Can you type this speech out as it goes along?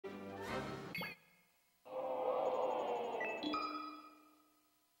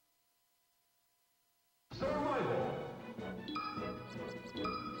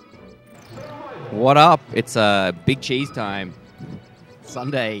What up? It's big cheese time.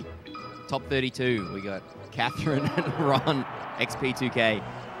 Sunday, top 32. We got Catherine and Ron, XP2K.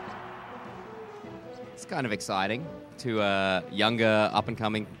 It's kind of exciting to younger,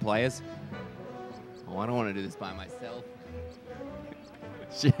 up-and-coming players. Oh, I don't want to do this by myself.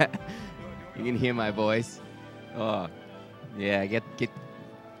 You can hear my voice. Oh, yeah, get.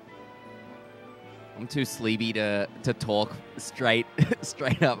 I'm too sleepy to talk straight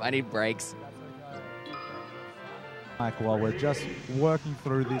up. I need breaks. While we're just working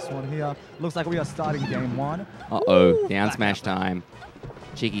through this one here, looks like we are starting game one. Uh-oh, down smash time.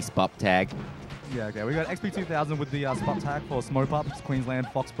 Cheeky spot tag. Yeah, okay, we got XP2000 with the spot tag for Smoke Up, Queensland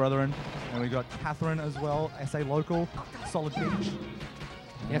Fox Brethren, and we got Catherine as well, SA local, solid pitch.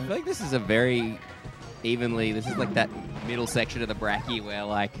 Yeah, I feel like this is a very evenly, this is like that middle section of the bracket where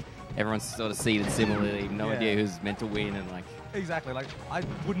like everyone's sort of seated similarly, no idea who's meant to win, and like... Exactly, like I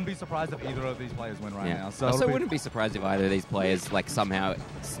wouldn't be surprised if either of these players win right now. So I also wouldn't be surprised if either of these players like somehow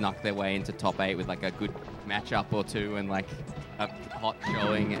snuck their way into top 8 with like a good matchup or two and like a hot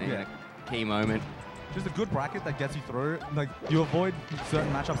showing and a key moment. Just a good bracket that gets you through. Like you avoid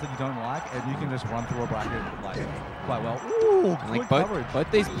certain matchups that you don't like, and you can just run through a bracket like quite well. Ooh, like coverage.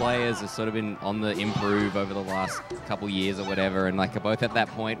 both these players have sort of been on the improve over the last couple years or whatever, and like are both at that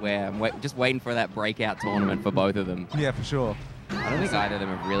point where I'm just waiting for that breakout tournament for both of them. Yeah, for sure. I don't think either of them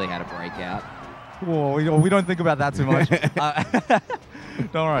have really had a breakout. Whoa, we don't think about that too much.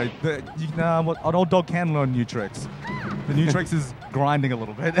 Don't worry. An old dog can learn new tricks. The new tricks is grinding a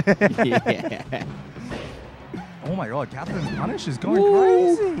little bit. Yeah. Oh my god, Catherine's punish is going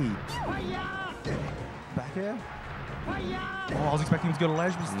crazy. Back air. Oh, I was expecting him to go to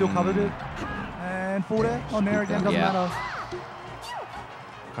ledge, but still covered it. And forward air. Oh, Nair again, doesn't matter.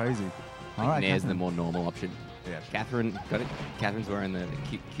 Crazy. All right, Nair's the more normal option. Yeah. Catherine, got it. Catherine's wearing the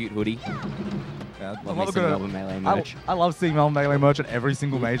cute hoodie. Yeah, Melbourne Melee merch. I love seeing Melbourne Melee merch at every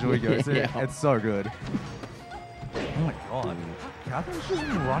single major we go to. Yeah. It's so good. Oh my god. Catherine's just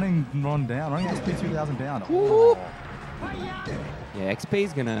running XP2000 down. Oh. Yeah,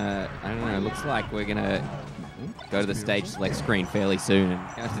 XP's gonna, I don't know, looks like we're gonna go to the stage select screen fairly soon and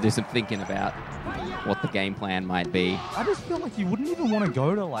have to do some thinking about what the game plan might be. I just feel like you wouldn't even want to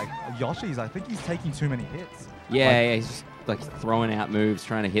go to like Yoshi's. I think he's taking too many hits. Yeah, he's just like throwing out moves,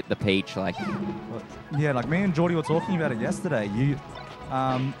 trying to hit the peach. Like, yeah, like me and Jordy were talking about it yesterday.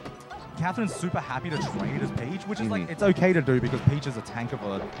 Catherine's super happy to trade as Peach, which is like, it's okay to do because Peach is a tank of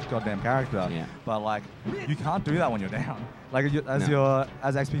a goddamn character. Yeah. But like, you can't do that when you're down. Like as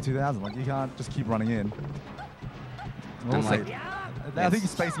XP2000, like you can't just keep running in. We'll see. I think he's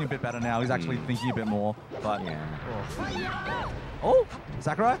spacing a bit better now. He's actually thinking a bit more. But oh,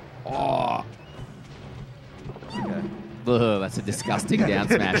 Sakurai. Oh. Okay. Ugh, that's a disgusting down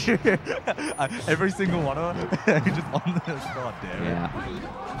smash. Every single one of them, just on the god damn it. Yeah.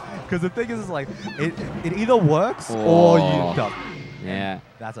 Because the thing is, like, it either works or you don't. Yeah.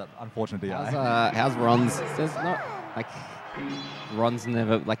 That's an unfortunate DI. How's Ron's? There's not, like, Ron's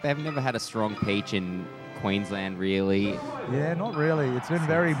never, like, they've never had a strong Peach in Queensland, really. Yeah, not really. It's been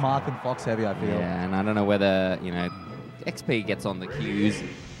very Marth and Fox heavy, I feel. Yeah, and I don't know whether, you know, XP gets on the cues.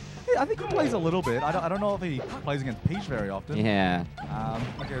 Yeah, I think he plays a little bit. I don't know if he plays against Peach very often. Yeah.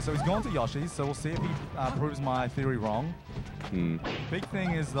 Okay, so he's gone to Yoshi's, so we'll see if he proves my theory wrong. Big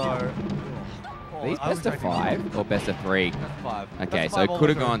thing is, though... These best of 5 or best of 3? Best of 5. Okay, so could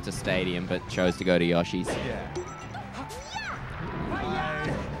have gone to Stadium, but chose to go to Yoshi's. Yeah.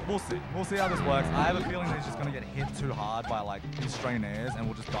 We'll see. We'll see how this works. I have a feeling that he's just going to get hit too hard by, like, these strain airs, and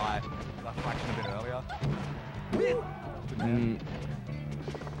we'll just die a fraction a bit earlier.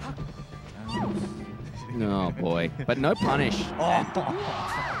 Oh boy, but no punish.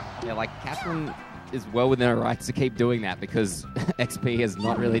 Yeah, like Catherine is well within her rights to keep doing that because XP has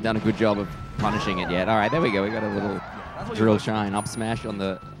not really done a good job of punishing it yet. All right, there we go. We got a little drill shine up smash on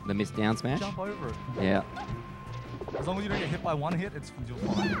the missed down smash. Jump over it. Yeah. As long as you don't get hit by one hit, it's you're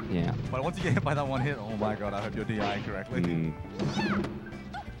fine. Yeah. But once you get hit by that one hit, oh my god, I hope you're DIing correctly.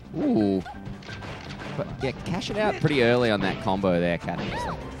 Ooh. But yeah, cash it out pretty early on that combo there, Catherine.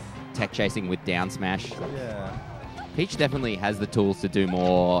 Like tech chasing with down smash. Yeah. Peach definitely has the tools to do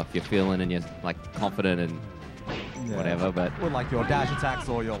more if you're feeling and you're like confident and whatever, but with like your dash attacks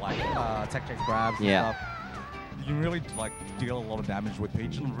or your like tech chase grabs and stuff. You can really like deal a lot of damage with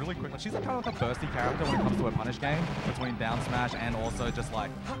Peach and really quick. Like, she's like kind of like a bursty character when it comes to her punish game between down smash and also just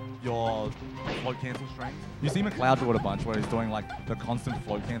like your float cancel strength. You see McLeod do it a bunch where he's doing like the constant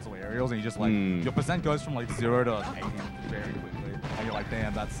float cancel aerials and you just like your percent goes from like 0 to 80 very quickly and you're like,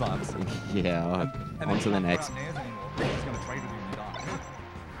 damn, that sucks. Yeah, on to the next. He's just gonna trade with you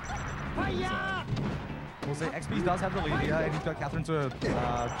and We'll see. XP does have the lead here, and he's got Catherine to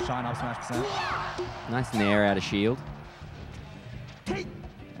shine up smash percent. Nice nair out of shield.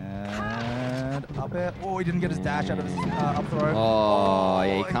 And up air. Oh, he didn't get his dash out of his up throw. Oh,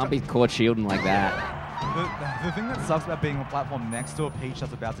 yeah, you can't be caught shielding like that. The thing that sucks about being on a platform next to a Peach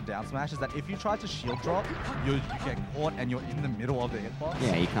that's about to down smash is that if you try to shield drop, you get caught and you're in the middle of the hitbox.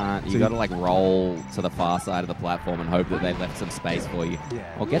 Yeah, you can't. You got to like roll to the far side of the platform and hope that they've left some space for you.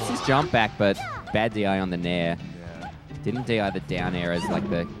 Yeah. Well, gets his jump back, but bad DI on the nair. Yeah. Didn't DI the down air as like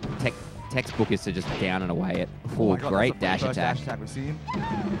the textbook is to just down and away it. Oh, great dash attack. Dash attack we've seen.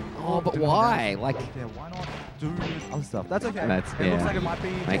 Oh, but why? Like, yeah, why not do other stuff? That's okay. It looks like it might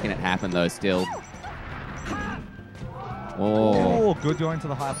be making it happen though. Still. Oh, good going to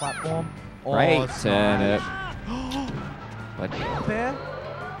the high platform. Great turnip. But there,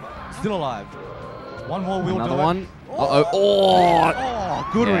 still alive. One more will another do one. It. Oh,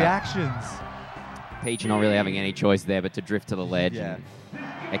 good reactions. Peach not really having any choice there but to drift to the ledge. Yeah. And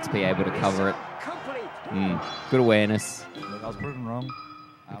XP able to cover it. Good awareness. Look, I was proven wrong.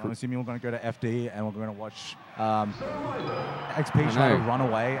 I'm assuming we're going to go to FD and we're going to watch XP try to run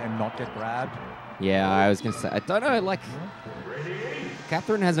away and not get grabbed. Yeah, I was going to say, I don't know, like,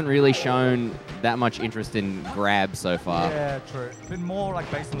 Catherine hasn't really shown that much interest in grab so far. Yeah, true. Been more like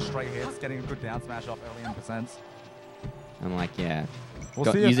based on straight hits, getting a good down smash off early in percents. And like, yeah,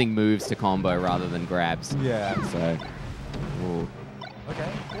 We'll see using moves to combo rather than grabs. Yeah. So, ooh.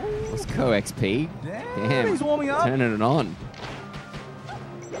 Okay. Let's go XP. Damn, he's warming up. Turning it on.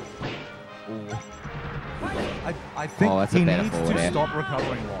 I think that's he a better needs forward to air. stop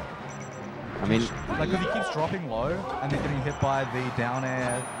recovering low. I mean, like, because he keeps dropping low and then getting hit by the down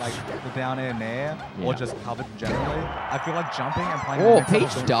air, like the down air nair, or just covered generally. I feel like jumping and playing. Oh,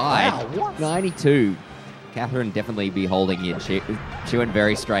 Peach died. Wow, what? 92. Catherine definitely be holding it. She went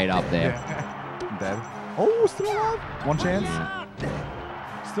very straight up there. Yeah. Dead. Oh, still alive. One chance. Yeah.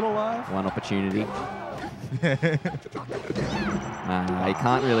 Still alive. One opportunity. He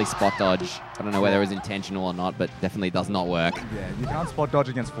can't really spot dodge. I don't know whether it was intentional or not, but definitely does not work. Yeah, you can't spot dodge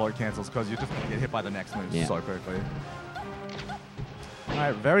against float cancels because you're just going to get hit by the next move so quickly. All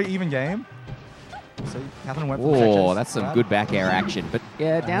right, very even game. So Catherine went for the Oh, that's some good back air action. But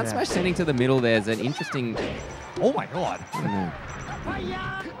yeah, down smash sending to the middle, there's an interesting... Oh my god. I don't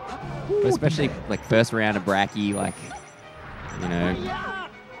know. Especially like first round of Bracky, like, you know,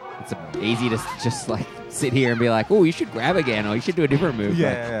 it's easy to just like sit here and be like, oh, you should grab again, or you should do a different move.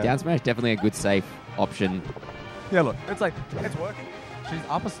 Yeah, Down smash definitely a good safe option. Yeah, look, it's like, it's working. She's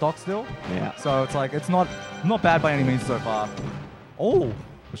upper stock still. Yeah. So it's like, it's not bad by any means so far. Oh,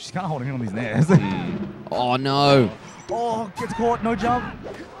 but she's kind of holding in on these nairs. Oh, no. Oh, gets caught, no jump.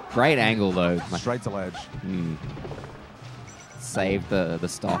 Great angle, though. Straight to ledge. Saved the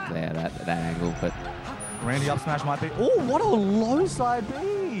stock there, that angle, but... Randy up smash might be... Oh, what a low side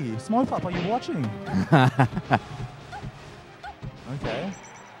B! Smoke up, are you watching? Okay.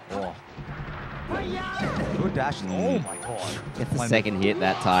 Oh. Good dash. Oh my god. Gets the second hit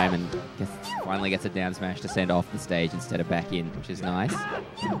that time and finally gets a down smash to send off the stage instead of back in, which is nice.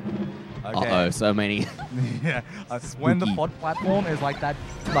 Okay. Uh-oh, so many. Yeah. When the pod platform is like that,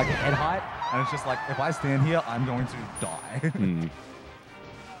 like head height, and it's just like, if I stand here, I'm going to die.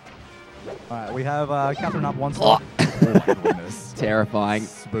 All right, we have Catherine up one stock. Oh my goodness. Terrifying.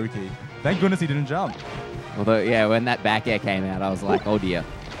 Spooky. Thank goodness he didn't jump. Although, yeah, when that back air came out, I was like, oh dear.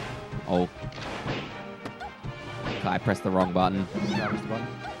 Oh. I pressed the wrong button. Yeah. It's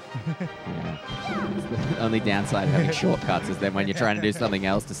the only downside of having shortcuts is then when you're trying to do something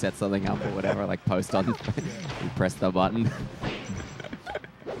else to set something up or whatever, like post on, you press the button.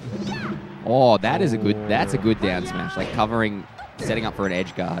 Oh, that's a good down smash. Like covering, setting up for an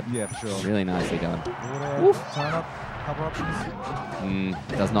edge guard. Yeah, for sure. Really nicely done. Turn up, cover options.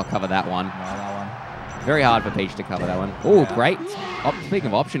 Does not cover that one. No, that one. Very hard for Peach to cover that one. Oh, great. Speaking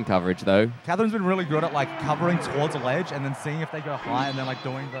of option coverage, though. Catherine's been really good at like covering towards a ledge and then seeing if they go high and then like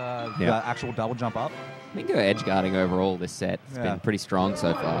doing the actual double jump up. I think her edge guarding overall this set has been pretty strong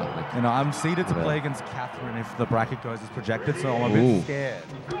so far. Like, you know, I'm seeded to play against Catherine if the bracket goes as projected, so I'm a bit scared.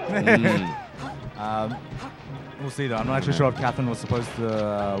 We'll see though. I'm not actually sure if Catherine was supposed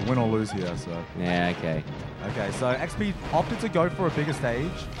to win or lose here. So yeah, okay. Okay, so XP opted to go for a bigger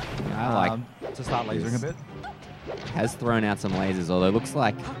stage. Yeah, I like to start lasering a bit. Has thrown out some lasers, although it looks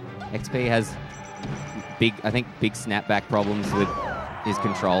like XP has big snapback problems with his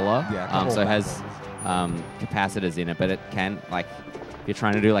controller. Yeah, so has capacitors in it, but it can, like, if you're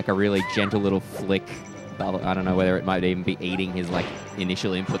trying to do like a really gentle little flick I don't know whether it might even be eating his like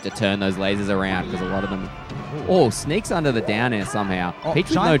initial input to turn those lasers around because a lot of them. Oh, sneaks under the down air somehow. Peach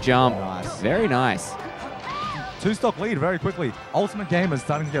with no jump. Nice. Very nice. 2-stock lead very quickly. Ultimate Gamer is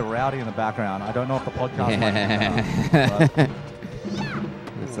starting to get rowdy in the background. I don't know if the podcast might be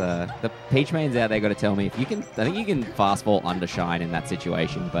It's, the Peach mains out there got to tell me if you can. I think you can fast fall under Shine in that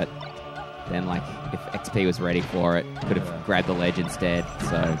situation, but then like if XP was ready for it, could have grabbed the ledge instead.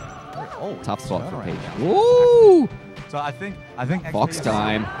 So tough spot for Peach. Woo! So I think Fox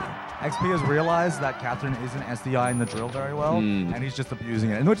time. XP has realized that Catherine isn't SDI in the drill very well, and he's just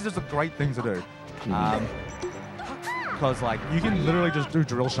abusing it, and which is just a great thing to do. Because like you can literally just do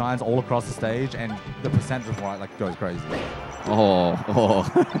drill shines all across the stage, and the percent of right like goes crazy. That's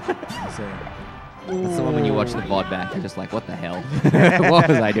the one when you watch the VOD back, you're just like, what the hell? What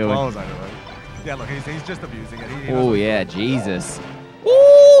was I doing? What was I doing? Yeah, look, he's just abusing it. Oh yeah, Jesus.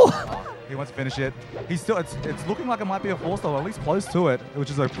 Ooh! He wants to finish it. He's still. It's looking like it might be a 4-star, or at least close to it, which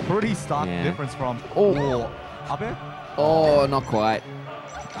is a pretty stark difference from up air. Oh, not quite.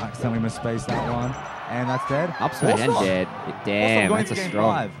 Accidentally misspaced that one, and that's dead. Up smash and dead. Damn, that's a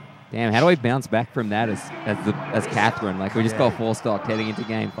strong. 5. Damn, how do I bounce back from that as Catherine? Like we just got 4-stock heading into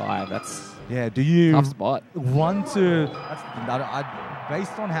game 5. That's do you tough spot. Want to?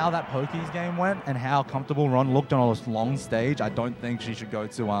 Based on how that Pokies game went and how comfortable Ron looked on a long stage, I don't think she should go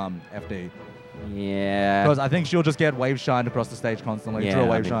to FD. Yeah. Because I think she'll just get wave shined across the stage constantly. Yeah, drill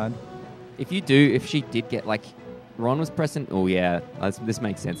wave shine. If she did get like, Ron was pressing. Oh yeah, this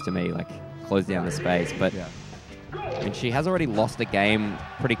makes sense to me. Like close down the space, but. Yeah. I mean, she has already lost a game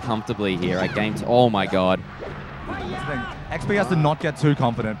pretty comfortably here. Oh my god. That's the thing. XP has to not get too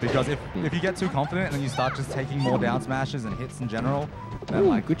confident, because if you get too confident and then you start just taking more down smashes and hits in general, then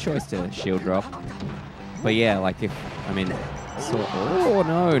like good choice to shield drop. But yeah, like speaking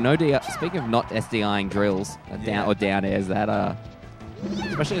of not SDIing drills, down airs that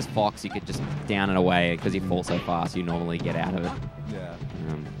especially as Fox, you could just down and away because you fall so fast. You normally get out of it. Yeah.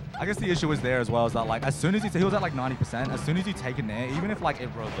 I guess the issue is there as well, is that like as soon as he was at like 90%, as soon as you take it there, even if like it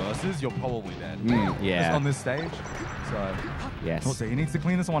reverses, you're probably dead. Yeah. Just on this stage. So yes. We'll see. He needs to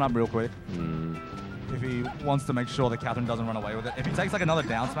clean this one up real quick. If he wants to make sure that Catherine doesn't run away with it. If he takes like another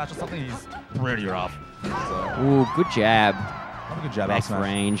down smash or something, he's pretty rough. So. Ooh, good jab. Not a good jab Max up smash.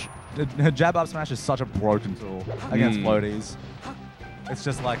 range. Her jab up smash is such a broken tool against floaties. It's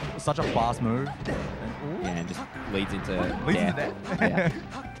just like such a fast move. And just leads into death. Yeah.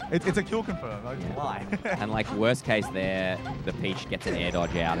 It's a kill confirm. Why? And like worst case there, the Peach gets an air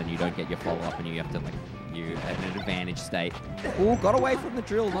dodge out and you don't get your follow up and you have to like at an advantage state. Oh, got away from the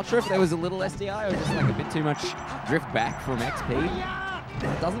drill. Not sure if there was a little SDI or just like a bit too much drift back from XP.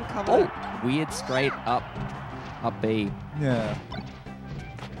 It doesn't cover weird straight up B. Yeah.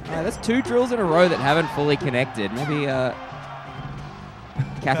 Alright, that's 2 drills in a row that haven't fully connected. Maybe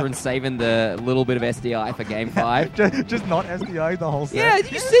Catherine's saving the little bit of SDI for game 5. just not SDI the whole set. Yeah,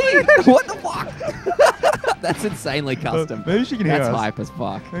 did you see? What the fuck? That's insanely custom. Maybe she can hear us. That's hype as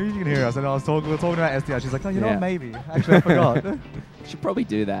fuck. Maybe she can hear us. And we were talking about SDI. She's like, no, you know what? Maybe. Actually, I forgot. Should probably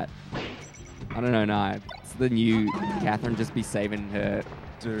do that. I don't know, no. It's the new Catherine just be saving her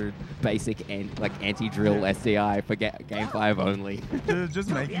basic anti-drill SDI for game 5 only. Just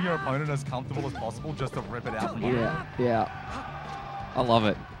making your opponent as comfortable as possible just to rip it out from under. Yeah. I love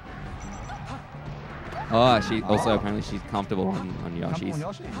it. Oh, she also apparently she's comfortable on Yoshi's.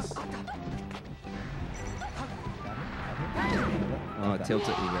 Oh, tilt it.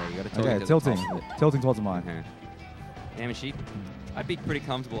 Yeah, you got to okay, tilting towards mine. Damn, I'd be pretty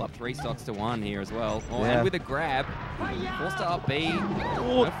comfortable up 3 stocks to 1 here as well. Oh, and with a grab, 4-star up B.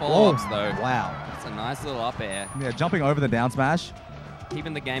 No follow-ups though. Wow, that's a nice little up air. Yeah, jumping over the down smash,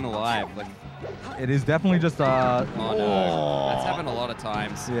 keeping the game alive. It is definitely just oh no, that's happened a lot of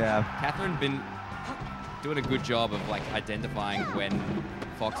times. Yeah. Catherine been doing a good job of identifying when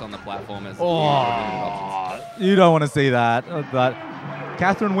Fox on the platform is. You don't want to see that. But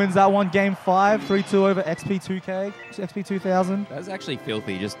Catherine wins that one, game 5, 3-2 over XP2K, XP2000. That was actually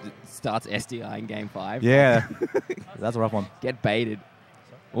filthy. Just starts SDI in game 5. Yeah, that's a rough one. Get baited.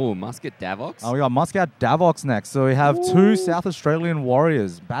 Oh, Muscat Davox. Oh, we got Muscat Davox next. So we have 2 South Australian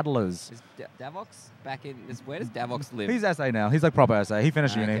warriors, battlers. Is Davox back in? Where does Davox live? He's SA now. He's like proper SA. He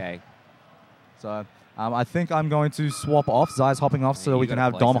finished uni. Okay. So I think I'm going to swap off. Zai's hopping off so we can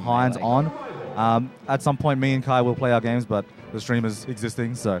have Dom Hines on. At some point, me and Kai will play our games, but the stream is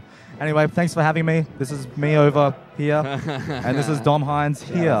existing. So anyway, thanks for having me. This is me over here, and this is Dom Hines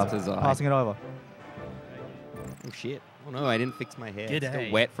here, passing it over. Oh, shit. Oh, no, I didn't fix my hair. It's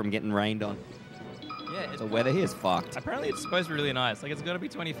still wet from getting rained on. Yeah, Yeah, The weather here is fucked. Apparently it's supposed to be really nice. Like, it's going to be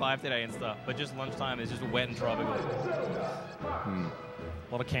 25 today and stuff, but just lunchtime is just wet and tropical. A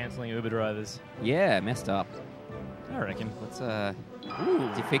lot of cancelling Uber drivers. Yeah, messed up. I reckon. Let's,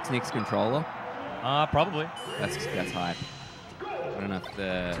 did you fix Nick's controller? Probably. That's hype. I don't know if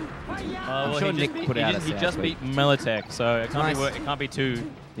the... I'm sure Nick put out a He just beat Melotech, so it can't be too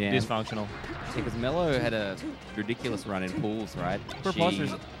dysfunctional. Yeah, because Melo had a ridiculous run in pools, right?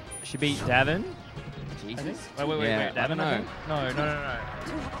 She beat Davin? Jesus. Wait, Davin? I don't know. No. I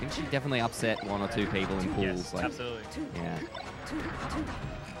think she definitely upset 1 or 2 people in pools. Yes, like, absolutely. Yeah.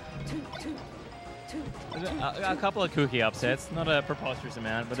 A couple of kooky upsets, not a preposterous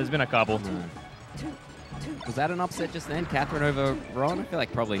amount, but there's been a couple. No. Was that an upset just then? Catherine over Ron? I feel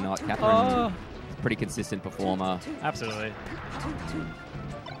like probably not. Catherine is a pretty consistent performer. Absolutely.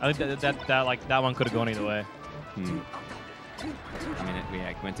 I think that one could have gone either way. I mean,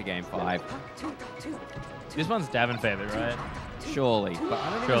 it went to game 5. This one's Davin favored, right? Surely, but I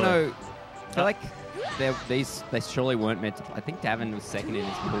don't even know. I feel like they surely weren't meant to. I think Davin was second in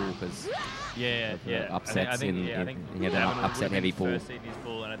his pool because upsets I think he had an upset heavy pool. First seed in his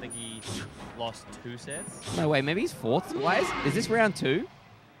pool, and I think he lost 2 sets. No way, maybe he's 4th. Why is this round 2?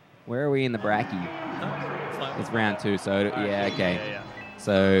 Where are we in the bracket? No, it's round 2, so okay. Yeah.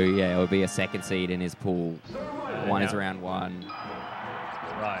 So it would be a 2nd seed in his pool. 1 is round 1.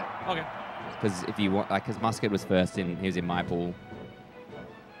 Right. Okay. Because if you want, because Musket was first he was in my pool.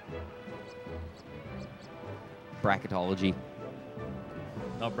 Bracketology.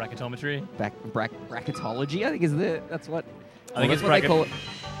 Not bracketometry. Bracketology, I think that's what. I think it's what they call it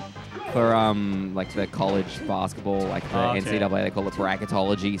for like the college basketball, like the NCAA. They call it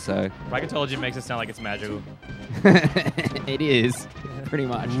bracketology. So bracketology makes it sound like it's magical. It is, pretty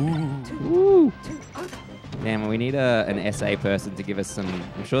much. Ooh. Damn, we need an SA person to give us some...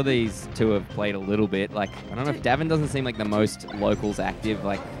 I'm sure these 2 have played a little bit. Like, I don't know if Davin doesn't seem like the most locals active.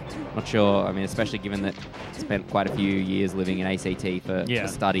 Like, not sure. I mean, especially given that spent quite a few years living in ACT for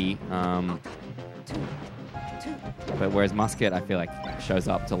study. But whereas Musket, I feel like, shows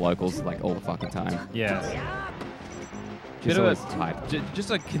up to locals like all the fucking time. Yeah. Just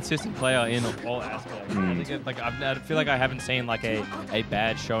a consistent player in all aspects. I feel like I haven't seen like a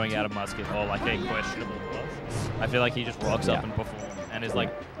bad showing out of Musket or like a questionable loss. I feel like he just rocks up and performs and is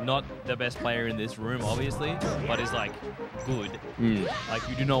like not the best player in this room, obviously, but is like good. Like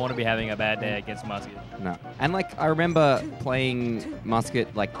you do not want to be having a bad day against Musket. No, and like I remember playing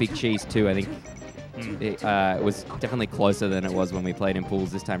Musket like Big Cheese too. I think. It was definitely closer than it was when we played in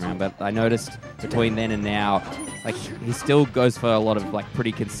pools this time around. But I noticed between then and now, like he still goes for a lot of like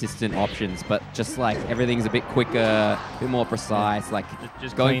pretty consistent options, but just like everything's a bit quicker, a bit more precise. Like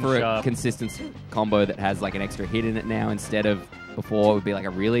just going for sharp. A consistent combo that has like an extra hit in it now instead of before it would be like a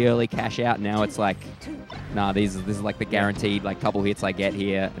really early cash out. Now it's like, nah, this is like the guaranteed like couple hits I get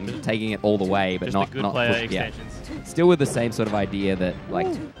here and taking it all the way, but just not the good not player push, extensions. Still with the same sort of idea that like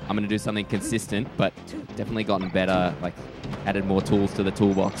I'm going to do something consistent, but definitely gotten better, like added more tools to the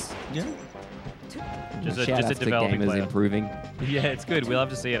toolbox. Yeah. Just a developing gamers player. Improving. Yeah, it's good. We love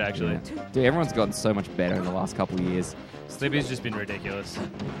to see it actually. Yeah. Dude, everyone's gotten so much better in the last couple of years. Sleepy's just been ridiculous.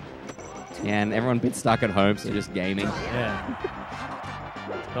 Yeah, and everyone been stuck at home, so just gaming. Yeah.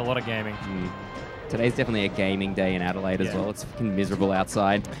 A lot of gaming. Today's definitely a gaming day in Adelaide as well. It's fucking miserable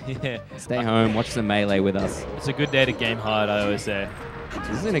outside. Yeah. Stay home, watch some Melee with us. It's a good day to game hard, I always say.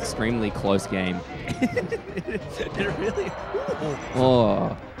 This is an extremely close game. It really...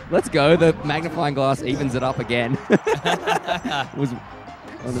 Oh, let's go. The magnifying glass evens it up again.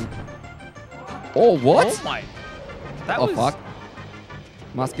 Oh, what? Oh, my... Fuck.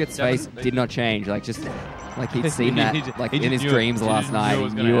 Musket's face did not change. Like, just... Like he'd seen that like in his dreams last night. He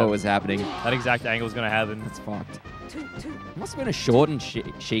knew what was happening. That exact angle was going to happen. That's fucked. It must have been a short and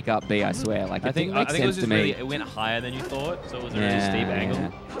chic up B, I swear. Like I think it was just really, it went higher than you thought, so it was a really steep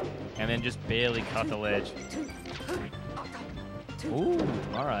angle, and then just barely cut the ledge. Ooh,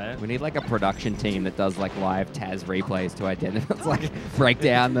 all right. We need like a production team that does like live Taz replays to identify, like break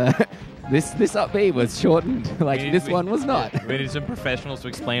down the. This up B was shortened, like this one was not. We need some professionals to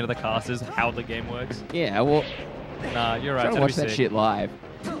explain to the casters how the game works. Yeah, well... Nah, you're right. Try to watch that shit live.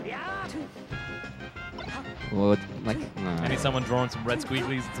 Well, like... I need someone drawing some red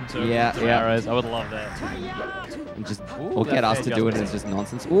squigglies and some circles and some arrows. I would love that. And just, or get us to do it and it's just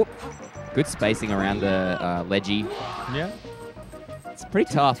nonsense. Ooh, good spacing around the ledgy. Yeah. It's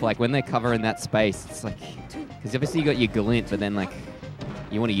pretty tough, like when they're covering that space, it's like... Because obviously you got your glint, but then like...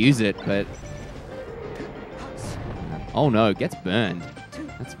 You want to use it, but... Oh no, gets burned.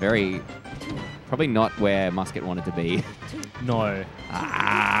 That's very... Probably not where Musket wanted to be. No.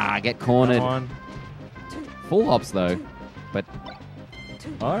 Get cornered. full hops though, but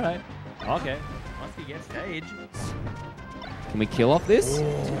All right. Okay. Once he gets stage. can we kill off this?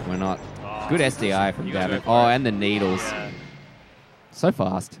 We're not. Oh, Good SDI from you gotta Gavin. go for Oh, it. and the needles. Yeah. So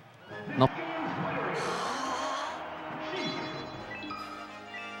fast. Not.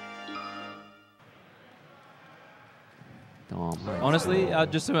 Oh, man. Honestly,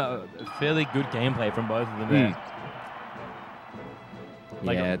 just some fairly good gameplay from both of them there.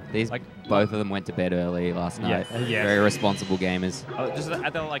 Like, yeah, these like- both of them went to bed early last night. yeah. Very responsible gamers. Just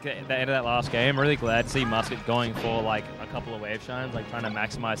at the end of that last game, really glad to see Musket going for like a couple of wave shines, like trying to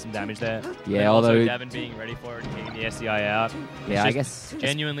maximize some damage there. Yeah, and although also Gavin being ready for it and getting the SCI out. Yeah, It's I just guess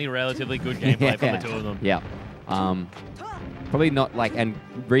genuinely relatively good gameplay from the two of them. Yeah. Probably not like, and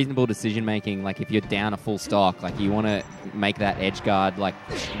reasonable decision making. Like if you're down a full stock, like you want to make that edge guard like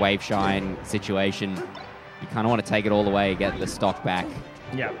wave shine situation. You kind of want to take it all the way, get the stock back.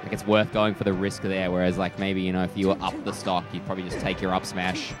 Yeah. Like it's worth going for the risk there. Whereas like maybe, you know, if you were up the stock, you'd probably just take your up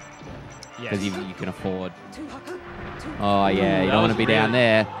smash because you can afford. Oh yeah, you don't want to be down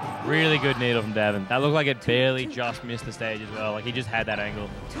there. Really good needle from Davin. That looked like it barely just missed the stage as well. Like he just had that angle.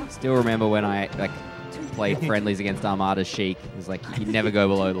 Still remember when I like played friendlies against Armada's Sheik. It was like he'd never go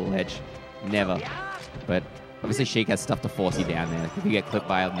below the ledge, never. But obviously Sheik has stuff to force you down there. Like, if you get clipped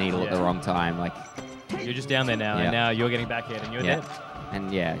by a needle at the wrong time, like you're just down there now, and now you're getting back hit, and you're dead.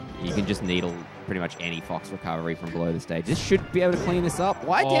 And yeah, you can just needle pretty much any Fox recovery from below the stage. This should be able to clean this up.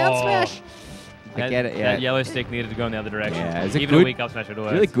 Why down smash? I get it, yeah. That yellow stick needed to go in the other direction. Yeah, it's even a weak up smash would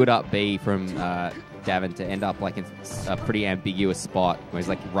work. Really good up B from Davin to end up like in a pretty ambiguous spot where he's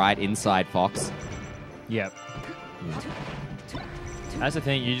like right inside Fox. Yep. That's the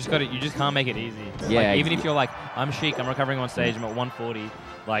thing. You just can't make it easy. Yeah. Like, even if you're like, I'm Sheik, I'm recovering on stage, I'm at 140.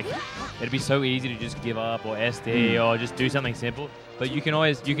 Like, it'd be so easy to just give up or SD or just do something simple. But you can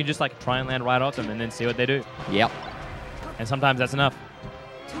just like try and land right off them and then see what they do. Yep. And sometimes that's enough.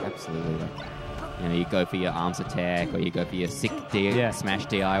 Absolutely. You know, you go for your arms attack or you go for your sick smash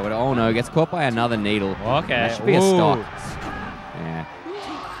DI. Oh no, gets caught by another needle. Okay. That should be a stock. Yeah.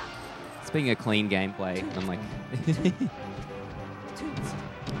 Speaking of clean gameplay, I'm like...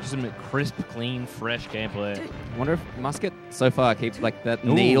 Just some crisp, clean, fresh gameplay. I wonder if Musket so far keeps like that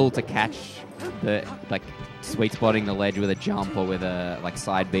needle to catch the like sweet spotting the ledge with a jump or with a like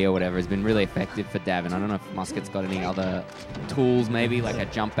side B or whatever has been really effective for Davin. I don't know if Musket's got any other tools, maybe like a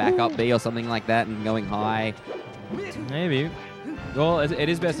jump back up B or something like that and going high. Maybe. Well, it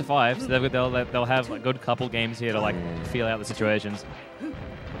is best of 5, so they'll have a good couple games here to like feel out the situations.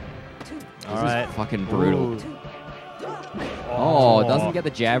 All right. Fucking brutal. Oh, doesn't get the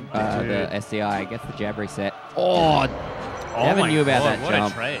jab, the SDI, gets the jab reset. Oh, never knew about that what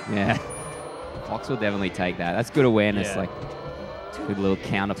jump. A trade. Yeah, Fox will definitely take that. That's good awareness, Yeah. like good little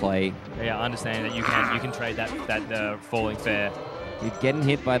counterplay. Yeah, I understand that you can trade that falling fair. Dude, getting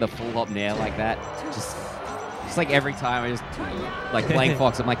hit by the full hop nair like that, just like every time I just like playing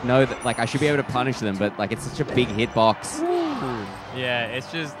Fox, I'm like, no, like I should be able to punish them, but like it's such a big hitbox. Yeah,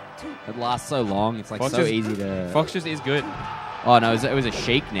 it's just It lasts so long. It's like Fox so just- easy to. Fox just is good. Oh no, it was a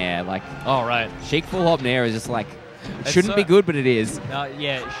Sheik nair. Like Oh right. Sheik full hop nair is just like it It's shouldn't so- be good, but it is.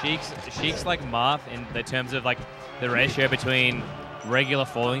 Yeah, Sheik's like Marth in the terms of like the ratio between regular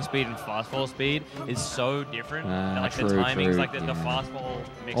falling speed and fast fall speed is so different. That, like True, the timings, true, like the yeah. fast fall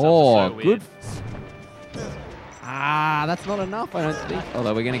mix Oh, up is so weird. good. That's not enough, I don't think.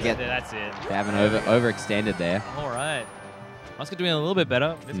 Although we're gonna get That's it. Davin overextended there. All right. Musket doing a little bit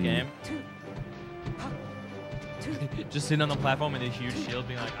better this game. Just sitting on the platform in a huge shield,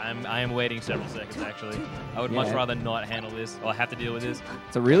 being like, I am waiting several seconds. Actually, I would much rather not handle this or have to deal with this.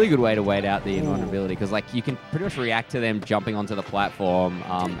 It's a really good way to wait out the invulnerability because, like, you can pretty much react to them jumping onto the platform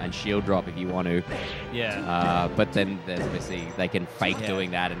and shield drop if you want to. Yeah. But then there's obviously they can fake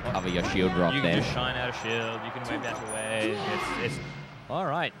doing that and cover your shield drop. You can then just shine out a shield. You can wave that away. It's all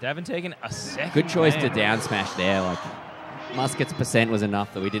right. Davin taking a second. Good choice to game. down smash there. Like Musket's percent was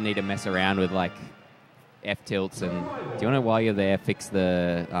enough that we didn't need to mess around with like F tilts. And do you want to, while you're there, fix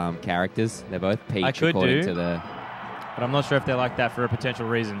the characters? They're both peach I could according do, to the. but I'm not sure if they're like that for a potential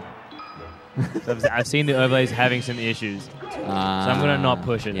reason. So I've seen the overlays having some issues, so I'm gonna not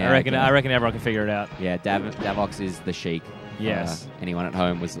push it. Yeah, I reckon okay. everyone can figure it out. Yeah, Davox is the Sheik. Yes. Anyone at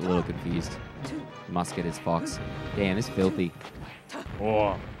home was a little confused. Musket is Fox. Damn, it's filthy.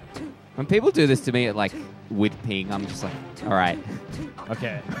 Oh. When people do this to me at like with ping, I'm just like, all right,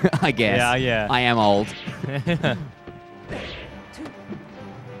 Okay. I guess. Yeah. I am old.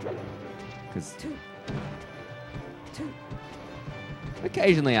 Because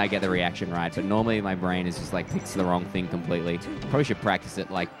occasionally I get the reaction right, but normally my brain is just like picks the wrong thing completely. Probably should practice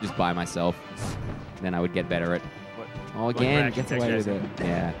it like just by myself. then I would get better at. Oh, again, gets away with it.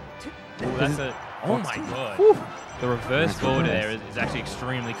 Yeah. Ooh, that's a. Oh my god. Whew. The reverse forward there is actually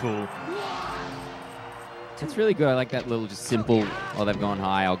extremely cool. It's really good. I like that little just simple. Oh, they've gone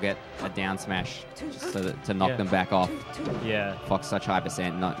high. I'll get a down smash just so that, to knock them back off. Yeah. Fox such high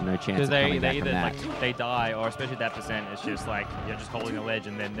percent, no chance of they coming back either from that. like they die, or especially that percent, it's just like you're just holding a ledge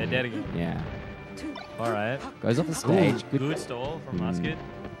and then they're dead again. Yeah. All right. Goes off the stage. Good stall from Musket.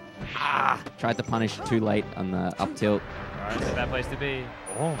 Tried to punish too late on the up tilt. All right, it's a bad place to be.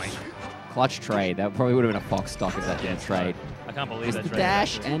 Oh my. Clutch trade. That probably would have been a Fox stock if that didn't trade. I can't believe Missed that the trade.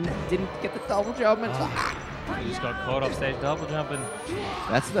 dash and didn't get the double jump. And You just got caught off stage double jumping.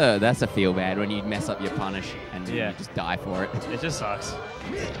 That's a feel bad when you mess up your punish and you just die for it. It just sucks.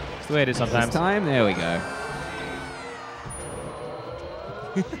 It's the way it is sometimes. This time, there we go.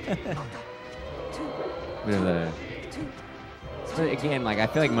 Bit of a. So again, like I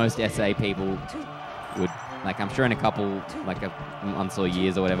feel like most SA people would, like I'm sure in a couple, like a months or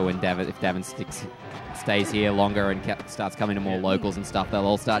years or whatever, when if Davin stays here longer and starts coming to more locals and stuff, they'll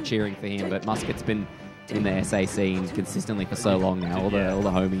all start cheering for him. But Musket's been in the SA scene consistently for so long now. All the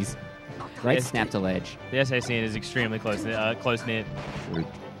homies. Great snap to ledge. The SA scene is extremely close knit.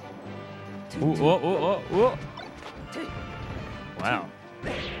 Ooh. Wow.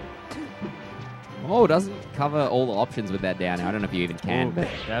 Oh, doesn't cover all the options with that down now. I don't know if you even can. But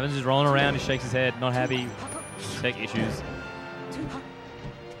Davin's just rolling around. He shakes his head, not happy. Tech issues.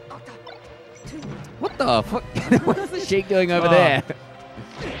 What the fuck? What's the Sheik doing over there?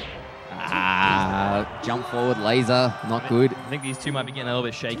 Jump forward, laser, not good. I think these two might be getting a little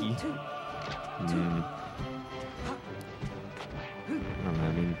bit shaky. I don't know,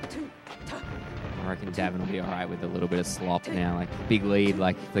 I mean, I reckon Davin will be all right with a little bit of slop now. Like, big lead,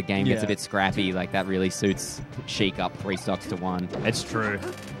 like, if the game gets a bit scrappy, like, that really suits Sheik up 3 stocks to 1. It's true.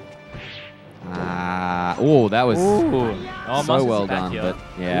 Oh, that was so well done. But,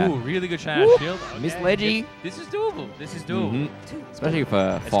 yeah. Ooh, really good shine out shield. Okay. Miss Ledgy. This is doable. This is doable. Especially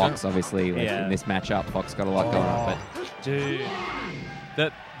for Fox, obviously. Like, in this matchup, Fox got a lot going on. But dude,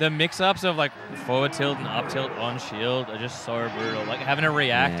 the mix-ups of like forward tilt and up tilt on shield are just so brutal. Like having to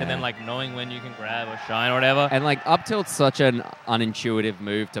react and then like knowing when you can grab or shine or whatever. And like up tilt's such an unintuitive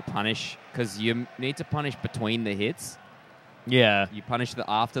move to punish because you need to punish between the hits. Yeah. You punish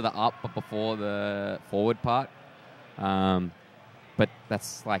after the up but before the forward part. But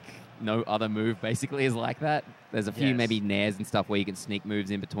that's like no other move basically is like that. There's a few maybe nairs and stuff where you can sneak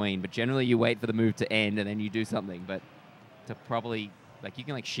moves in between, but generally you wait for the move to end and then you do something. But to probably, like you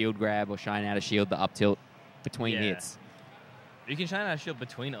can like shield grab or shine out of shield the up tilt between hits. You can shine out of shield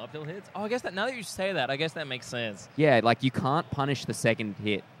between up tilt hits? Oh, I guess that, now that you say that, I guess that makes sense. Yeah, like you can't punish the second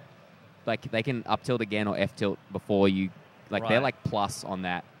hit. Like they can up tilt again or F tilt before you, like they're like plus on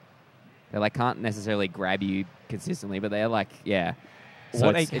that. They like can't necessarily grab you consistently, but they're like, So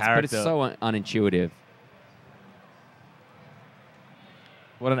what a character. But it's so unintuitive.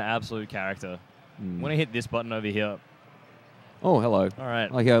 What an absolute character. I'm going to hit this button over here. Oh, hello. All right.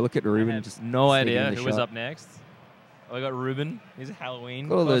 Oh, yeah, look at Ruben. Just no idea who was up next. Oh, we got Ruben. He's a Halloween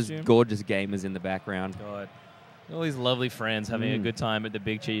got all costume. Those gorgeous gamers in the background. God. All these lovely friends having a good time at the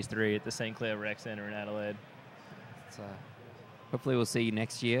Big Cheese 3 at the St. Clair Rec Centre in Adelaide. Hopefully we'll see you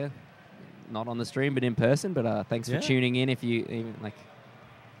next year. Not on the stream, but in person. But thanks for tuning in. If you even like,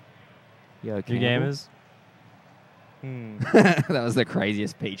 you gamers. That was the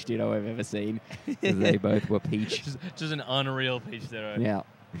craziest peach ditto I've ever seen. They both were peach. Just an unreal peach ditto. Yeah,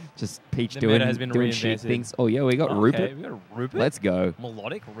 just peach doing shit things. Oh yeah, we got Rupert. We got Rupert. Let's go.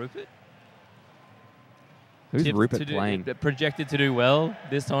 Melodic Rupert. Who's Rupert playing? Projected to do well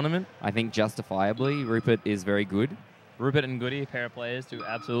this tournament. I think justifiably, Rupert is very good. Rupert and Goody, a pair of players to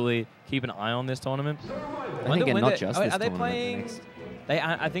absolutely keep an eye on this tournament. I think not just this are they tournament. playing?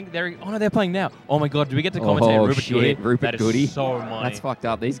 I think they're. Oh no, they're playing now. Oh my god, do we get to commentate Rupert Goody? Rupert Goody. So money. That's fucked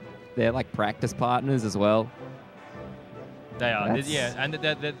up. They're like practice partners as well. They are.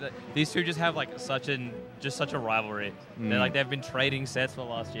 And these two just have like such a rivalry. They're like they've been trading sets for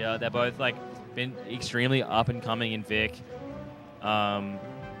the last year. They're both like been extremely up and coming in Vic. God,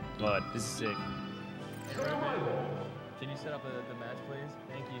 this is sick. Can you set up the match, please?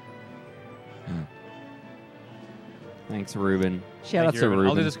 Thank you. Thanks, Ruben. Shout out to Ruben.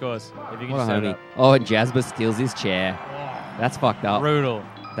 I'll do the scores if you can what just set it up. Oh, and Jasper steals his chair. That's fucked up. Brutal.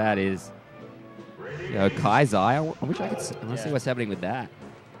 That is. Yo, Kaiza. I wish I could see what's happening with that.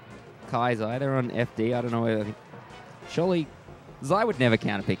 Kaiza, they're on FD. I don't know. I think surely Zai would never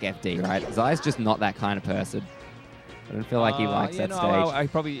counterpick FD, right? Zai's just not that kind of person. I don't feel like he likes that stage. He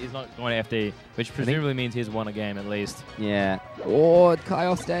probably is not going to FD, which presumably means he's won a game at least. Yeah. Or Kai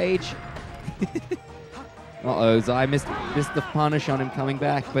off stage. Uh-oh, Zai missed the punish on him coming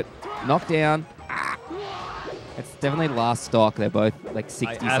back, but knockdown. It's definitely last stock. They're both like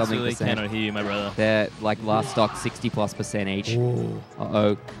 60-something%. I absolutely cannot hear you, my brother. They're like last stock 60+% each.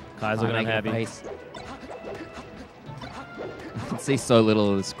 Uh-oh. Kai's looking unhappy. I can see so little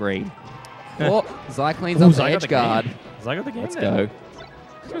of the screen. Oh, Zai cleans up the edge guard. Zai got the game. Let's go.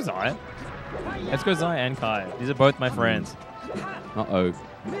 Let's go Zai. Let's go Zai and Kai. These are both my friends. Uh-oh.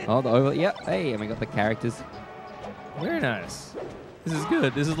 Oh, the over. Yep. Hey, and we got the characters. Very nice. This is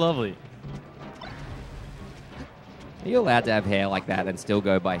good. This is lovely. Are you allowed to have hair like that and still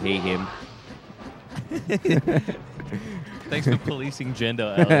go by he, him? Thanks for policing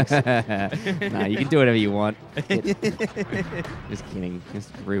gender, Alex. Nah, you can do whatever you want. Just kidding.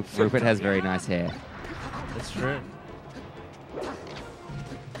 Rupert has very nice hair. That's true.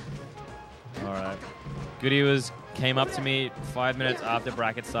 All right. Goody came up to me 5 minutes after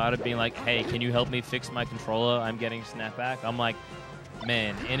bracket started being like, hey, can you help me fix my controller? I'm getting snapback. I'm like,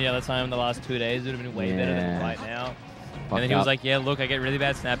 man, any other time in the last 2 days would have been way better than right now. And then he was like, yeah, look, I get really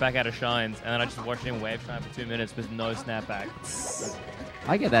bad snapback out of shines. And then I just watched him wave shine for 2 minutes with no snapback.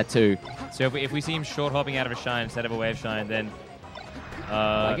 I get that too. So if we see him short hopping out of a shine instead of a wave shine, then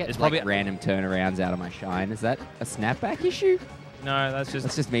I get it's like probably random turnarounds out of my shine. Is that a snapback issue? No, that's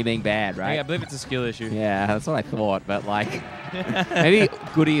just me being bad, right? I believe it's a skill issue. Yeah, that's what I thought. But like, maybe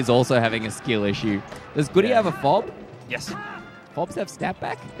Goody is also having a skill issue. Does Goody have a fob? Yes. Fobs have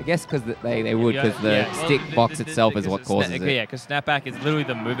snapback? I guess because they would, because the stick box itself is what causes it. Yeah, because snapback is literally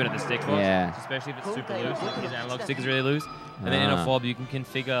the movement of the stick box. Yeah. Especially if it's super loose, like his analog stick is really loose. And then in a fob, you can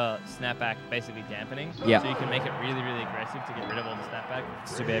configure snapback basically dampening. Yeah. So you can make it really, really aggressive to get rid of all the snapback.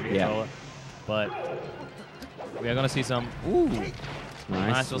 It's a super heavy controller. But we are going to see some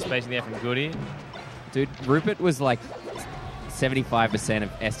nice little spacing there from Goody. Dude, Rupert was like 75% of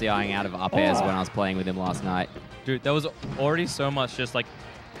SDIing out of up airs when I was playing with him last night. Dude, there was already so much just like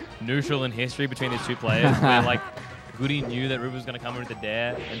neutral in history between these two players where like Goody knew that Rupert was going to come in with the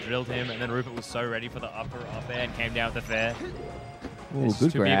dare and drilled him, and then Rupert was so ready for the upper up air and came down with the fair. Ooh,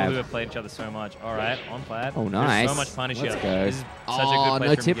 good two grab. people who have played each other so much. All right, on plaid. Oh, nice. There's so much punish Let's here. go. This is such a good place no for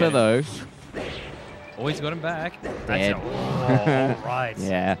him tipper though. Oh, he's got him back. Dead. All right.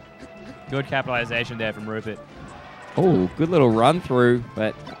 Yeah. Good capitalization there from Rupert. Oh, good little run through,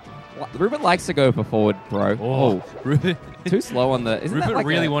 but Rupert likes to go for forward, bro. Oh, Rupert. Too slow on the... Rupert like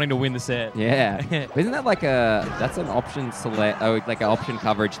really wanting to win the set. Yeah. But isn't that like that's an option select, like an option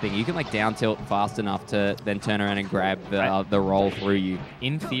coverage thing? You can like down tilt fast enough to then turn around and grab the roll through you.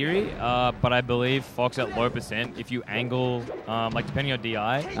 In theory, but I believe Fox at low percent, if you angle, like depending on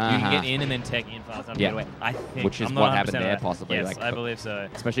DI, you can get in and then tech in fast enough to get away. I think. Which is I'm what happened there, possibly. Yes, like, I believe so.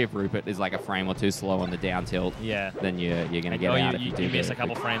 Especially if Rupert is like a frame or two slow on the down tilt. Yeah. Then you're going to get out if you do. You miss a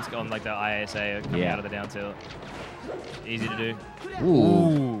couple frames on like the ISA coming out of the down tilt. Easy to do.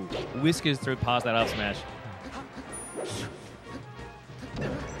 Ooh. Whiskers through past that up smash.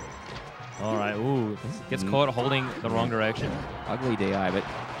 All right. Ooh. Gets caught holding the wrong direction. Ugly DI, but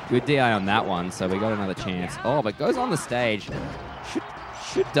good DI on that one, so we got another chance. Oh, but goes on the stage.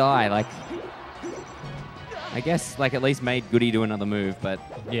 Should die. Like, I guess like at least made Goody do another move, but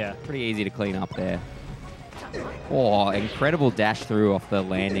yeah, pretty easy to clean up there. Oh, incredible dash through off the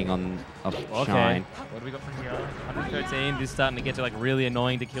landing on Shine. What do we got from here? 113. This is starting to get to like really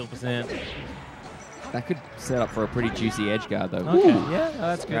annoying to kill percent. That could set up for a pretty juicy edge guard though. Okay, yeah,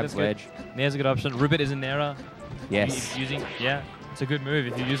 that's good. Grabs ledge. Nair's a good option. Rupert is in Naira. Yes. It's a good move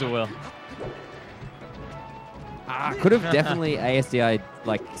if you use it well. Could have definitely ASDI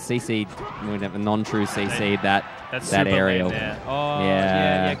like CC'd, non-true CC'd that aerial. Oh,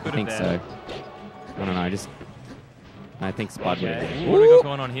 yeah, could I think so. I don't know, I think Spud would have. What do we got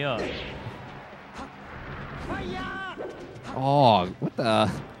going on here? Oh, what the?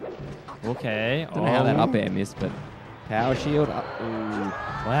 Okay. I don't know how that up air missed, but power shield. Ooh.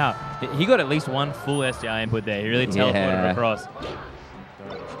 Wow. He got at least one full SDI input there. He really teleported across.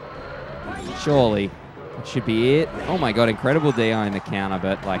 Surely. That should be it. Oh my god, incredible DI in the counter,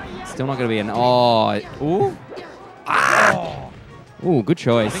 but like still not going to be an... Oh. Ooh. Ooh, good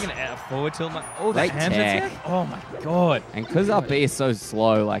choice. I think a forward tilt. Oh, great tech. Oh my god. And because our B is so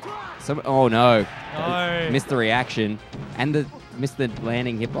slow, like... oh no. Missed the reaction. And missed the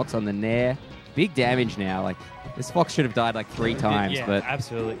landing hitbox on the Nair. Big damage now. Like, this Fox should have died like 3 times. Yeah, but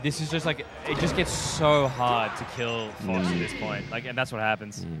absolutely. This is just like... It just gets so hard to kill Fox at this point. Like, and that's what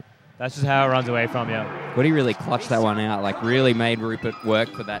happens. That's just how it runs away from you. But he really clutched that one out. Like, really made Rupert work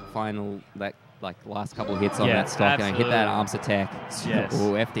for that final... like last couple of hits on that stock and hit that arms attack. Yes.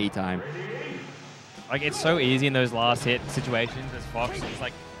 Ooh, FD time. Like, it's so easy in those last hit situations as Fox is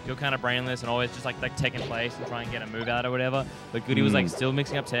like you're kind of brainless and always just like taking place and trying to get a move out or whatever. But Goody was like still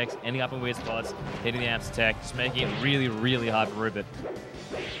mixing up techs, ending up in weird spots, hitting the amps tech, just making it really, really hard for Rupert.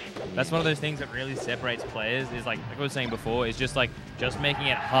 That's one of those things that really separates players. Is like I was saying before, is just making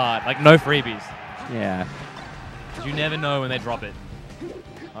it hard, like no freebies. Yeah. You never know when they drop it.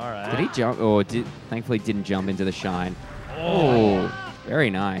 All right. Did he jump? Or thankfully didn't jump into the shine. Oh, very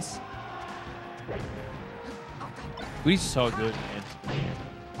nice. Goody's so good, man.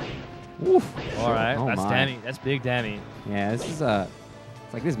 Oof. All right, Oh, that's my. Dammy. That's big Dammy. Yeah, this is it's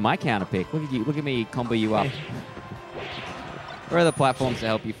like this is my counter pick. Look at you. Look at me combo you up. Where are the platforms to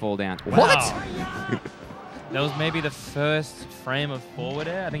help you fall down? Wow. What? That was maybe the first frame of forward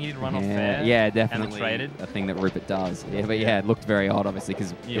air. I think he did run off fair. Yeah, And definitely. then traded. A thing that Rupert does. Yeah, but yeah, it looked very odd, obviously,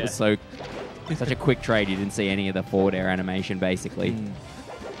 because it was such a quick trade. You didn't see any of the forward air animation, basically.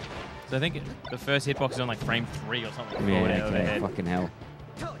 So I think the first hitbox is on like frame 3 or something. Yeah, Forward air okay, overhead. fucking hell.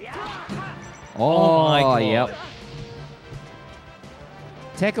 Oh my God. Yep.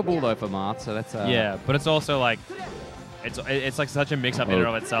 Techable though for Marth, so that's Yeah, but it's also like it's like such a mix-up in and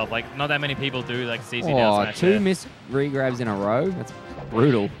of itself. Like not that many people do like CC down smash. 2 there. missed regrabs in a row. That's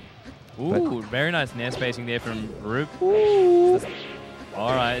brutal. Ooh, very nice nair spacing there from Roop.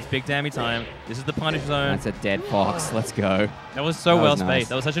 All right, it's big Dammy time. This is the punish zone. That's a dead fox. Let's go. That was so That well was spaced. nice.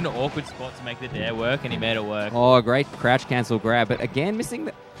 That was such an awkward spot to make the dare work, and he made it work. Oh, great crouch cancel grab, but again missing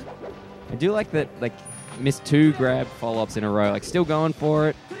the. I do like that. Like missed 2 grab follow-ups in a row. Like still going for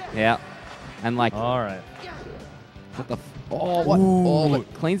it. Yeah, and like. All right. What the? What? Oh,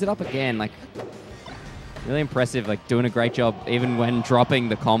 but cleans it up again. Like really impressive. Like doing a great job even when dropping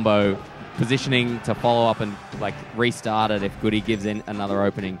the combo, positioning to follow up and like restart it if Goody gives in another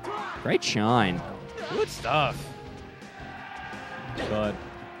opening. Great shine. Good stuff. God.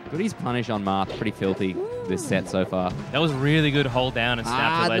 Goody's punish on Marth pretty filthy this set so far. That was really good hold down and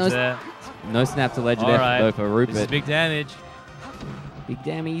snap to ledge there. No snap to ledge All there right. though for Rupert. This is big damage. Big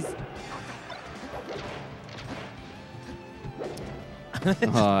dammies.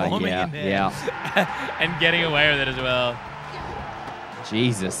 Oh, yeah, in there. yeah. And getting away with it as well.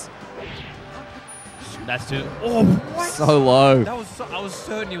 Jesus. That's too. Oh, what? So low. That was so, I was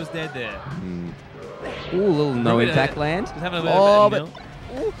certain he was dead there. Ooh, little no Rupert, impact land. Just having a bit Oh, of a but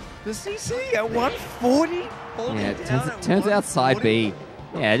nil. Ooh, the CC at 140. yeah, it turns out side B.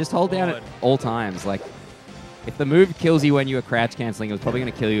 Yeah, just hold down at all times. Like, if the move kills you when you were crouch canceling, it was probably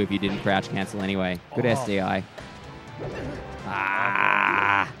going to kill you if you didn't crouch cancel anyway. Good SDI.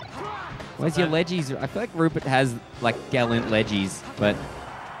 Ah. Where's your ledgies? I feel like Rupert has, like, gallant ledgies, but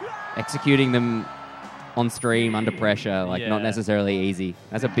executing them on stream under pressure, like, not necessarily easy.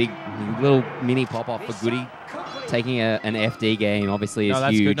 That's a big, little mini pop-off for Goody. Taking an FD game, obviously, is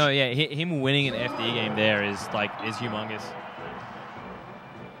that's huge. good. No, yeah, him winning an FD game there is, like, is humongous.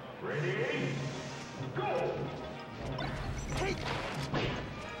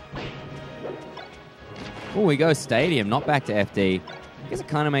 Oh, we go stadium, not back to FD. I guess it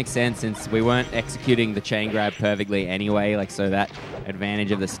kind of makes sense since we weren't executing the chain grab perfectly anyway, like so that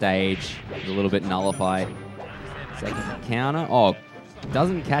advantage of the stage is a little bit nullified. Second counter. Oh,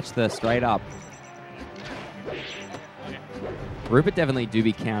 doesn't catch the straight up. Rupert definitely do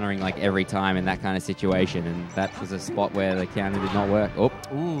be countering like every time in that kind of situation, and that was a spot where the counter did not work. Oh,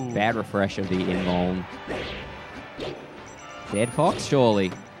 bad refresh of the invuln. Dead Fox,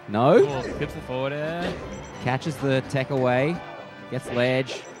 surely. No? Oh, skips the forward air. Catches the tech away. Gets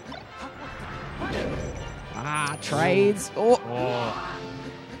ledge. Ah, trades. Oh.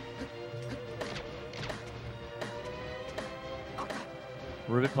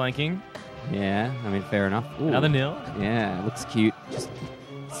 Rupert planking. Yeah, I mean, fair enough. Ooh. Another nil. Yeah, it looks cute. Just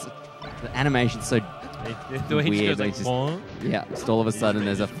the animation's so The way he weird. just goes like, yeah, just all of a sudden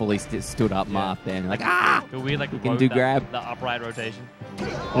there's a fully stood up Marth there. And you're like, ah! the weird, like, You can do grab. The upright rotation.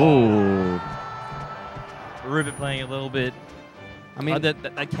 Ooh. Rupert playing a little bit. I mean,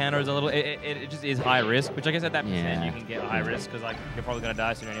 that counter is a little. It just is high risk, which I guess at that percent Yeah. you can get high risk because like you're probably gonna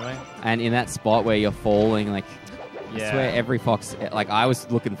die soon anyway. and in that spot where you're falling, like, Yeah. I swear every Fox, like, I was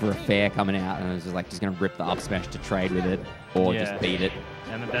looking for a fair coming out, and I was just like, just going to rip the up smash to trade with it, or Yeah. just beat it.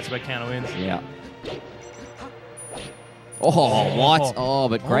 And that's where counter wins. Yeah. Oh, what? Oh,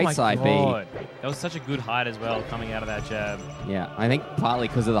 but great my side God. That was such a good height as well coming out of that jab. B. Yeah, I think partly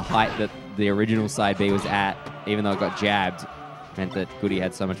because of the height that the original side B was at, even though it got jabbed, meant that Goody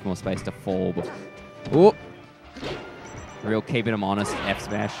had so much more space to fall. But, oh, real keeping him honest F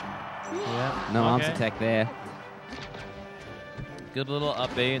smash. Yeah. No arms attack there. Good little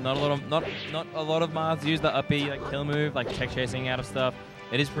up B. Not a lot of Marths use the up B like kill move, like tech chasing out of stuff.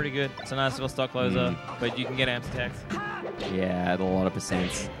 It is pretty good. It's a nice little stock closer, but you can get amps attacks. Yeah, a lot of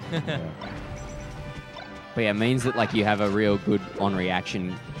percents. But yeah, it means that like you have a real good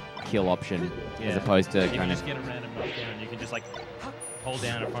on-reaction kill option as opposed to you can just get a random knockdown. You can just like hold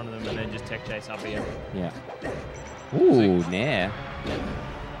down in front of them and then just tech chase up here. Yeah. Ooh, Nair.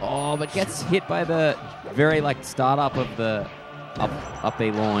 Oh, but gets hit by the very like startup of the up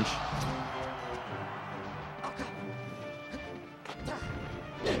B launch.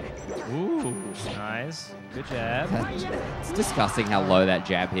 Ooh, nice. Good jab. It's disgusting how low that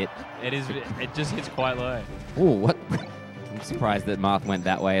jab hit. It is. It just hits quite low. Ooh, what? I'm surprised that Marth went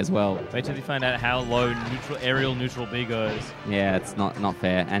that way as well. Wait till you find out how low aerial neutral B goes. Yeah, it's not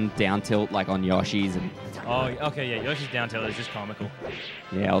fair. And down tilt like on Yoshi's. And oh, okay, yeah. Yoshi's down tilt is just comical.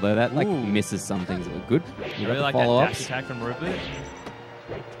 yeah, although that like misses some things that were good. You really like that dash attack from Rupert.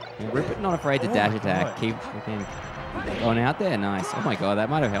 Yeah, Rupert not afraid to dash attack. Keep going out there. Nice. Oh my god, that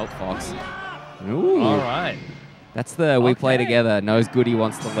might have helped Fox. Ooh. All right. That's the we play together. Knows Goody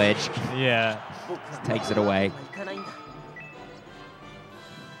wants the ledge. Yeah. Just takes it away.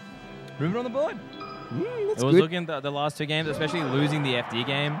 Rupert on the board. That's it was good. looking the last two games, especially losing the FD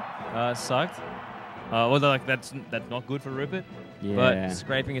game, sucked. Well, like that's not good for Rupert. Yeah. But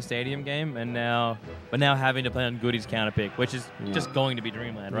scraping a stadium game and now having to play on Goody's counter pick, which is just going to be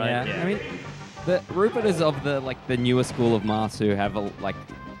Dreamland, right? Yeah. I mean, the Rupert is of the newer school of Marths who have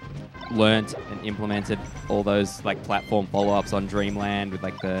learnt and implemented all those like platform follow-ups on Dreamland with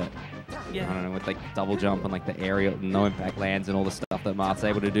like the I don't know, with like double jump and like the aerial no impact lands and all the stuff that Marth's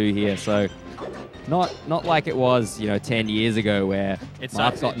able to do here. So not like it was 10 years ago where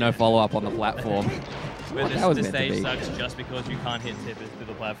Marth's got no follow-up on the platform. But this stage sucks just because you can't hit tippers through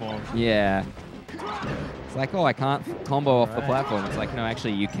the platform. Yeah. It's like, oh, I can't combo off the platform. It's like, no,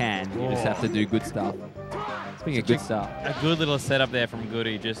 actually you can. You just have to do good stuff. Speaking of good stuff. A good little setup there from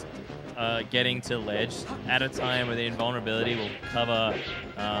Goody, just getting to ledge at a time where the invulnerability will cover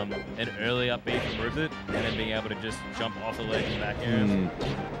an early up B from Rupert, and then being able to just jump off the ledge and back air.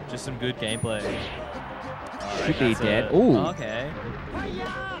 Just some good gameplay. Should be dead. Ooh. Okay.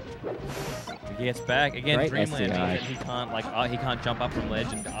 He gets back again. Great Dreamland SDI. means that he can't jump up from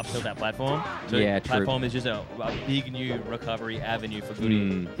ledge and up tilt that platform. So yeah, platform is just a big new recovery avenue for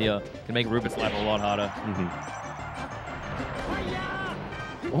Goody here. Can make Rupert's life a lot harder.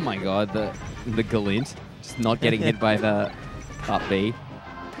 Oh my god, the Galint just not getting hit by the up B.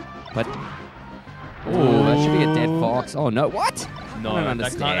 But that should be a dead Fox. Oh no, what? No, I don't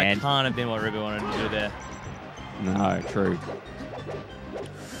understand. That can't have been what Rupert wanted to do there. No, true.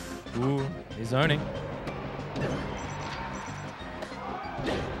 Ooh, he's zoning.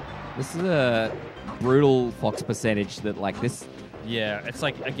 This is a brutal Fox percentage that like this. Yeah, it's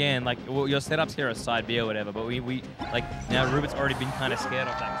like, again, like, well, your setups here are side B or whatever, but we like, now Rupert's already been kind of scared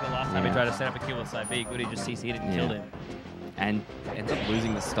of that, because the last time he tried to set up a kill with side B, Goody just CC'd it and killed him. And ends up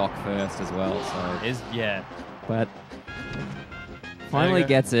losing the stock first as well, so. But finally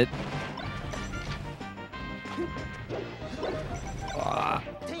gets it.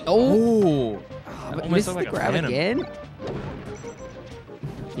 Oh! Missed the grab again?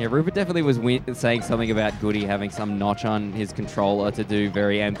 Yeah, Rupert definitely was saying something about Goody having some notch on his controller to do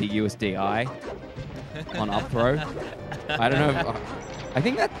very ambiguous DI on up throw. I don't know. I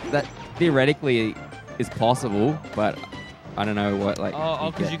think that theoretically is possible, but I don't know what like.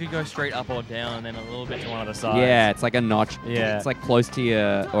 Oh, because you could go straight up or down and then a little bit to one of the sides. Yeah, it's like a notch. Yeah. It's like close to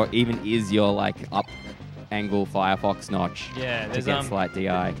your, or even is your like up angle Firefox notch. Yeah, to get slight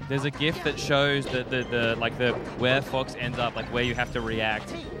DI. There's a GIF that shows the where Fox ends up, like where you have to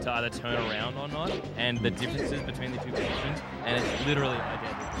react to either turn around or not, and the differences between the two positions, and it's literally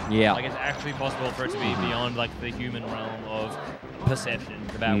identical. Yeah. Like it's actually possible for it to be beyond like the human realm of perception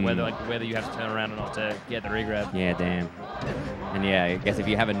about whether you have to turn around or not to get the regrab. Yeah, damn. And yeah, I guess if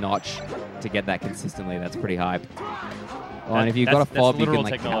you have a notch to get that consistently, that's pretty hype. Oh, and if you've got a fob, you can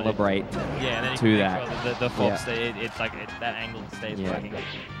like calibrate to that. The fob it's like that angle stays working.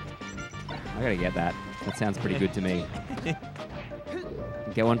 I gotta get that. That sounds pretty good to me.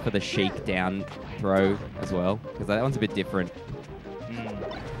 Get one for the Sheik down throw as well, because that one's a bit different.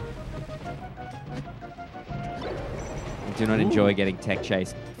 I do not enjoy getting tech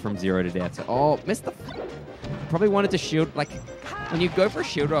chased from 0 to death. So, oh, missed the... Probably wanted to shield, like, when you go for a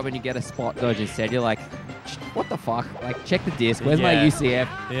shield rob and you get a spot dodge instead, you're like, what the fuck? Like, check the disc. Where's my UCF?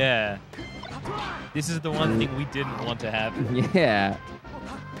 Yeah. This is the one thing we didn't want to happen. Yeah.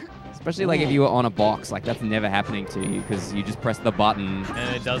 Especially, like, if you were on a box. Like, that's never happening to you because you just press the button.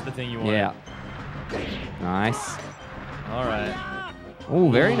 And it does the thing you want. Yeah. Nice. All right.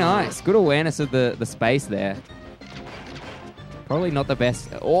 Oh, very nice. Good awareness of the space there. Probably not the best.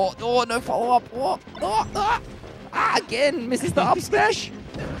 Oh, no follow-up. Again, misses the up smash.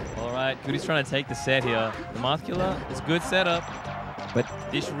 All right, Goody's trying to take the set here. The Moth Killer, it's a good setup, but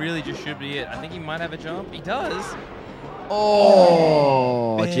this really just should be it. I think he might have a jump. He does.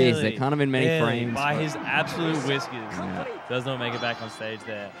 Oh, jeez, there can't have been many frames. By his absolute whiskers. Does not make it back on stage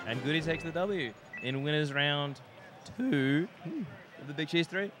there. And Goody takes the W in winners round 2 of the Big Cheese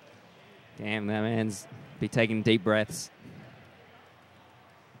 3. Damn, that man's be taking deep breaths.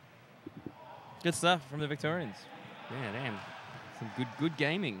 Good stuff from the Victorians. Yeah, damn. Some good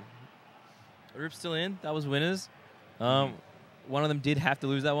gaming. Roop's still in. That was winners. One of them did have to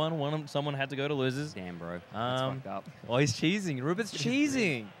lose that one. Someone had to go to losers. Damn, bro. That's fucked up. Oh, he's cheesing. Rupert's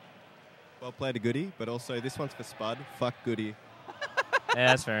cheesing. Well played to Goody, but also this one's for Spud. Fuck Goody. Yeah,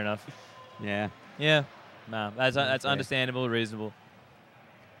 that's fair enough. Yeah. Yeah. Nah, that's understandable, reasonable.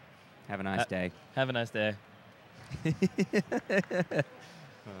 Have a nice day. Have a nice day. Oh,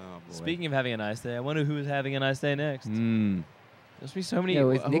 boy. Speaking of having a nice day, I wonder who is having a nice day next. There's be so many. Yeah,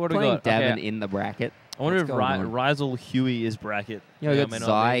 is Nick playing Davin in the bracket? I wonder if Rizel Huey is bracket. Yeah, we got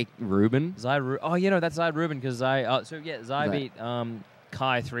Zai Ruben. Oh, yeah, no, that's Zai Ruben because Zai. Zai beat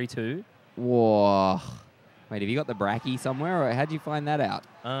Kai 3-2. Whoa. Wait, have you got the bracky somewhere, or how'd you find that out?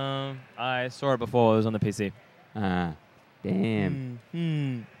 I saw it before. It was on the PC. Ah, damn.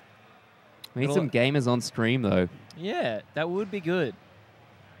 We need some gamers on stream, though. Yeah, that would be good.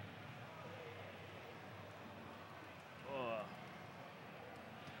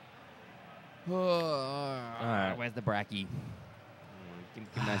 Alright, where's the bracky?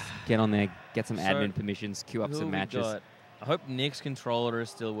 Get on there, get some admin permissions, queue up some matches. I hope Nick's controller is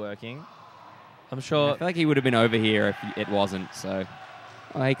still working. I'm sure. I feel like he would have been over here if it wasn't, so.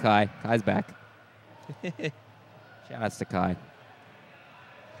 Oh, hey, Kai. Kai's back. Shout outs to Kai.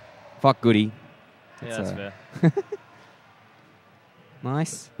 Fuck Goody. Yeah, that's fair.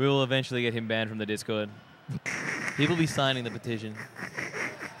 Nice. We will eventually get him banned from the Discord. People be signing the petition.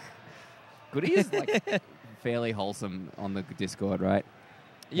 Goody is like fairly wholesome on the Discord, right?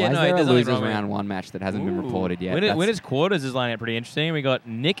 Yeah, Why no, is there it a doesn't losers round 1 match that hasn't been reported yet? Winners quarters is lining up pretty interesting. We got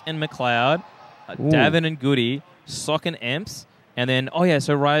Nick and McLeod, Davin and Goody, Sock and Emps, and then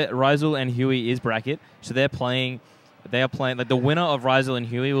so Rizel and Huey is bracket. So they are playing like the winner of Rizel and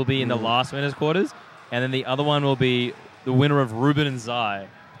Huey will be in the last winners quarters, and then the other one will be the winner of Ruben and Zai.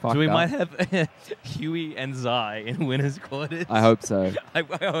 So we might have Huey and Zai in winners quarters. I hope so. I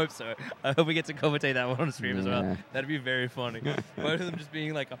hope so. I hope we get to commentate that one on stream as well. That'd be very funny. Both of them just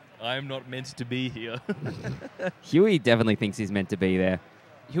being like, I'm not meant to be here. Huey definitely thinks he's meant to be there.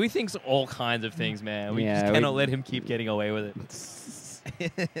 Huey thinks all kinds of things, man. We just cannot let him keep getting away with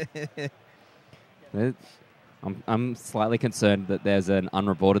it. I'm slightly concerned that there's an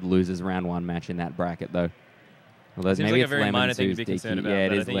unreported losers round 1 match in that bracket, though. Although seems maybe like it's a very minor Lemons thing to who's be concerned DQ'd. about, Yeah, it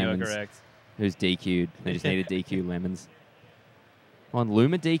but is I think you are Lemons correct. who's DQ'd. They just need to DQ Lemons. On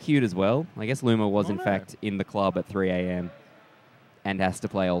Luma DQ'd as well. I guess Luma was in fact in the club at 3 a.m. and has to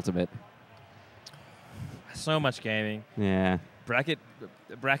play Ultimate. So much gaming. Yeah. Bracket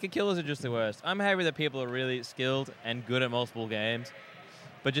killers are just the worst. I'm happy that people are really skilled and good at multiple games.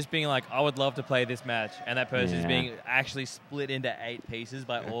 But just being like, I would love to play this match, and that person is being actually split into 8 pieces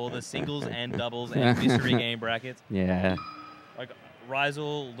by all the singles and doubles and mystery game brackets. Yeah. Like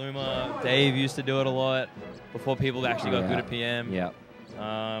Rizel, Luma, Dave used to do it a lot before people actually got good at PM. Yeah.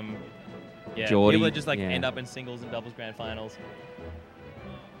 People that just end up in singles and doubles grand finals.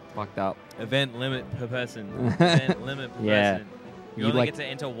 Fucked up. Event limit per person. Event limit per person. You only get to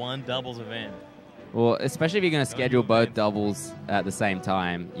enter 1 doubles event. Well, especially if you're going to schedule both doubles at the same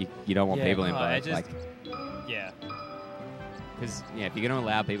time, you don't want people in both. Because if you're going to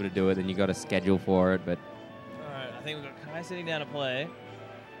allow people to do it, then you got to schedule for it. But all right, I think we've got Kai sitting down to play.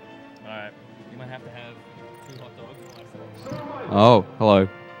 All right, you might have to have 2 hot dogs. Oh, hello.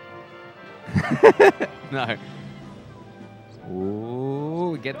 No.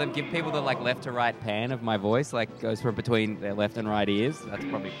 Ooh, give people the left to right pan of my voice, goes from between their left and right ears. That's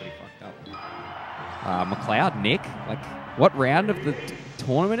probably pretty fucked up. McLeod, Nick, what round of the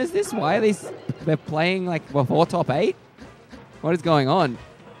tournament is this? Why are they're playing before top 8? What is going on?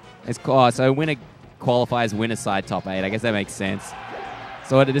 So winner qualifies winner side top 8. I guess that makes sense.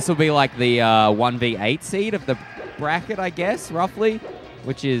 So this will be like the 1v8 seed of the bracket, I guess, roughly,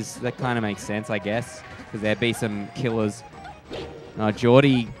 that kind of makes sense, I guess, because there'd be some killers.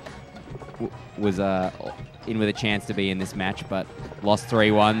 Geordie was in with a chance to be in this match, but lost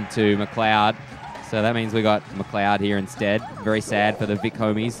 3-1 to McLeod. So that means we got McLeod here instead. Very sad for the Vic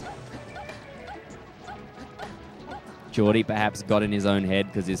homies. Geordie perhaps got in his own head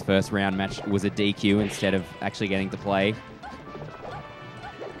because his first round match was a DQ instead of actually getting to play.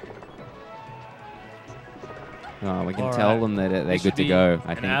 Oh, we can tell them that they're good to go,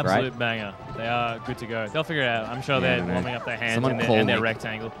 I think, right? An absolute banger. They are good to go. They'll figure it out. I'm sure they're warming up their hands in their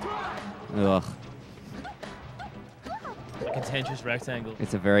rectangle. Ugh. A contentious rectangle.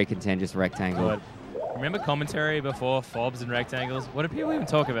 It's a very contentious rectangle. But remember commentary before fobs and rectangles? What do people even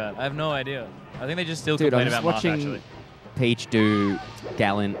talk about? I have no idea. I think they just still complain about Marth, actually. Peach do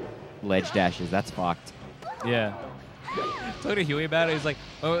gallant ledge dashes. That's fucked. Yeah. Talking to Huey about it, he's like,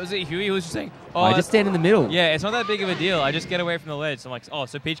 oh, was it Huey who was just saying, oh, I just stand in the middle. Yeah, it's not that big of a deal. I just get away from the ledge. So I'm like, oh,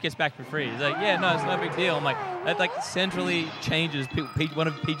 so Peach gets back for free. He's like, yeah, no, it's no big deal. I'm like, that like centrally changes one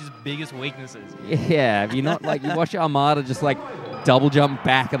of Peach's biggest weaknesses. Yeah, if you're not like, you watch Armada just like double jump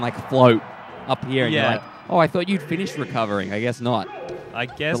back and like float up here and you're like, oh, I thought you'd finished recovering. I guess not. I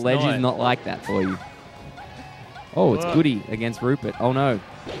guess the ledge is not like that for you. Oh, it's Goody against Rupert. Oh no.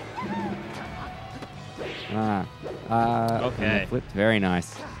 Okay. Flipped. Very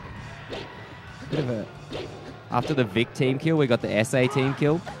nice. Bit of a. After the Vic team kill, we got the SA team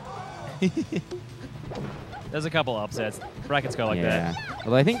kill. There's a couple upsets. Brackets go like that.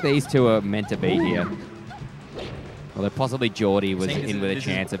 Although I think these two are meant to be here. Although possibly Geordie was in with a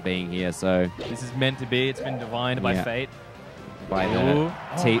chance of being here, so. This is meant to be. It's been divined by fate. By the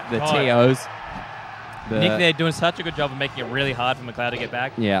TOs. Nick there doing such a good job of making it really hard for McLeod to get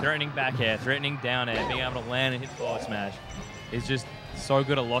back. Yeah. Threatening back air, threatening down air, being able to land and hit forward smash. Is just so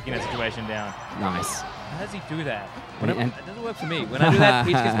good at locking that situation down. Nice. How does he do that? It doesn't work for me. When I do that,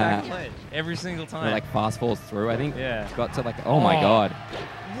 Peach gets back to ledge every single time. It like fast falls through, I think. Yeah. Got to like, oh my god.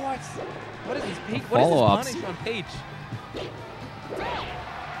 What? What is this Peach? What is this punish on Peach?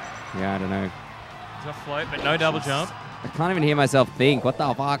 Yeah, I don't know. He's got float, but no double jump. I can't even hear myself think. What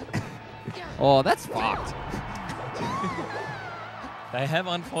the fuck? Oh, that's fucked. They have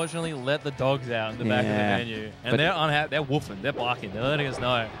unfortunately let the dogs out in the back of the venue, and they're unhappy. They're woofing. They're barking. They're letting us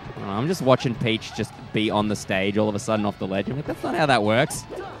know. I'm just watching Peach just be on the stage all of a sudden off the ledge. I'm like, that's not how that works.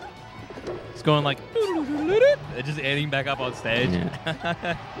 It's going like, they're just ending back up on stage.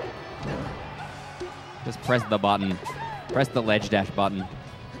 Yeah. Just press the button. Press the ledge dash button.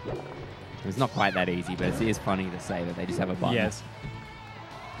 It's not quite that easy, but it is funny to say that they just have a button. Yes.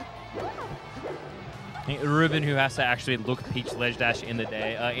 Ruben, who has to actually look Peach ledge dash in the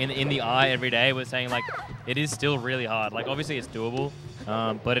day, in the eye every day, was saying like it is still really hard. Like obviously it's doable,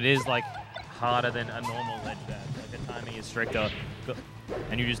 but it is like harder than a normal ledge dash. Like the timing is stricter,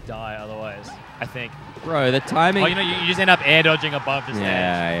 and you just die otherwise. I think. Bro, the timing. Oh, you know, you just end up air dodging above the stage.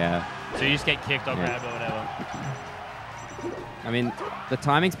 Yeah. So you just get kicked or grabbed or whatever. I mean, the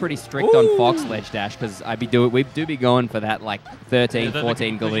timing's pretty strict on Fox ledge dash because we do be going for that like 13,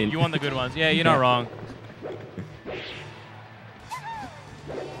 14 Galin. You want the good ones. Yeah, you're not wrong.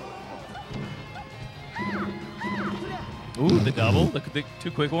 Ooh, the double, the two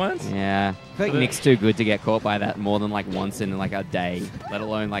quick ones. Yeah, I feel like Nick's too good to get caught by that more than like once in like a day, let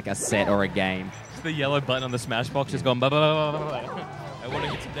alone like a set or a game. It's the yellow button on the smash box just gone. Blah, blah, blah, blah, blah. I want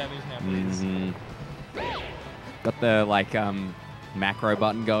to get some damage now, please. Got the like macro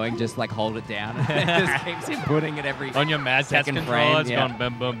button going, just like hold it down. And it just keeps inputting it every on your Mad Catz controller. Frame, it's gone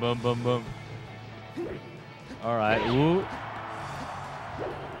boom, boom, boom, boom, boom. All right, ooh.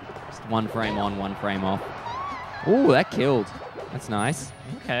 Just one frame on, one frame off. Ooh, that killed. That's nice.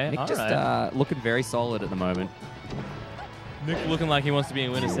 Okay, Nick just looking very solid at the moment. Nick looking like he wants to be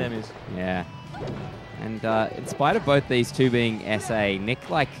in winner semis. Yeah. And in spite of both these two being SA, Nick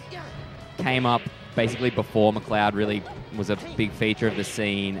like came up basically before McLeod really was a big feature of the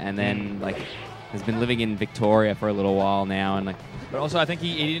scene, and then like has been living in Victoria for a little while now, and like. But also, I think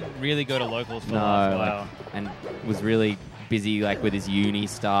he didn't really go to locals for a while, and was really busy like with his uni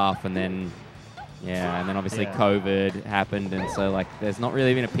stuff, and then. Yeah, and then obviously COVID happened, and so like there's not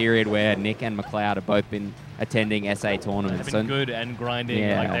really been a period where Nick and McLeod have both been attending SA tournaments. They've been good and grinding.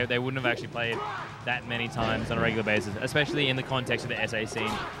 Yeah. Like they wouldn't have actually played that many times on a regular basis, especially in the context of the SA scene,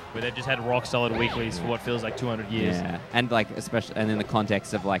 where they've just had rock solid weeklies for what feels like 200 years. Yeah, and like especially in the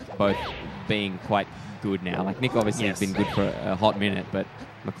context of like both being quite good now. Like Nick obviously has been good for a hot minute, but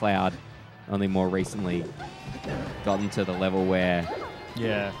McLeod only more recently gotten to the level where.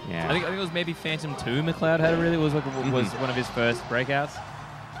 Yeah. I think it was maybe Phantom 2 McLeod had was one of his first breakouts.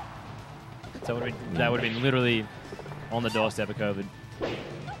 So that would have been literally on the doorstep of COVID.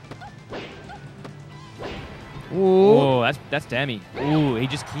 Ooh. Oh, that's Dammy. Ooh, he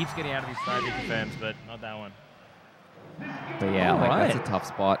just keeps getting out of his side confirms, but not that one. But yeah, like that's a tough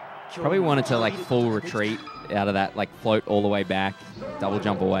spot. Probably wanted to like full retreat out of that, like float all the way back, double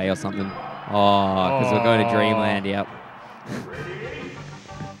jump away or something. Oh, because we're going to Dreamland, yep.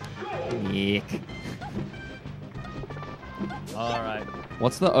 Yuck. All right.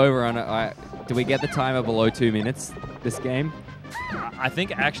 What's the over-under? do we get the timer below 2 minutes this game? I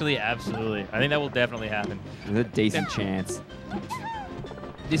think actually, absolutely. I think that will definitely happen. There's a decent chance.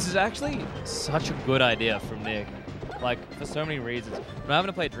 This is actually such a good idea from Nick. Like, for so many reasons. From having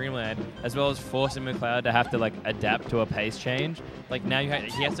to play Dreamland, as well as forcing McLeod to have to, like, adapt to a pace change. Like, now he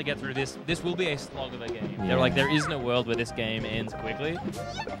has to get through this. This will be a slog of a game. Yeah. There isn't a world where this game ends quickly.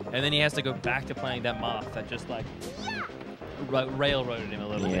 And then he has to go back to playing that math that just, like, railroaded him a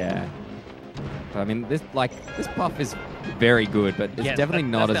little bit. Yeah. I mean, this Puff is very good, but it's definitely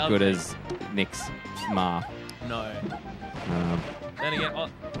not as good as Nick's Ma. No. Then again,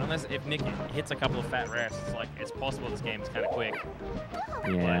 unless if Nick hits a couple of fat rests, it's possible this game is kind of quick.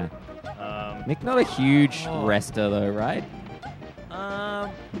 Yeah. Nick not a huge rester though, right? I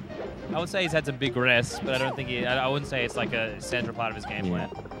would say he's had some big rests, but I don't think I wouldn't say it's like a central part of his game plan.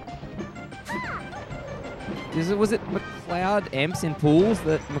 Was it McLeod Amps in pools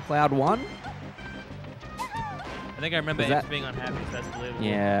that McLeod won? I think I remember Amps being unhappy, so that's believable.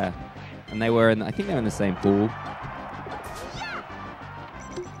 Yeah. And they were I think they were in the same pool.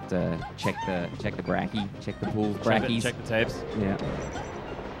 Check the bracky, check the pool brackies. Check the tapes. Yeah.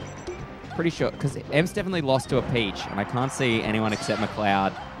 Pretty sure, because Em's definitely lost to a Peach, and I can't see anyone except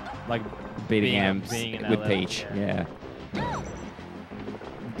McLeod like beating Ems with Peach. Yeah.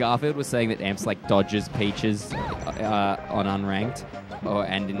 Garfield was saying that Em's like dodges Peaches on unranked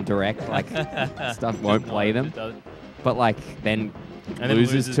and in direct, like stuff won't play them, but like then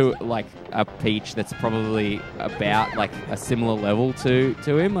loses to like a Peach that's probably about like a similar level to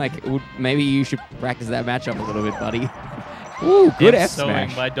him. Like maybe you should practice that matchup a little bit, buddy. Ooh, good F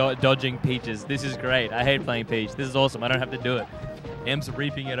smash by dodging Peaches. This is great. I hate playing Peach. This is awesome. I don't have to do it. M's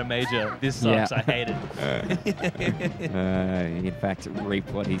reaping at a major. This sucks. I hate it. In fact,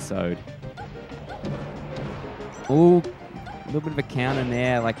 reaped what he sowed. Ooh, a little bit of a counter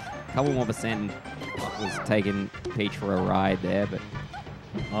there. Like a couple more percent was taking Peach for a ride there, but.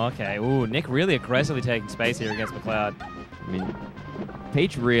 Okay. Ooh, Nick really aggressively taking space here against McLeod. I mean,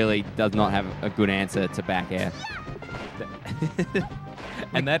 Peach really does not have a good answer to back air.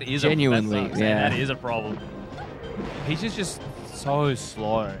 And that is genuinely, that is a problem. Peach is just so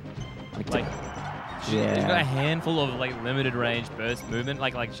slow. Like she's got a handful of like limited range burst movement.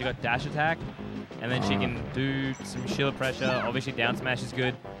 Like she got dash attack, and then she can do some shield pressure. Obviously, down smash is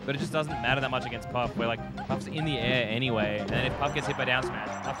good, but it just doesn't matter that much against Puff. Where like Puff's in the air anyway, and then if Puff gets hit by down smash,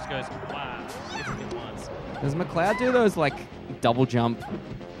 Puff just goes wow, gets hit once. Does McLeod do those like double jump,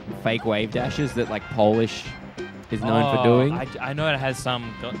 fake wave dashes that like Polish is known for doing? I know it has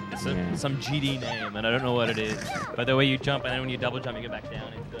some GD name, and I don't know what it is. But the way you jump, and then when you double jump, you get back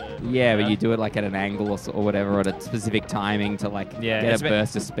down. But you do it like at an angle or whatever, at a specific timing to like get a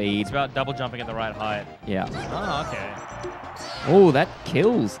burst of speed. It's about double jumping at the right height. Yeah. Oh, okay. Oh, that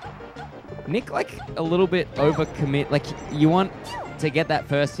kills. Nick like a little bit overcommit. Like you want to get that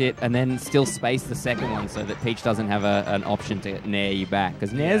first hit and then still space the second one so that Peach doesn't have an option to nair you back.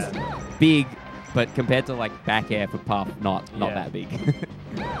 Because nair's big, but compared to like back air for Puff, not that big.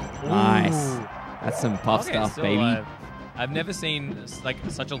 Nice. That's some Puff stuff, baby. I've never seen like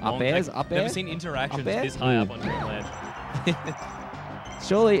such a long up airs. Never seen interactions this high up on Dreamland.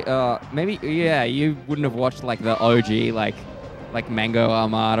 Surely, maybe you wouldn't have watched like the OG like Mango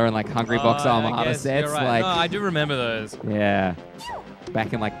Armada and like Hungry Box Armada sets. Right. Like, no, I do remember those. Yeah.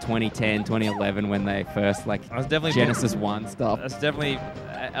 Back in like 2010, 2011 when they first like Genesis 1 stuff. That's definitely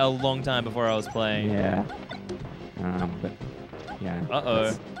a long time before I was playing. Yeah. But yeah.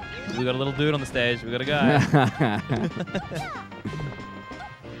 Uh-oh. We got a little dude on the stage. We got a guy.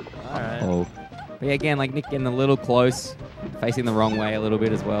 All right. But yeah, again, like Nick getting a little close, facing the wrong way a little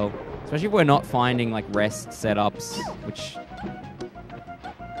bit as well. Especially if we're not finding like rest setups, which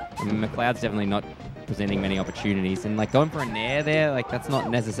I mean, McLeod's definitely not presenting many opportunities. And like going for a nair there, like that's not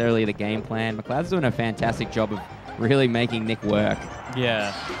necessarily the game plan. McLeod's doing a fantastic job of really making Nick work.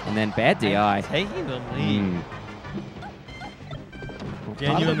 Yeah. And then bad DI. Taking the lead.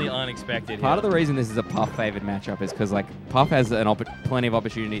 Genuinely unexpected. Part of the reason this is a Puff favored matchup is because like Puff has plenty of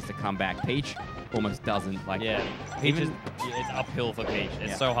opportunities to come back. Peach almost doesn't. Like Peach it's uphill for Peach.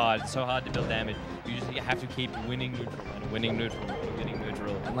 It's so hard. It's so hard to build damage. You have to keep winning neutral and winning neutral and winning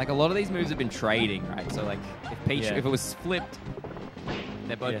neutral. And like a lot of these moves have been trading, right? So like if Peach, if it was flipped,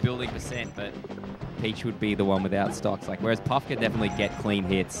 they're both building percent, but Peach would be the one without stocks. Like whereas Puff can definitely get clean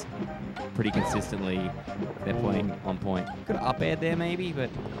hits pretty consistently if they're playing on point. Could have up aired there maybe, but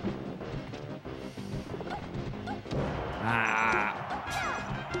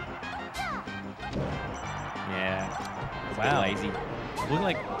wow, lazy. Looking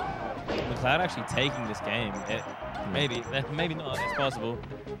like McLeod actually taking this game. Maybe. Maybe not. It's possible.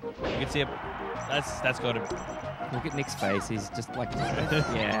 You can see it. That's got to... Look at Nick's face. He's just like...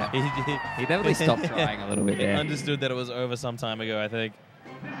 yeah. He definitely stopped trying a little bit there. Understood that it was over some time ago, I think.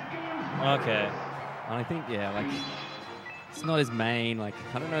 Okay. And I think, yeah, like... It's not his main, like...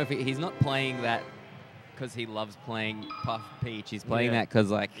 I don't know if he's not playing that because he loves playing Puff Peach. He's playing that because,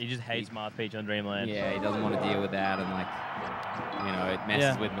 like... He just hates Marth Peach on Dreamland. Yeah, he doesn't want to deal with that, and, like... You know, it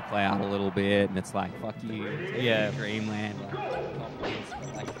messes with McLeod a little bit, and it's like, fuck you. Yeah. Dreamland.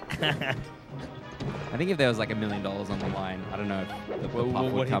 Like, I think if there was like $1 million on the line, I don't know if the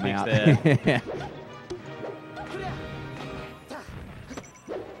Puff would come out. There.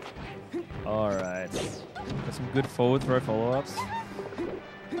 All right. Got some good forward throw follow-ups.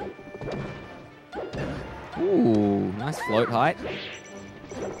 Ooh, nice float height.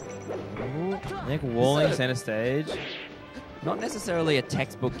 Ooh, Nick walling center stage. Not necessarily a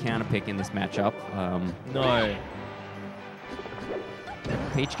textbook counter pick in this matchup. No.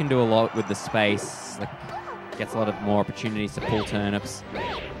 Peach can do a lot with the space. Like, gets a lot of more opportunities to pull turnips.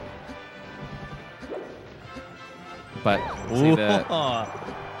 But see the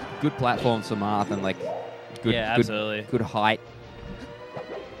good platforms for Marth and like good height.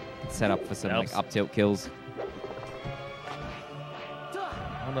 Set up for some like up tilt kills.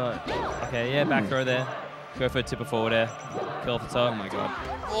 Hold on. Okay, yeah, back throw there. Go for a tipper forward air. Curl for top. Oh my god.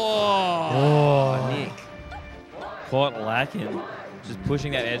 Oh, Nick. Caught lacking. Just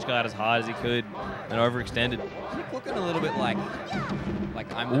pushing that edge guard as hard as he could and overextended. Nick looking a little bit like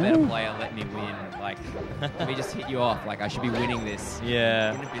I'm the better player, let me win. Like, let me just hit you off. Like, I should be winning this.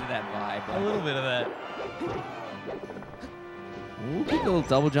 Yeah. Getting a bit of that vibe. Like. A little bit of that. Ooh, good little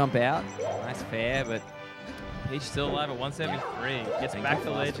double jump out. Nice fair, but... Peach still alive at 173. Gets back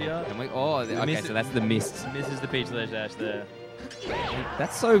to ledge here. And okay, so that's the missed. Misses the Peach ledge dash there.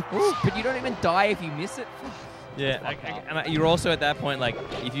 That's so... but you don't even die if you miss it. Yeah, and you're also at that point, like,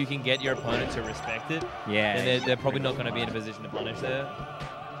 if you can get your opponent to respect it, then they're probably not going to be in a position to punish there.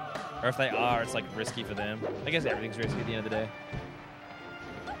 Or if they are, it's, like, risky for them. I guess everything's risky at the end of the day.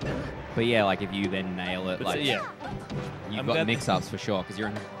 But yeah, like if you then nail it, like you've got mix-ups for sure because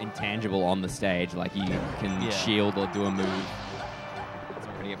you're intangible on the stage. Like you can shield or do a move. It's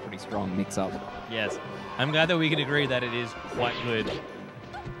already a pretty strong mix-up. Yes, I'm glad that we can agree that it is quite good.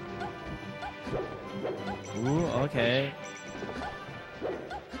 Ooh, okay.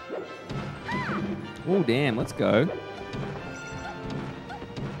 Oh damn, let's go.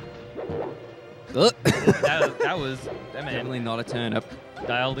 that was definitely not a turnip.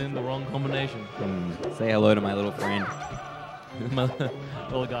 Dialed in the wrong combination. Say hello to my little friend. My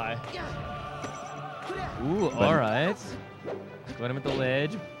little guy. Ooh, all right. Got him at the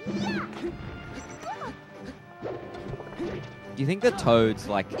ledge. Do you think the Toads,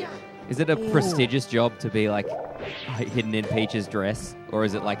 like, is it a prestigious job to be, like, hidden in Peach's dress? Or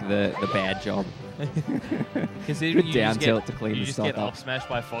is it, like, the bad job? Considering you down tilt to clean you the just stock get up smashed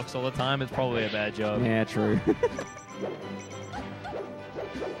by Fox all the time, it's probably a bad job. Yeah, true.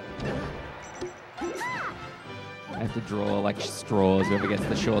 I have to draw like straws. Whoever gets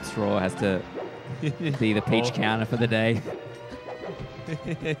the short straw has to be the Peach counter for the day.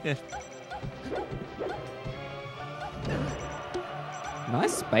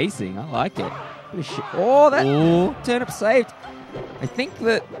 Nice spacing. I like it. Oh, that turnip saved. I think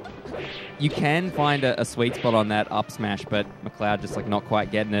that you can find a sweet spot on that up smash, but McLeod just like not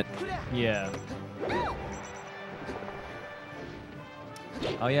quite getting it. Yeah.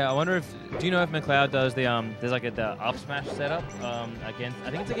 Oh yeah, I wonder if do you know if McLeod does the there's like the up smash setup against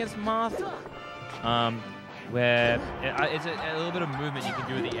I think it's against Marth, where it's a little bit of movement you can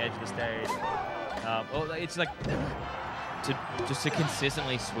do at the edge of the stage. It's like just to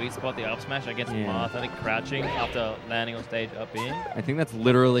consistently sweet spot the up smash against Marth. I think crouching after landing on stage up in. I think that's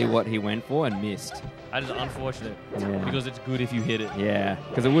literally what he went for and missed. That is unfortunate because it's good if you hit it. Yeah,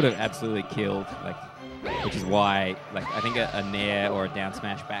 because it would have absolutely killed. Like. Which is why, like, I think a nair or a down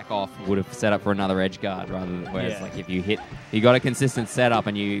smash back off would have set up for another edge guard rather than whereas, like, if you got a consistent setup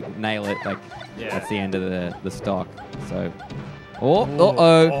and you nail it, like, that's the end of the stock. So,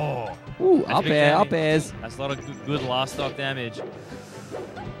 ooh, up air, up airs. That's a lot of good last stock damage.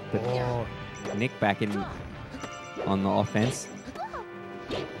 But Nick back in on the offense.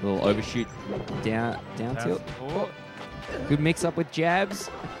 Little overshoot down tilt. Good mix up with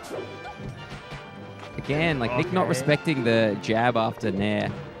jabs. Again, like Nick not respecting the jab after nair.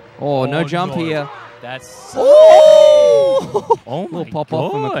 No jump here. That's little pop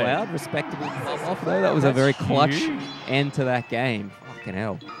off from McLeod. Respectable pop off though. That was a very clutch end to that game. Fucking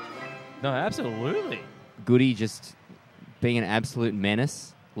hell. No, absolutely. Goody just being an absolute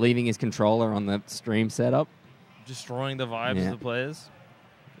menace, leaving his controller on the stream setup. destroying the vibes of the players.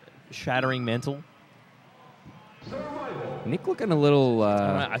 Shattering mental. Nick looking a little...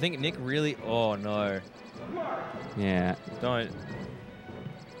 I think Nick really... Oh, no. Yeah. Don't.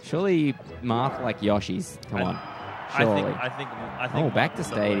 Surely Marth like Yoshi's. Come on. Surely. I think oh, back to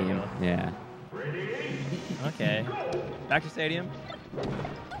stadium. Yeah. Okay. Back to stadium.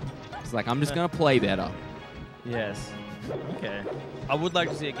 It's like, I'm just going to play better. Yes. Okay. I would like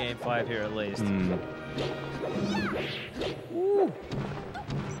to see a game 5 here at least. Ooh.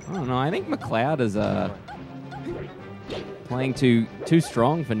 I don't know. I think McLeod is playing too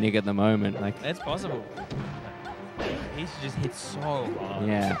strong for Nick at the moment. Like, it's possible. He's just hit so hard.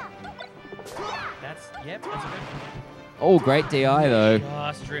 Yeah. That's a good. Oh, great DI though.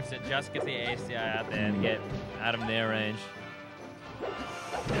 Just drifts it. Just gets the ASDI out there and get out of their range.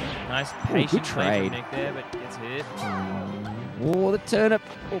 Nice patient play from Nick there, but gets hit. Oh, the turnip.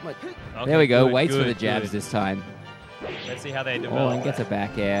 Oh my. Okay, there we go. good, Waits good, for the jabs good. this time. Let's see how they develop. Oh, and gets a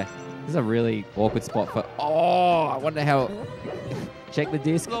back air. This is a really awkward spot for... Oh, I wonder how... Check the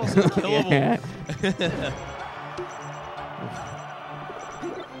disc. It's also killable.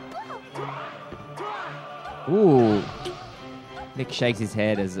 Ooh. Nick shakes his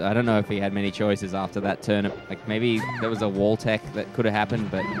head as... I don't know if he had many choices after that turnip. Like, maybe there was a wall tech that could have happened,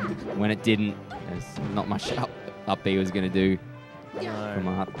 but when it didn't, there's not much up B was going to do for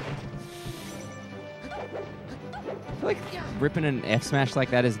Marth. I feel like ripping an F smash like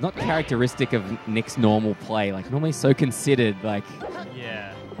that is not characteristic of Nick's normal play. Like, normally so considered. Like,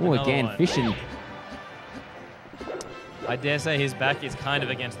 yeah. Oh, again, one. fishing. I dare say his back is kind of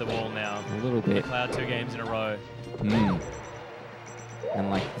against the wall now. A little bit. Cloud 2 games in a row. And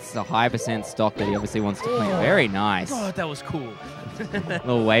like, this is a high % stock that he obviously wants to play. Very nice. God, that was cool.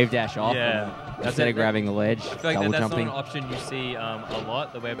 Little wave dash off. Yeah. Instead of grabbing the ledge, I feel like double that's jumping. not an option you see a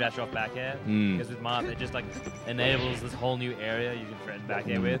lot, the wave dash off back air. Because with Marth, it just like enables this whole new area you can threaten back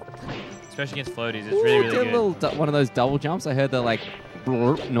air with. Especially against floaties, it's really, really did good. a little one of those double jumps. I heard the like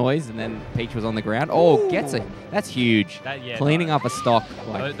blurp noise, and then Peach was on the ground. Oh, gets it. That's huge. Cleaning up a stock.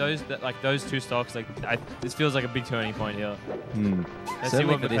 Like, those two stocks, this feels like a big turning point here. Let's certainly see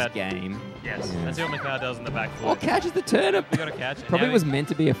what for this game. Yes. Let's see what McLeod does in the back foot. Oh, catches the turnip. We got a catch. Probably was meant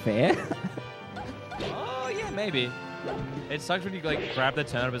to be a fair. Oh yeah, maybe. It sucks when you like grab the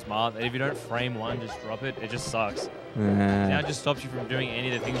turnip as Marth, and if you don't frame one, just drop it. It just sucks. Now it just stops you from doing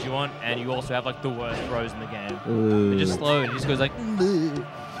any of the things you want, and you also have like the worst throws in the game. It just slow, and it just goes like.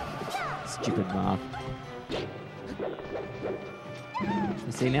 Stupid Marth.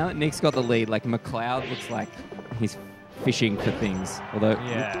 You see, now that Nick's got the lead, like McLeod looks like he's fishing for things, although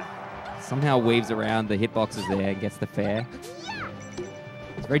somehow weaves around the hitboxes there and gets the fair.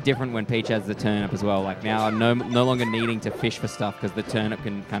 It's very different when Peach has the turnip as well. Like now, I'm no longer needing to fish for stuff because the turnip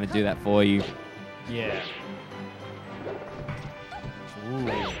can kind of do that for you. Yeah.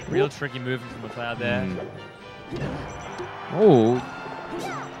 Ooh, real tricky movement from McLeod there. Oh,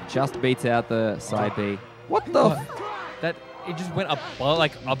 just beats out the side B. What the? That it just went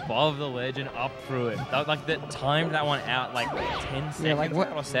above the ledge and up through it. That timed that one out like 10 seconds like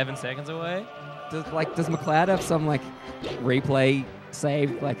what? or 7 seconds away. Does McLeod have some like replay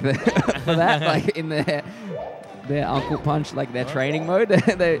save like for that, like in their Uncle Punch, like their training mode?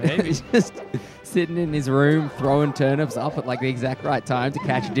 They're just sitting in his room throwing turnips up at like the exact right time to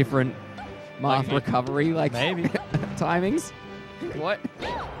catch different Marth recovery timings. What?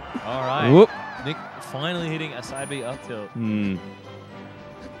 All right. Whoop. Nick finally hitting a side B up tilt.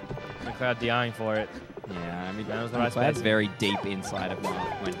 McLeod DIing for it. Yeah, I mean, that was the right that's space. very deep inside of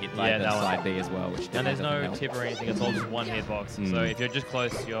Marth when hit by the side B as well. Which and there's no tip or anything, it's all just one hitbox. So if you're just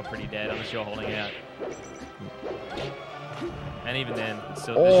close, you're pretty dead unless you're holding out. And even then, it's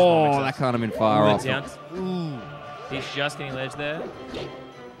still... that can't have been far off. Ooh, he's just getting ledge there.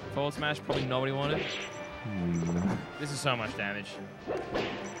 Forward smash, probably not what he wanted. This is so much damage.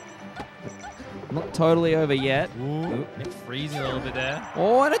 Not totally over yet. Ooh. Nick freezing a little bit there.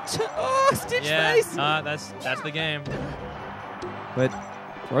 Oh, and Stitch face! That's the game. But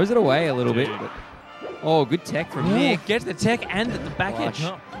throws it away a little bit. But, oh, good tech from Nick. Gets the tech and the backhand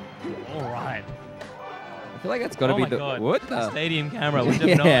jump. All right. I feel like that's got to be the... God. What the? Stadium camera. We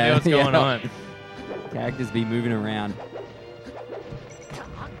have no idea what's going on. Characters be moving around.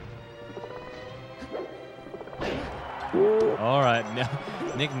 All right.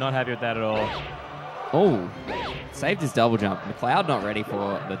 Nick not happy with that at all. Oh, saved his double jump. McLeod not ready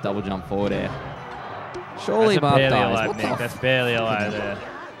for the double jump forward air. Surely Marth barely dies. alive, Nick. That's barely alive there.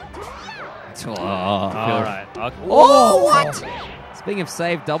 Oh, all right. Oh, what? Speaking of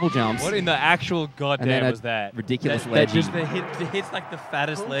saved double jumps. What in the actual and goddamn then was that? ridiculous that ledge. just the hit's like the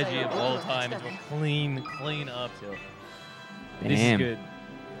fattest ledgy of all time. It's a clean up tilt. This is good.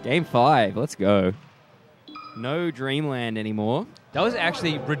 Game 5. Let's go. No Dreamland anymore. That was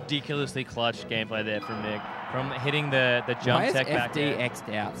actually ridiculously clutch gameplay there from Nick. From hitting the jump tech back FD there. X'd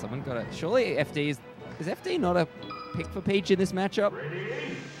out? Someone got it. Surely FD is FD not a pick for Peach in this matchup?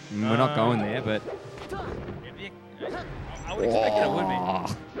 We're not going there, but... I would expect it would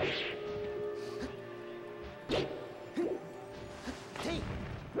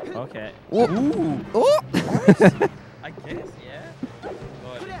be. Okay. Ooh. Oh. I guess, yeah.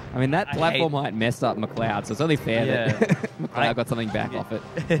 God. I mean, that platform height messed up McLeod, so it's only fair that McLeod got something back off it.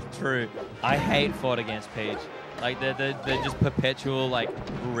 True. I hate fought against Peach. Like the just perpetual like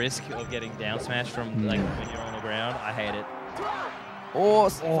risk of getting down smashed from like when you're on the ground. I hate it.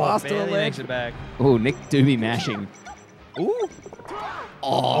 Fast to the ledge. It back. Oh, Nick Doobie mashing. Ooh.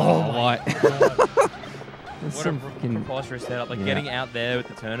 Oh, what? What a preposterous setup. Like getting out there with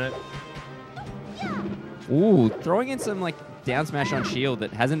the turnip. Ooh, throwing in some like down smash on shield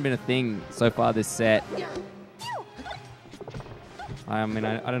that hasn't been a thing so far this set. I mean,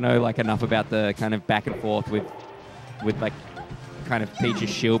 I don't know like enough about the kind of back and forth with like kind of Peach's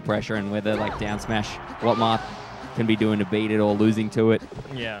shield pressure and whether like down smash, what Marth can be doing to beat it or losing to it.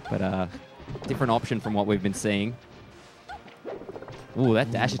 Yeah. But different option from what we've been seeing. Ooh,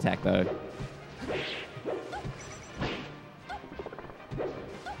 that dash attack though.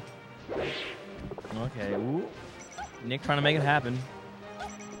 Okay. Ooh. Nick trying to make it happen.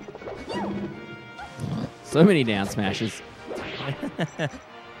 So many down smashes.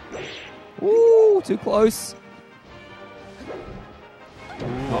 Ooh, too close.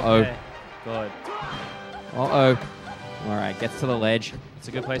 Uh-oh. Okay. Good. Uh-oh. All right, gets to the ledge. It's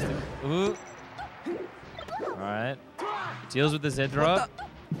a good place to... Ooh. All right. Deals with the Z drop.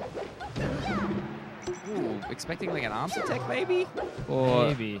 Ooh, expecting like an arms attack maybe? Or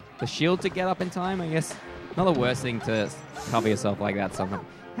maybe. The shield to get up in time, I guess. Not the worst thing to cover yourself like that somehow.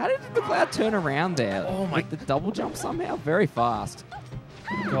 How did the Cloud turn around there? Oh my... With the double jump somehow? Very fast.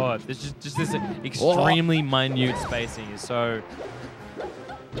 God, there's just this extremely minute spacing is so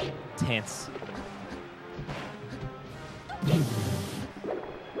tense.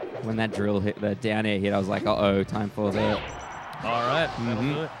 When that drill hit, the down air hit, I was like, uh-oh, time for the... All right, that'll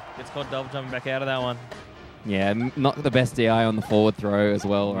do it. Gets caught double jumping back out of that one. Yeah, not the best DI on the forward throw as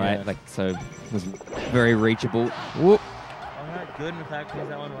well, right? Yeah. Like, so it was very reachable. Whoop. All right, good. McLeod cleans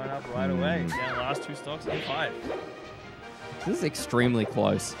that one right up right away. Down last 2 stocks and 5. This is extremely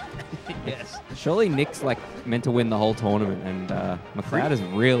close. Yes. Surely Nick's like meant to win the whole tournament, and McLeod is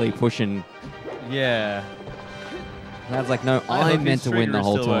really pushing. Yeah. McLeod's like, no, I'm meant to win the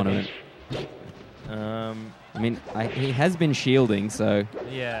whole tournament. I mean, he has been shielding, so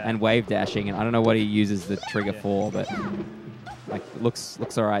yeah, and wave dashing, and I don't know what he uses the trigger for, but like looks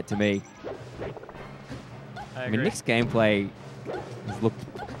all right to me. I mean, Nick's gameplay has looked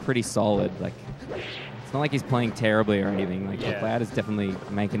pretty solid. Like, it's not like he's playing terribly or anything. Like, McLeod is definitely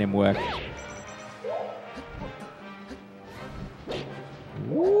making him work.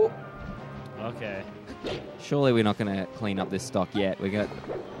 Woo. Okay. Surely we're not going to clean up this stock yet. We got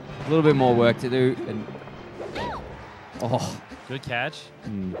a little bit more work to do. And good catch. A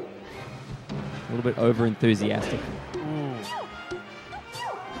little bit over enthusiastic.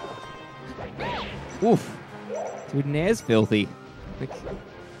 Oof. Dude, Nair's filthy. Like,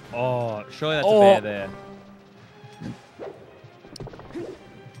 surely that's a bear there.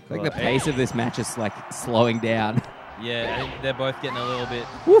 Like the pace of this match is like slowing down. Yeah, I think they're both getting a little bit.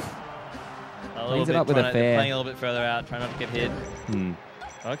 Woof. Cleans it up with a fair. Playing a little bit further out, trying not to get hit.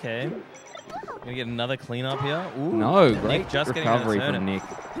 Okay. Gonna get another cleanup here. Ooh. No, great Nick just recovery from Nick.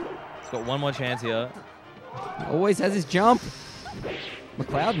 He's got one more chance here. He always has his jump.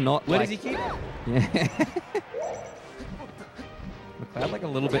 McLeod not. Where like, does he keep? Yeah. McLeod like a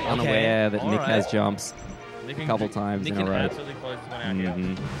little bit unaware that Nick has jumps a couple times in a row. Nick can absolutely close this one out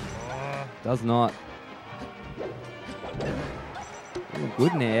here. Does not. Ooh,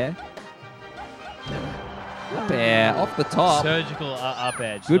 good Nair. Up air, off the top. Surgical up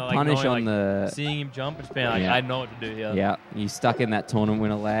edge. Good like punish knowing, on the... Seeing him jump, it's been like, I know what to do here. Yeah, you stuck in that tournament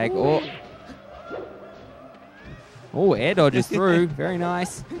winner lag. Oh, air dodges through. Very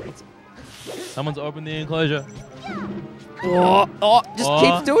nice. Someone's opened the enclosure. Just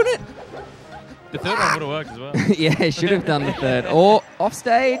keeps doing it. The third one would have worked as well. Yeah, should have done the third. Off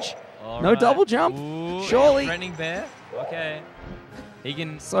stage. All no double jump. Ooh, surely. Threatening bear. Okay. He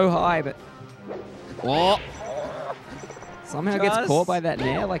can... So high, but... somehow gets caught by that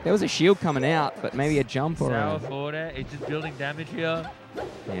nair. Like, there was a shield coming out, but maybe a jump or Sour a... forward air. It's just building damage here.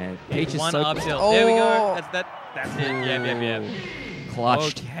 Yeah, Peach is One so... up tilt. Oh! There we go. That's it. Yep.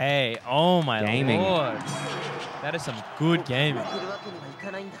 Clutched. Okay. Oh, my Gaming. Lord. That is some good gaming.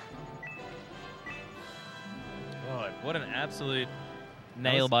 God, what an absolute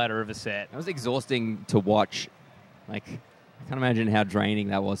nail-biter of a set. That was exhausting to watch. Like, I can't imagine how draining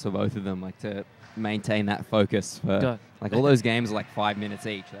that was for both of them. Like, to maintain that focus for... God. Like, all those games are like 5 minutes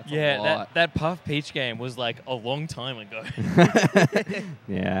each. That's a lot. that Puff Peach game was like a long time ago.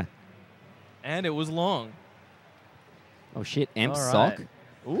 Yeah. And it was long. Oh, shit. Emp All sock? right.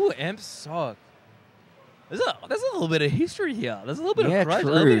 Ooh, Emp sock. There's a little bit of history here. There's a little bit of grudge, a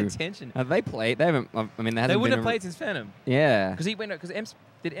little bit of tension. Have they played? They haven't... I mean, They wouldn't have played since Phantom. Yeah. Because did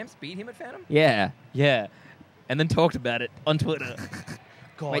Emps beat him at Phantom? Yeah. Yeah. And then talked about it on Twitter.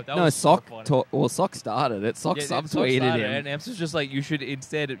 God, Wait, that no, was Sock... so funny. Sock started it. Sock subtweeted him. And Emps was just like, you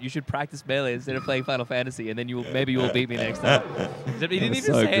should practice Melee instead of playing Final Fantasy, and then maybe you will beat me next time. He didn't even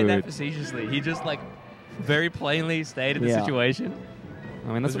so say that good. facetiously. He just like very plainly stated the Yeah. situation.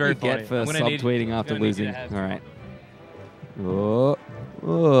 I mean, that's It what was you very get funny. for I'm gonna need- subtweeting I'm after gonna need you losing. to have All right.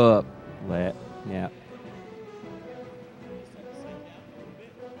 Oh. Yeah.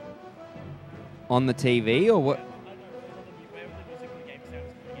 On the TV or what?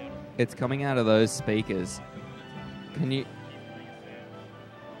 It's coming out of those speakers. Can you...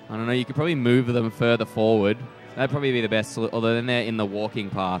 I don't know, you could probably move them further forward. That'd probably be the best, although then they're in the walking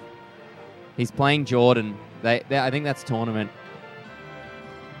path. He's playing Jordan. I think that's tournament.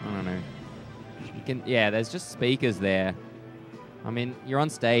 I don't know. You can, yeah, there's just speakers there. I mean, you're on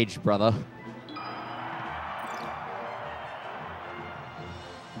stage, brother.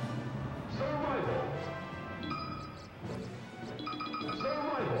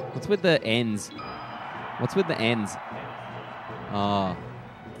 What's with the ends? What's with the ends? Oh.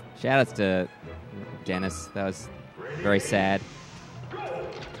 Shout-outs to Dennis. That was very sad.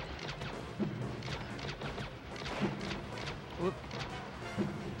 Whoop.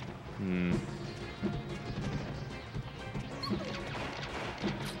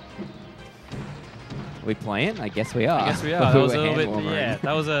 Are we playing? I guess we are. I guess we are. That was a little bit,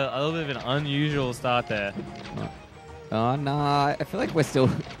 that was a little bit of an unusual start there. Oh, no. I feel like we're still...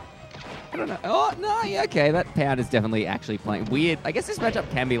 I don't know. Oh, no, yeah, okay. That pound is definitely actually playing. Weird. I guess this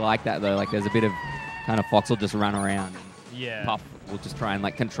matchup can be like that, though. Like, there's a bit of kind of Fox will just run around. Yeah. Puff will just try and,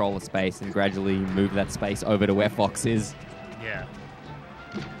 like, control the space and gradually move that space over to where Fox is. Yeah.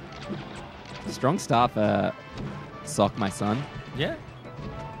 Strong start for Sock, my son. Yeah.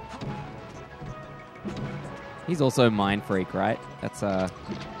 He's also Mind Freak, right? That's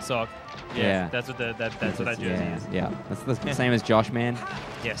Sock. Yeah. That's what that jersey is. Yeah. That's the same as Josh, man.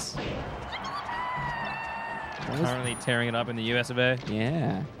 Yes. Currently tearing it up in the US of A.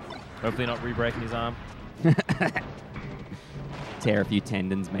 Yeah. Hopefully not re-breaking his arm. Tear a few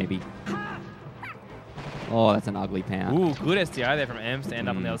tendons, maybe. Oh, that's an ugly pound. Ooh, good STI there from M. Stand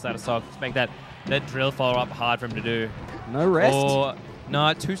up on the other side of Sock. Just make that drill follow-up hard for him to do. No rest? Or,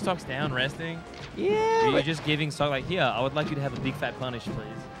 no, 2 stocks down, resting. Yeah. You're just giving Sock, like, here, I would like you to have a big fat punish, please.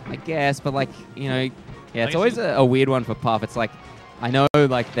 I guess, but, like, you know, yeah, it's always a weird one for Puff. It's like, I know,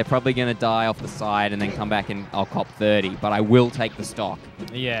 like, they're probably going to die off the side and then come back and I'll cop 30, but I will take the stock.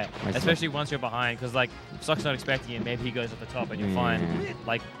 Yeah, especially once you're behind, because, like, Sock's not expecting it, maybe he goes at the top and you're fine.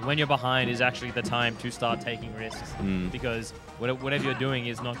 Like, when you're behind is actually the time to start taking risks, because whatever you're doing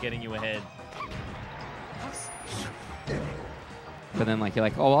is not getting you ahead. But then, like, you're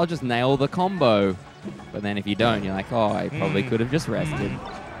like, oh, I'll just nail the combo. But then if you don't, you're like, oh, I probably could have just rested.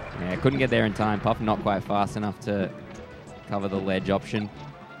 Yeah, couldn't get there in time. Puff not quite fast enough to cover the ledge option.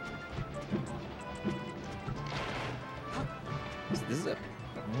 So this is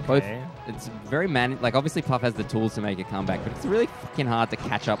both. It's very like, obviously Puff has the tools to make a comeback, but it's really fucking hard to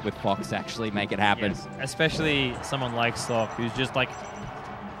catch up with Fox to actually make it happen. Yes, especially someone like Sock, who's just like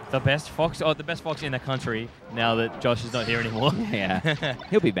the best Fox in the country now that Josh is not here anymore. Yeah,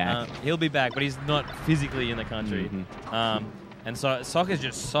 he'll be back. He'll be back, but he's not physically in the country. And so Sock is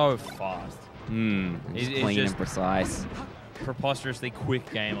just so fast. He's clean and precise. Preposterously quick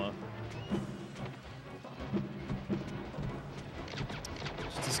gamer.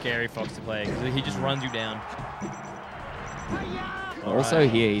 Just a scary Fox to play because he just runs you down. Also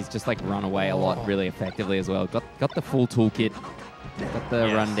here, he's just like run away a lot really effectively as well. Got the full toolkit. Got the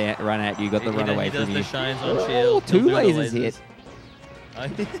run at you. Got the run away from you. He does the shines on shield. 2 lasers hit.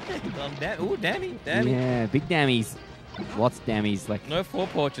 Ooh, dammy. Yeah, big dammies. Lots of dammies. Like, no 4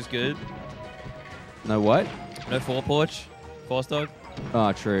 porch is good. No what? No 4 porch. 4 stock.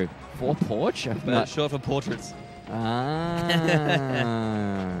 Oh, true. 4 porch? But short for portraits. Ah.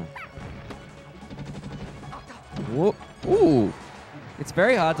 Whoop. Ooh. It's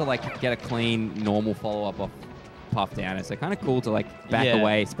very hard to like get a clean, normal follow-up off Puff down. So kind of cool to like back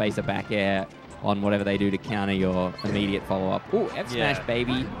away, space a back air on whatever they do to counter your immediate follow-up. Ooh, F smash,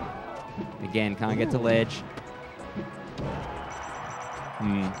 baby. Again, can't get to ledge.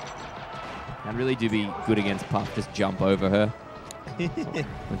 That really do be good against Puff. Just jump over her.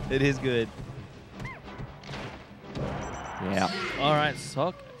 It is good. Yeah. All right,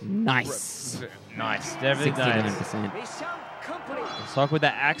 Sock. Nice. Nice. Definitely nice. 69%. Sock with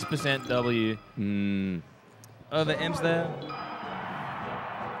that axe percent W. Oh, the Imps there.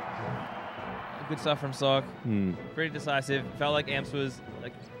 Good stuff from Sock. Pretty decisive. Felt like Imps was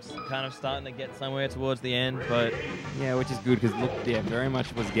like kind of starting to get somewhere towards the end, but yeah, which is good because look, very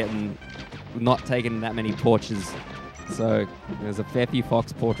much was not taking that many torches. So there's a fair few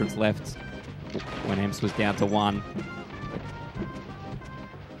Fox portraits left when Imps was down to 1.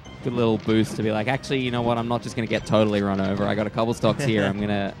 Good little boost to be like, actually, you know what? I'm not just going to get totally run over. I got a couple stocks here. I'm going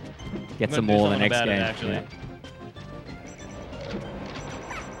to get some more the next game. Actually.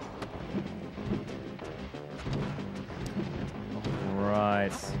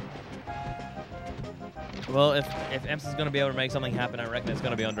 Right. Well, if Emps is going to be able to make something happen, I reckon it's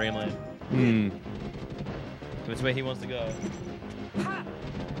going to be on Dreamland. It's where he wants to go.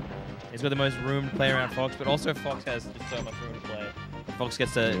 He's got the most room to play around Fox, but also Fox has just so much room to play. Fox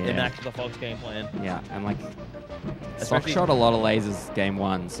gets to enact the Fox game plan. Yeah, and like Fox shot a lot of lasers game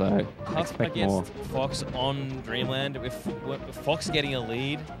 1, so expect more. Fox on Dreamland, with Fox getting a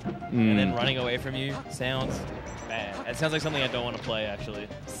lead and then running away from you sounds bad. It sounds like something I don't want to play, actually.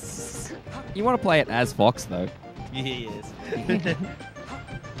 You want to play it as Fox, though. Yeah, he is.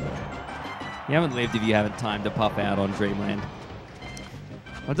 You haven't lived if you haven't timed to Puff out on Dreamland.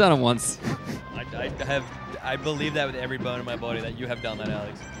 I've done it once. I believe that with every bone in my body that you have done that,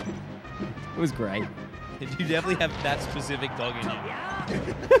 Alex. It was great. You definitely have that specific dog in you.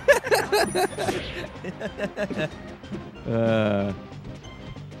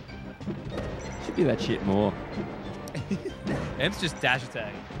 Should be that shit more. Em's just dash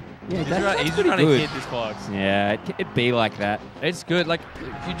attack. Yeah, he's just trying to hit this Fox. Yeah, it'd be like that. It's good. Like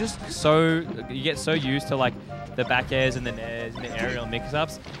you get so used to like the back airs and the nairs and the aerial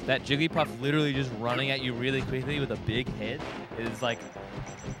mix-ups that Jigglypuff literally just running at you really quickly with a big head is like,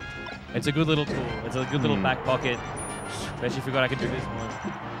 it's a good little tool. It's a good little back pocket. Especially forgot I could do this one.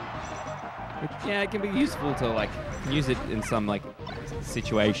 Yeah, it can be useful to like use it in some like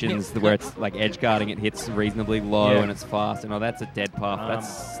situations where it's like edge guarding. It hits reasonably low and it's fast. And that's a dead Puff.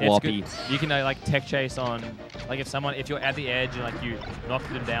 That's sloppy. You can like tech chase on like if you're at the edge and like you knock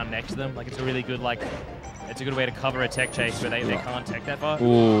them down next to them. Like it's a really good it's a good way to cover a tech chase where they can't tech that far.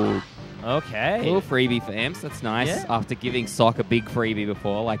 Ooh. Okay. A little freebie for Amps. That's nice. Yeah. After giving Sock a big freebie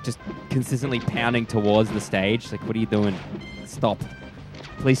before, like just consistently pounding towards the stage. Like, what are you doing? Stop.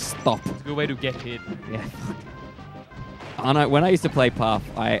 Please stop. It's a good way to get hit. Yeah. I know, when I used to play Puff,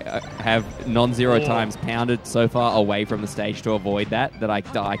 I have non-zero times pounded so far away from the stage to avoid that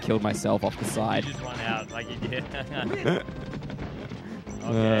I killed myself off the side. You just run out like you did.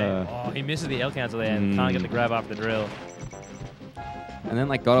 Okay. He misses the L cancel there and can't get the grab after the drill. And then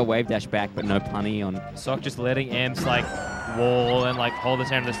like got a wave dash back, but no punny on. Sock just letting Amps like wall and like hold the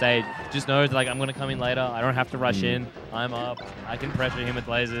center of the stage. Just knows like I'm gonna come in later. I don't have to rush in. I'm up. I can pressure him with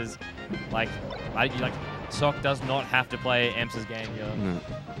lasers. Like Sock does not have to play Amps' game here. No.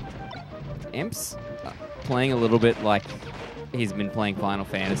 Amps playing a little bit like he's been playing Final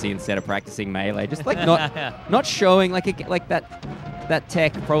Fantasy instead of practicing Melee. Just like not showing like that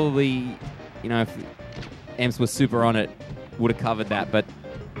tech probably, you know, if Amps was super on it, would have covered that, but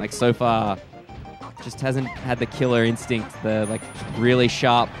like so far just hasn't had the killer instinct, the like really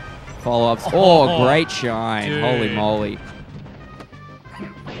sharp follow-ups. Oh, great shine. Dude. Holy moly.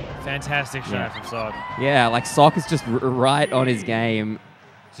 Fantastic shine from Sock. Yeah, like Sock is just right on his game.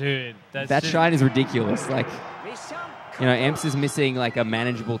 Dude, that shine is ridiculous. Like, you know, Amps is missing like a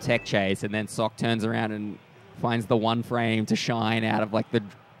manageable tech chase, and then Sock turns around and finds the one frame to shine out of like the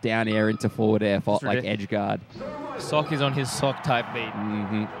down air into forward air for like edge guard. Sock is on his Sock type beat.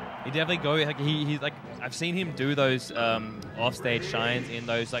 Mm-hmm. He definitely goes like he's like I've seen him do those offstage shines in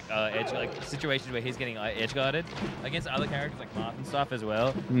those like edge situations where he's getting edge guarded against other characters like Marth and stuff as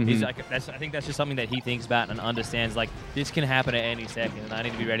well. Mm-hmm. He's like I think that's just something that he thinks about and understands. Like this can happen at any second, and I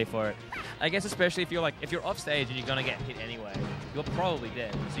need to be ready for it. I guess especially if you're offstage and you're gonna get hit anyway, you're probably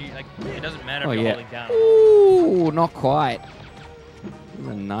dead. So it doesn't matter if you're holding down. Ooh, not quite. It was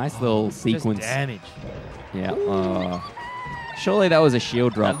a nice little sequence. Just damage. Yeah. Surely that was a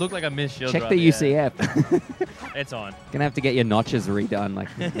shield drop. That looked like a missed shield Check drop. the yeah. UCF. It's on. Gonna have to get your notches redone. Like,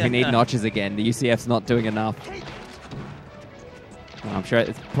 we need notches again. The UCF's not doing enough. I'm sure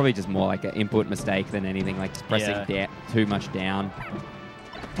it's probably just more like an input mistake than anything, like just pressing too much down.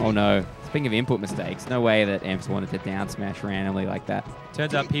 Oh no. Speaking of input mistakes, no way that Amps wanted to down smash randomly like that.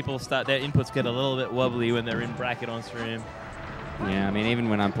 Turns out people their inputs get a little bit wobbly when they're in bracket on stream. Yeah, I mean, even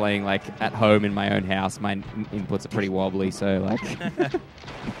when I'm playing like at home in my own house, my inputs are pretty wobbly, so like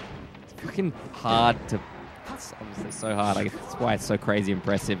it's fucking hard to. It's obviously so hard. I guess that's why it's so crazy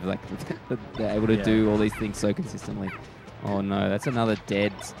impressive. Like they're able to do all these things so consistently. Oh no, that's another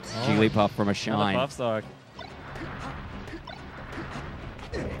dead Jigglypuff from a shine. Another Puff Stock.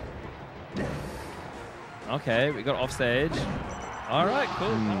 Okay, we got off stage. All right,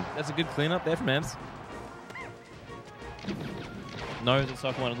 cool. That's a good cleanup there from Amps. No, the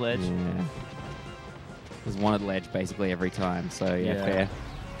Sock wanted ledge. Yeah. There's wanted ledge basically every time, so yeah. Fair.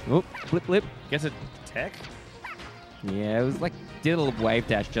 Oop, flip. Gets a tech? Yeah, it was like, did a little wave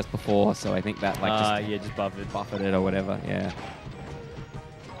dash just before, so I think that like just buffered it or whatever, yeah.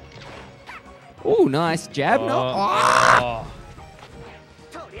 Ooh, nice jab. No.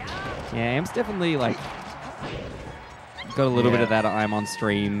 Yeah, Am's definitely like got a little bit of that I'm on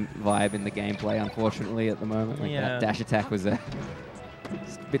stream vibe in the gameplay, unfortunately, at the moment. Like that dash attack was a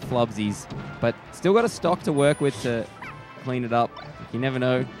bit flubsies, but still got a stock to work with to clean it up. You never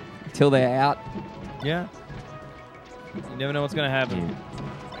know until they're out. Yeah. You never know what's going to happen.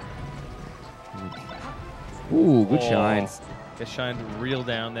 Yeah. Ooh, good shines. Gets shined real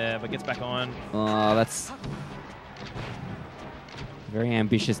down there, but gets back on. Oh, that's very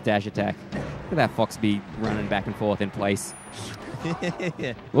ambitious dash attack. Look at that Foxby running back and forth in place.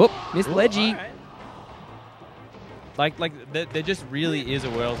 Whoop, missed ledgy. Right. Like there just really is a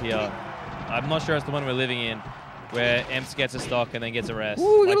world here. I'm not sure it's the one we're living in, where Amps gets a stock and then gets a rest.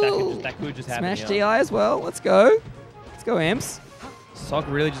 Ooh, like that could just happen. Smash TI as well. Let's go. Let's go, Amps. Sock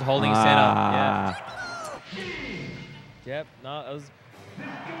really just holding setup. Yeah. Yep. No, that was.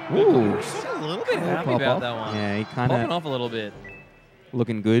 Ooh. A little bit happy about that one. Yeah, he kind popping of off a little bit.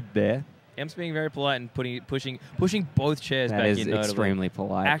 Looking good there. Amps being very polite and pushing both chairs back in. That is extremely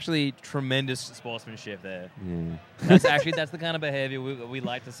polite. Actually, tremendous sportsmanship there. Yeah. That's the kind of behavior we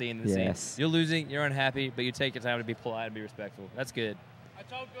like to see in the scene. You're losing, you're unhappy, but you take your time to be polite and be respectful. That's good.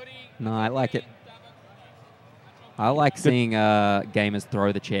 No, I like it. I like seeing gamers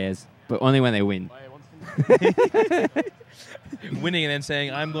throw the chairs, but only when they win. Winning and then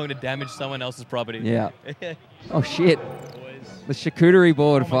saying, I'm going to damage someone else's property. Yeah. Oh, shit. The charcuterie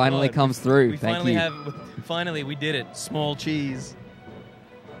board finally comes through. Finally, we did it. Small cheese.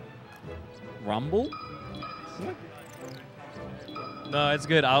 Rumble? No, it's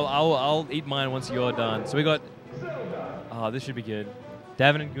good. I'll eat mine once you're done. So we got... Oh, this should be good.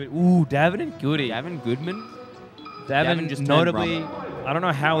 Davin and Goody. Ooh, Davin and Goody. Davin Goodman? Davin just notably... I don't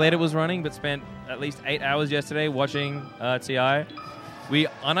know how late it was running, but spent at least 8 hours yesterday watching TI. We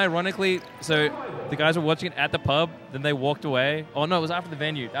unironically, so the guys were watching it at the pub, then they walked away. Oh no, it was after the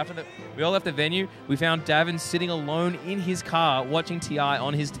venue. We all left the venue, we found Davin sitting alone in his car watching TI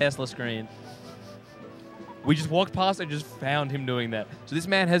on his Tesla screen. We just walked past and just found him doing that. So this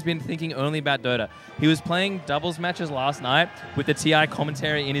man has been thinking only about Dota. He was playing doubles matches last night with the TI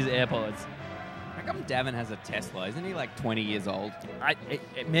commentary in his AirPods. How come Davin has a Tesla? Isn't he like 20 years old?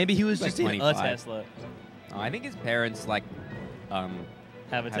 Maybe he was like just in 25. a Tesla. Oh, I think his parents like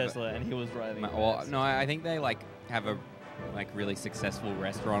have a Tesla and he was driving. Or no, I think they like have a really successful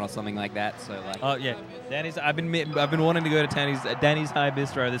restaurant or something like that. So like. Oh yeah, Danny's. I've been wanting to go to Danny's High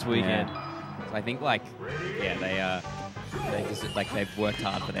Bistro this weekend. Yeah. So I think like they just like they've worked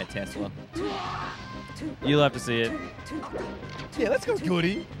hard for their Tesla. You'll have to see it. Yeah, let's go,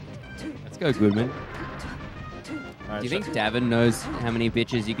 Goody. Let's go, Goodman. Right, do you think Davin knows how many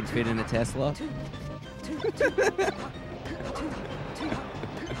bitches you can fit in a Tesla?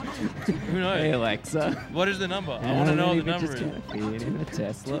 Who knows? Hey, Alexa. What is the number? I want to know what the number is. How many bitches can fit in a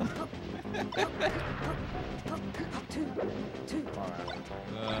Tesla?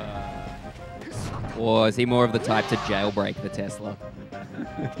 Or is he more of the type to jailbreak the Tesla?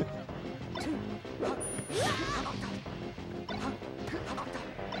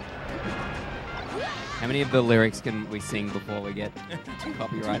 How many of the lyrics can we sing before we get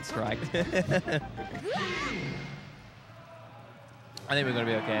copyright strike? I think we're going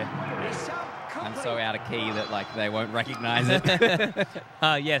to be okay. I'm so out of key that like they won't recognize it.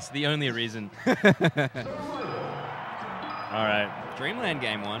 Yes, the only reason. All right. Dreamland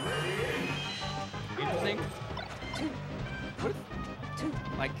game 1. Interesting.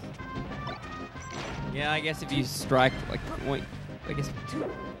 Like, Yeah, I guess if you strike, like, I guess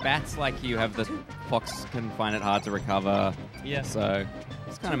bats like you have the Fox can find it hard to recover. Yeah. So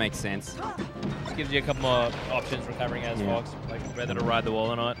this kind of makes sense. Just gives you a couple more options recovering as Fox, like whether to ride the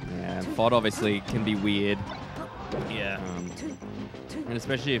wall or not. Yeah, and Fod obviously can be weird. Yeah. And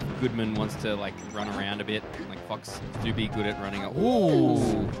especially if Goodman wants to like run around a bit, like Fox do be good at running.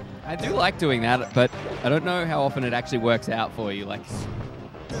 Ooh, I do like doing that, but I don't know how often it actually works out for you. Like,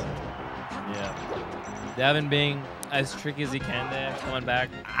 yeah, Davin being as tricky as he can there, coming back.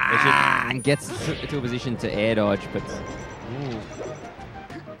 And gets to a position to air dodge, but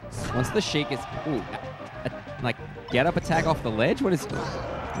once the Sheik is like get up attack off the ledge. What is?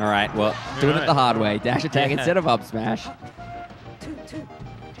 All right, well, doing it the hard way. Dash attack instead of up smash.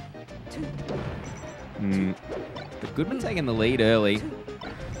 But Goodman taking the lead early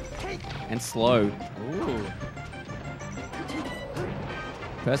and slow. Ooh.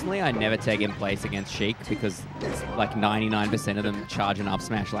 Personally, I never take in place against Sheik because it's like 99% of them charge an up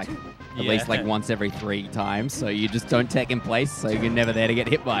smash like at least like once every 3 times. So you just don't take in place, so you're never there to get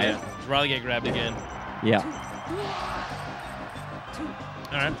hit by it. Just rather get grabbed again. Yeah.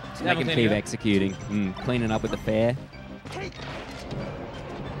 All right. Make him keep executing. Cleaning up with the fair.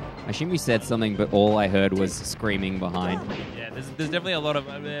 I assume you said something, but all I heard was screaming behind. Yeah, there's definitely a lot of...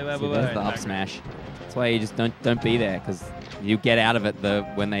 There's the up smash. That's why you just don't be there, because you get out of it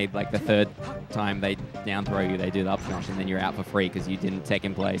when they, like the 3rd time they down throw you, they do the up smash, and then you're out for free because you didn't take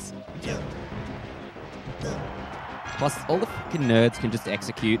in place. Yeah. Plus, all the fucking nerds can just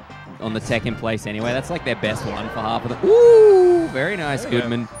execute on the tech in place anyway. That's like their best one for half of the... Ooh! Very nice,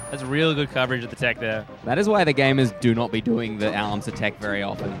 Goodman. That's real good coverage of the tech there. That is why the gamers do not be doing the Alums attack very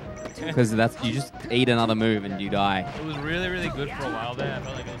often. Because you just eat another move and you die. It was really, really good for a while there. I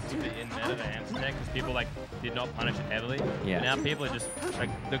felt like it was super in meta, the Amps attack, because people like did not punish it heavily. Yeah. But now people are just, like,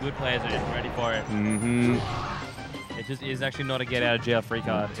 the good players are just ready for it. It just is actually not a get out of jail free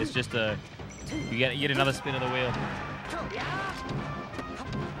card. It's just a, you get another spin of the wheel.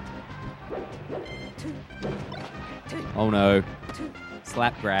 Oh no.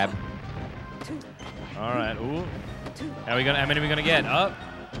 Slap grab. All right. Ooh. How many are we gonna get? Oh.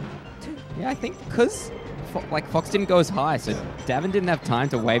 Yeah, I think because like Fox didn't go as high, so Davin didn't have time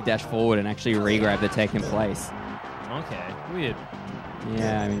to wave dash forward and actually re-grab the tech in place. Okay. Weird.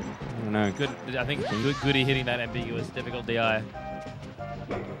 Yeah, I mean, I don't know. Good. I think Goody hitting that ambiguous, difficult DI.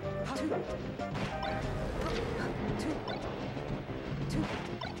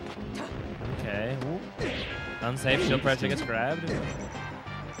 Okay. Ooh. Unsafe shield pressure gets grabbed.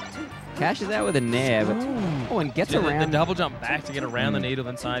 Cashes out with a nair, but and gets around. The double jump back to get around the needle,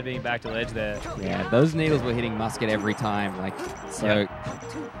 then side being back to ledge there. Yeah, those needles were hitting Musket every time. Like, so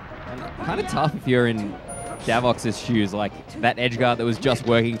kind of tough if you're in Davox's shoes. Like that edge guard that was just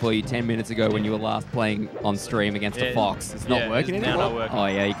working for you 10 minutes ago when you were last playing on stream against a Fox. It's not working anymore. Now not working. Oh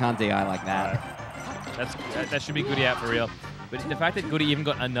yeah, you can't DI like that. That should be Goody out for real. But the fact that Goody even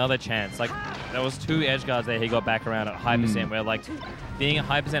got another chance, like there was 2 edge guards there he got back around at high percent, where like being a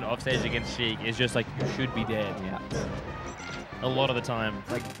high percent offstage against Sheik is just like you should be dead. Yeah. A lot of the time.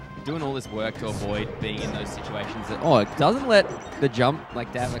 Like doing all this work to avoid being in those situations. It doesn't let the jump,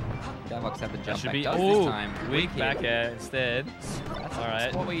 like Davox have the jump. That should back. be This time. weak back air instead. That's all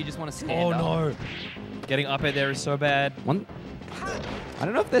right. What where you just want to stand up. Oh no. Getting up air there is so bad. I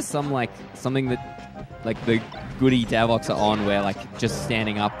don't know if there's something that like the Goody Davox are on where like just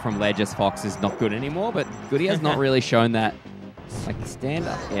standing up from ledge as Fox is not good anymore, but Goody has not really shown that. Like stand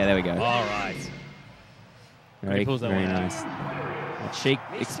up. Yeah, there we go. All right. Very nice. Sheik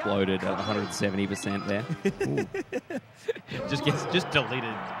exploded at 170% there. just deleted.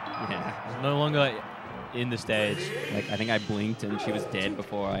 Yeah. She's no longer in the stage. Like I think I blinked and she was dead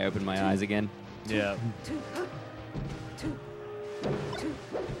before I opened my eyes again. Yeah.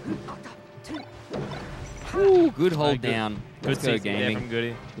 Ooh, good hold down. Good Let's go gaming. from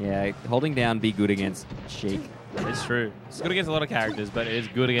Goody. Yeah, holding down be good against Sheik. It's true. It's good against a lot of characters, but it is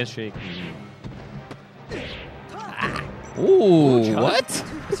good against Sheik. Ooh, what?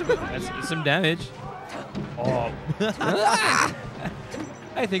 That's some damage. Oh. I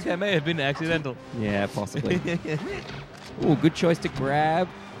think that may have been accidental. Yeah, possibly. Ooh, good choice to grab.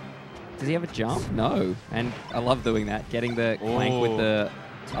 Does he have a jump? No. And I love doing that. Getting the clank with the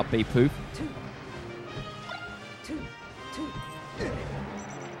up B poof.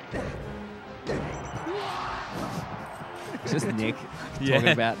 Just Nick talking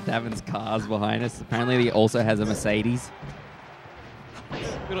about Davin's cars behind us. Apparently he also has a Mercedes.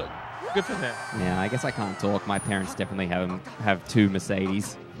 Good for him. Yeah, I guess I can't talk. My parents definitely have 2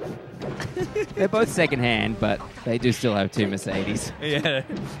 Mercedes. They're both second-hand, but they do still have 2 Mercedes. Yeah.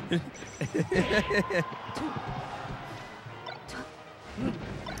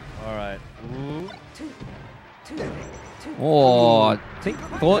 All right. Ooh. Oh,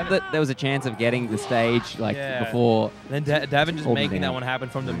 thought that there was a chance of getting the stage before. Then Davin just making down. that one happen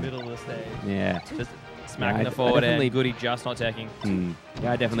from the middle of the stage. Yeah. Just smacking the forward air. Goody just not teching.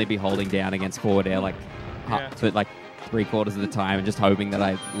 Yeah, I'd definitely be holding down against forward air for like 3/4 of the time and just hoping that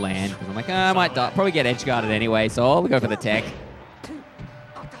I land. Because I'm like, I might die. Probably get edge guarded anyway, so I'll go for the tech.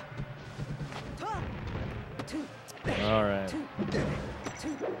 All right.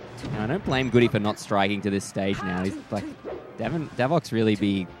 Now, I don't blame Goody for not striking to this stage now. He's like, Davok's really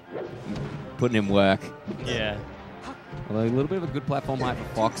be putting in work. Yeah. Although a little bit of a good platform height for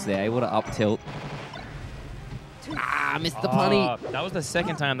Fox there, able to up tilt. Ah, missed the punny. That was the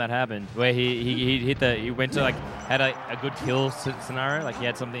second time that happened, where he hit he went to had a good kill scenario, like he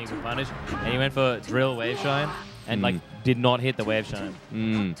had something he could punish, and he went for drill wave shine, and did not hit the wave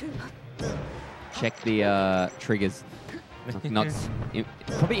shine. Check the triggers.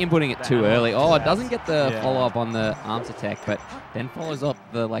 Probably inputting it too early. Oh, it doesn't get the follow-up on the arms attack, but then follows up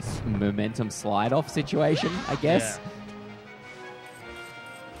the momentum slide-off situation, I guess. Yeah.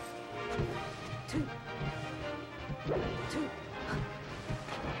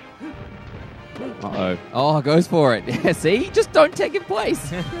 Uh-oh. Oh, goes for it. Yeah, see? Just don't take in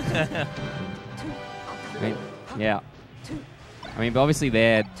place. Yeah. I mean, but obviously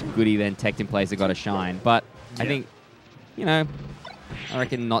there, Goody then teched in place and got a shine, but I think... I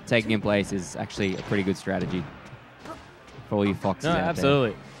reckon not taking in place is actually a pretty good strategy for all you Foxes out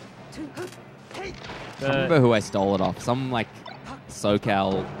absolutely. there. I remember who I stole it off. Some,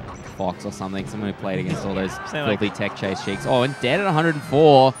 SoCal Fox or something. Someone who played against all those filthy tech chase cheeks. Oh, and dead at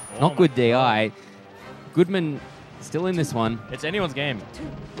 104. Not good DI. God. Goodman still in this one. It's anyone's game.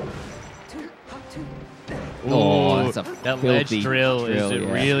 Oh, that's that ledge drill is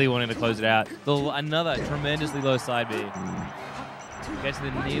really wanting to close it out. Another tremendously low side B. Gets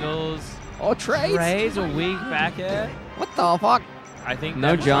the needles. Oh, trades. Trades a weak back air. What the fuck? I think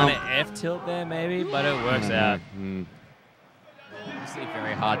no jump. Trying to F tilt there maybe, but it works out. It's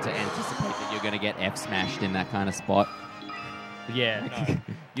very hard to anticipate that you're going to get F smashed in that kind of spot. Yeah, no.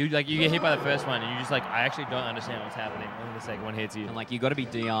 You get hit by the first one, and you're just I actually don't understand what's happening when the second one hits you. And you got to be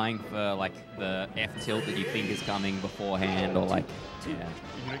DIing for the F tilt that you think is coming beforehand, or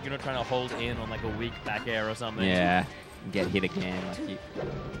you're not trying to hold in on a weak back air or something. Yeah, get hit again.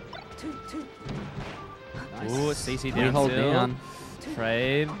 Nice. Ooh, CC down. Hold down.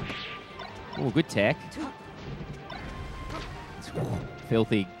 Trade. Ooh, good tech.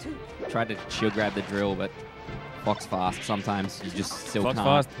 Filthy. Tried to shield grab the drill, but Fox fast. Sometimes you just still Fox can't.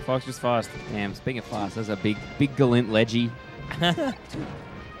 Fast. Fox just fast. Damn, speaking of fast, there's a big Galint ledgy.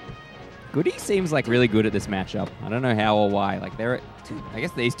 Goody seems really good at this matchup. I don't know how or why. I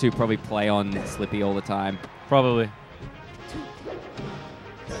guess these two probably play on Slippy all the time. Probably.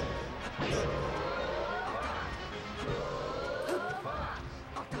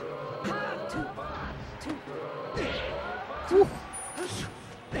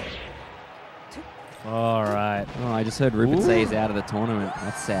 All right. Oh, I just heard Rupert say he's out of the tournament.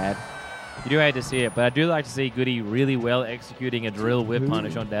 That's sad. You do hate to see it, but I do like to see Goody really well executing a drill whip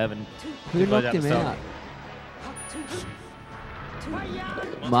punish on Davin. Who knocked him out?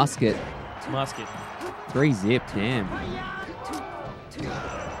 Musket. 3-zip, damn.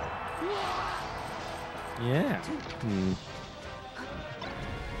 Yeah.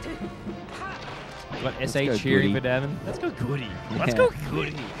 Got SA Let's cheering for Davin. Let's go Goody. Yeah. Let's go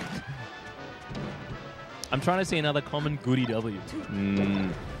Goody. I'm trying to see another common Goody W.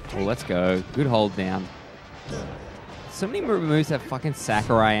 Well, let's go. Good hold down. So many moves have fucking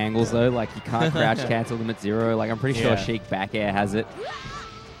Sakurai angles, though. You can't crouch cancel them at 0. I'm pretty sure Sheik back air has it.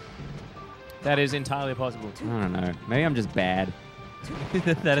 That is entirely possible. I don't know. Maybe I'm just bad.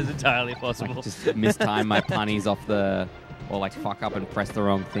 That is entirely possible. Just mistime my punnies off the... Or fuck up and press the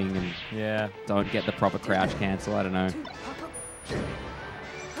wrong thing and don't get the proper crouch cancel. I don't know.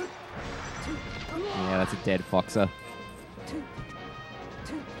 Yeah, that's a dead Foxer.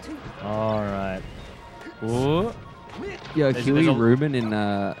 All right. Ooh. Yo, Huey Rubin in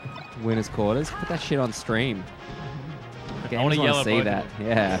winners quarters. Put that shit on stream. I want to see that.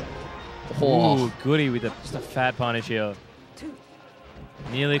 Yeah. Oh, Goody with just a fat punish here.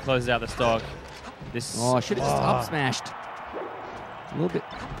 Nearly closes out the stock. This. Oh, I should have just up smashed. A little bit.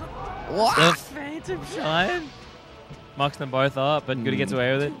 What? The Phantom Shine. Mucks them both up, but Goody gets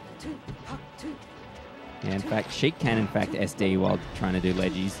away with it. Yeah, in fact, Sheik can, SD while trying to do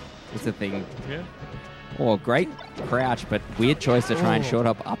ledgies. It's a thing. Yeah. Oh, great crouch, but weird choice to try and short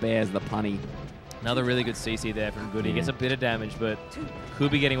up airs the punny. Another really good CC there from Goody. Yeah. Gets a bit of damage, but could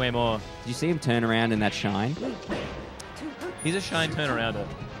be getting way more. Did you see him turn around in that shine? He's a shine turnarounder.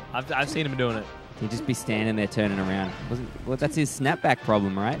 I've seen him doing it. He'd just be standing there turning around. Well, that's his snapback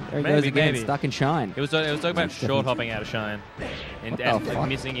problem, right? There he goes again, stuck in shine. It was talking about short hopping out of shine and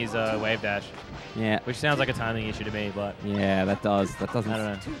missing his wave dash. Yeah. Which sounds like a timing issue to me, but yeah, that does. That doesn't. I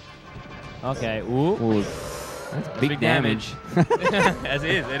don't know. Okay. Ooh. That's big damage. As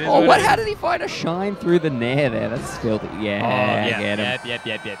is. It is. Oh, what? How did he find a shine through the nair there? That's filthy. Yeah. Get him. Yep.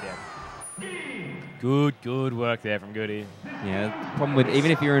 Good work there from Goody. Yeah. Problem with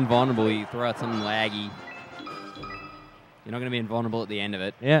even if you're invulnerable, you throw out something laggy. You're not going to be invulnerable at the end of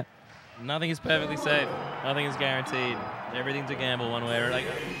it. Yeah. Nothing is perfectly safe. Nothing is guaranteed. Everything's a gamble one way or like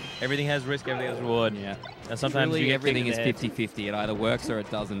everything has risk, everything has reward. Yeah. And sometimes really, you get everything is kicked in the 50-50. It either works or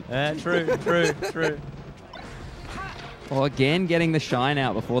it doesn't. True. Well, again, getting the shine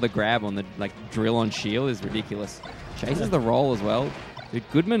out before the grab on the drill on shield is ridiculous. Chases the roll as well. Dude,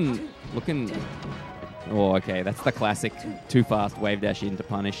 Goodman looking... Oh, okay. That's the classic too fast wave dash in to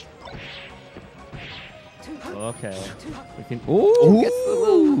punish. Okay.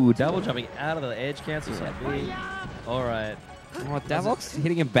 Ooh, Double jumping out of the edge cancels that B. All right. Oh, Davok's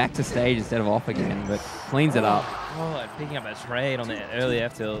hitting him back to stage instead of off again, but cleans it up. Oh, picking up a trade on the early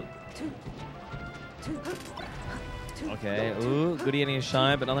F tilt. Okay. Ooh, Goody getting a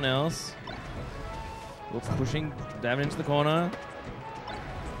shine, but nothing else. Ooh, pushing Davin into the corner.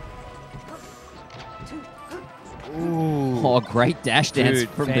 Ooh. Oh, great dash dance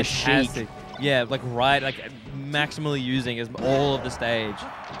from fantastic. the Sheik. Yeah, maximally using all of the stage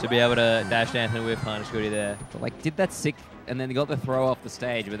to be able to dash dance and whip punish Goody there. But, did that sick, and then he got the throw off the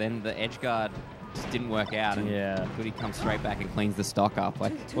stage, but then the edge guard just didn't work out. And Goody comes straight back and cleans the stock up.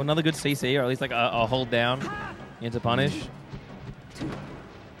 Well, another good CC, or at least a hold down into punish.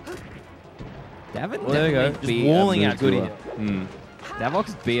 Davin, there we go. Just walling out Goody.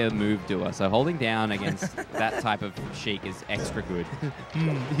 Davok's be a move doer, so holding down against that type of Sheik is extra good.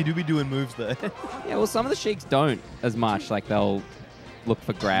 He do be doing moves there. Yeah, well, some of the Sheiks don't as much. They'll look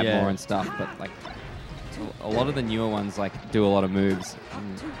for grab more and stuff, but a lot of the newer ones do a lot of moves.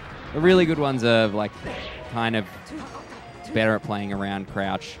 The really good ones are kind of better at playing around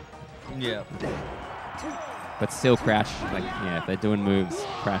crouch. Yeah. But still crouch, if they're doing moves,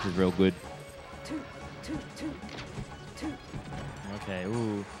 crouch is real good. Okay,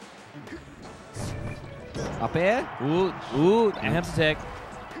 ooh. Up air? Ooh, amps attack.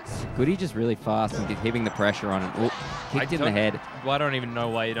 Goody just really fast and keeping the pressure on it. Ooh, kicked in the head. Well, I don't even know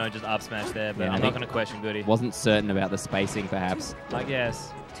why you don't just up smash there, but I'm not going to question Goody. Wasn't certain about the spacing, perhaps. I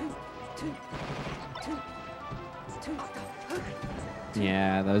guess.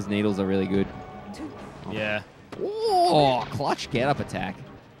 Yeah, those needles are really good. Yeah. Oh, clutch get-up attack.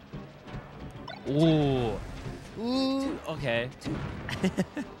 Ooh. Okay.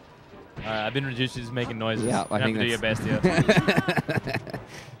 I've been reduced to just making noises. Yeah, I think you have to do your best here.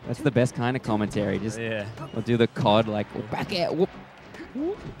 That's the best kind of commentary. Just we'll do the COD back air. Whoop.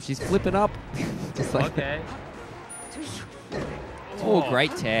 She's flipping up. Just okay. Oh,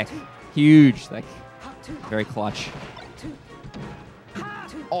 great tech. Huge. Very clutch.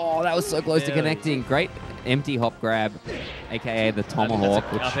 Oh, that was so close to connecting. Great empty hop grab, a.k.a. the tomahawk.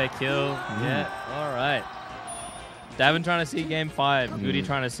 Up air kill. Yeah, all right. Davin trying to see game 5. Goody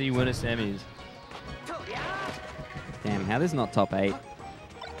trying to see winner semis. Damn, how this not top 8?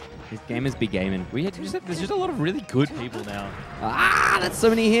 These gamers be gaming. There's just a lot of really good people now. Ah, that's so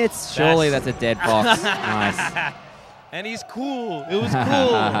many hits. Surely that's a dead fox. Nice. And he's cool. It was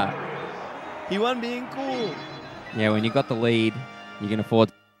cool. He won being cool. Yeah, when you got the lead, you can afford.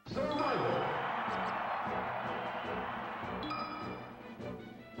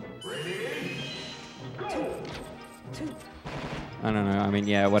 I don't know. I mean,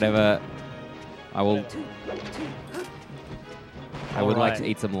 yeah, whatever. I will. I would like to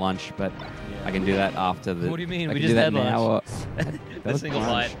eat some lunch, but I can do that after the. What do you mean? I We can just do that had lunch. now. A single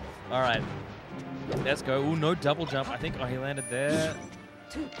bite. All right. Let's go. Ooh, no double jump. I think he landed there.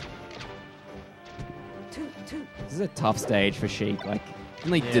 This is a tough stage for Sheik.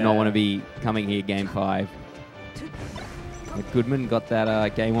 Really did not want to be coming here game 5. But Goodman got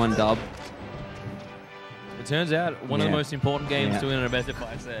that game 1 dub. It turns out one of the most important games to win in a best of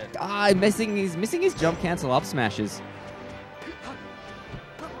 5 set. Ah, missing his jump cancel up smashes.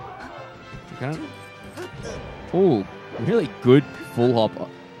 Oh, really good full hop.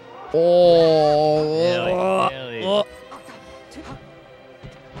 Oh,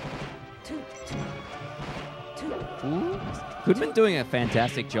 Really. Goodman doing a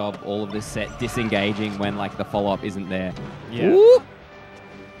fantastic job all of this set, disengaging when like the follow-up isn't there. Yeah. Whoop.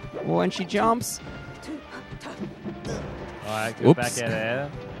 When she jumps. All right, good Oops. back air there.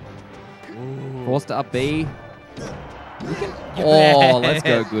 Forced to up B. Oh, let's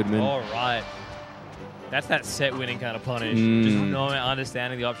go, Goodman. All right. That's that set-winning kind of punish. Mm. Just knowing,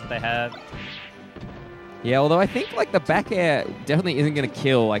 understanding the options they have. Yeah, although I think like the back air definitely isn't going to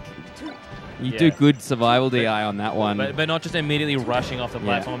kill. Like you do good survival DI on that one. But not just immediately rushing off the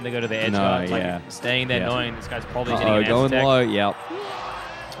platform. They go to the edge guard. Like staying there knowing this guy's probably getting an going tech. low. Yep.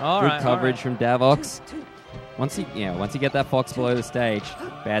 All Good right, coverage from Davox. Once you get that Fox below the stage,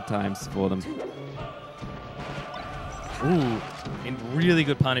 bad times for them. Ooh, and really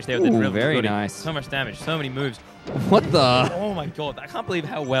good punish there with the drill. Very nice. So much damage, so many moves. What the? Oh my god, I can't believe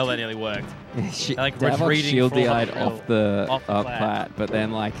how well that nearly worked. Like Davox shield DI'd off the plat, but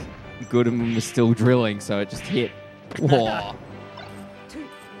then like Goodman was still drilling, so it just hit. Whoa. All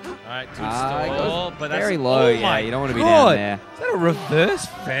right, good stall, but very that's, low. Oh yeah, my you don't want to be god. down there. Is that a reverse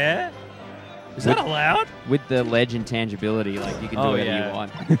fair? Is that allowed? With the ledge intangibility, like you can do whatever you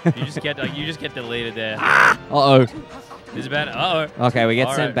want. you just get deleted there. Uh-oh. This is bad. Uh-oh. Okay, we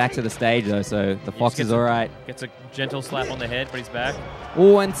get sent back to the sage though, so the Fox is all right. Gets a gentle slap on the head, but he's back.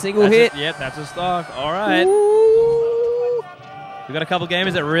 Oh, and single hit. Yep, that's a stock. All right. We've got a couple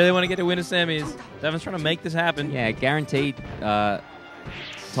gamers that really want to get to winter semis. Devin's trying to make this happen. Yeah, guaranteed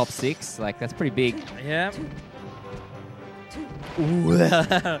top 6. Like, that's pretty big. Yeah. Ooh.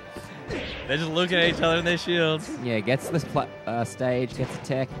 They're just looking at each other in their shields. Yeah, gets this stage, gets a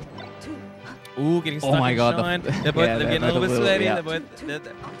tech. Ooh, getting stuck in shine. They're getting a little bit sweaty.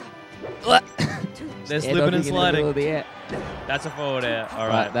 They're slipping and sliding. That's a forward air. All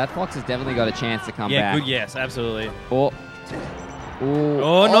right. That Fox has definitely got a chance to come back. Yeah, good. Yes, absolutely. Oh,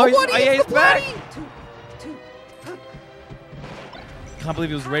 no, he's back. Can't believe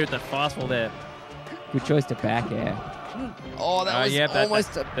he was ready with that fastball there. Good choice to back air. Oh, that was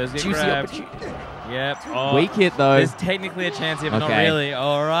almost a juicy opportunity. Yep. Oh, weak hit, though. There's technically a chance here, but not really.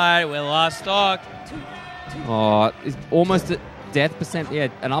 All right, we're last stock. Oh, it's almost at death percent. Yeah,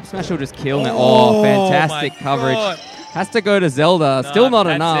 an up smash will just kill now. Oh, fantastic coverage. Has to go to Zelda. Still not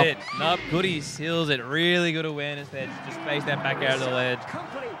enough. That's it. Nope, Goody seals it. Really good awareness there. Just face that back out of the ledge.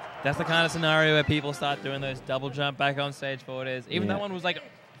 That's the kind of scenario where people start doing those double jump back on stage forward airs. Even that one was like,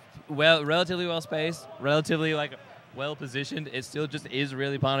 relatively well spaced, relatively like well positioned. It still just is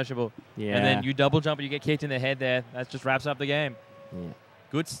really punishable. Yeah. And then you double jump and you get kicked in the head there. That just wraps up the game. Yeah.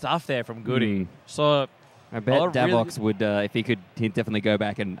 Good stuff there from Goody. So I bet Davox would, if he could, he'd definitely go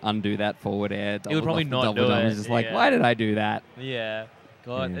back and undo that forward air. He would probably not do it. He's just like, why did I do that? Yeah.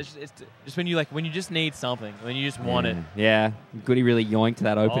 God, it's just when you just need something, when you just want it. Yeah, Goody really yoinked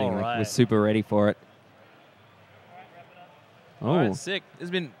that opening. Like, was super ready for it. All right, sick. This has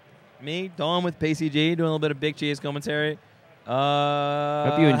been me, Dom with PCG, doing a little bit of Big Cheers commentary.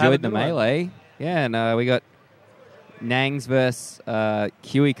 Hope you enjoyed the melee. Yeah, and we got Nangs versus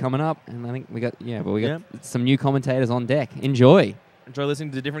Huey coming up, and I think we got some new commentators on deck. Enjoy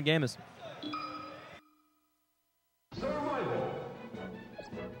listening to different gamers.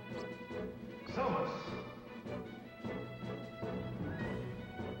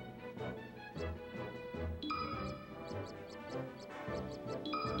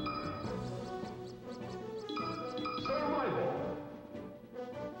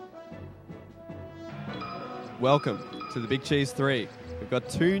 Welcome to the Big Cheese 3. We've got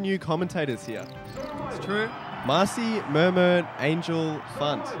 2 new commentators here. It's true. Marcy, Mermaid, Angel,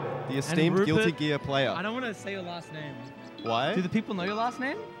 Funt, the esteemed Guilty Gear player. I don't want to say your last name. Why? Do the people know your last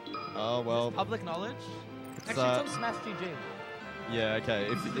name? Oh, well. It's public knowledge? It's, actually, it's on Smash GG. Yeah, okay.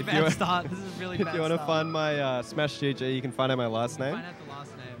 This is a bad start. This is a really bad start. If you want to find my Smash GG, you can find out my last name. Find out the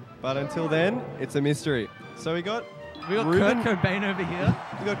last name. But until then, it's a mystery. So we got Kurt Cobain over here.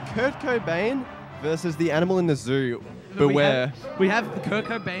 We got Kurt Cobain versus the animal in the zoo. Beware. We have Kurt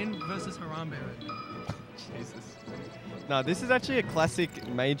Cobain versus Harambe. Jesus. No, this is actually a classic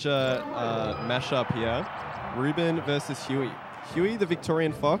major mashup here. Ruben versus Huey. Huey, the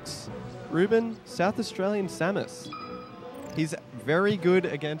Victorian Fox. Ruben, South Australian Samus. He's very good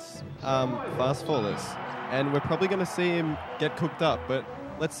against fast fallers. And we're probably going to see him get cooked up. But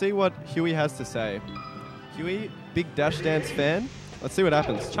let's see what Huey has to say. Huey, big Dash Dance fan. Let's see what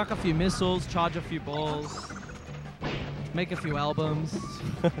happens. Chuck a few missiles, charge a few balls, make a few albums.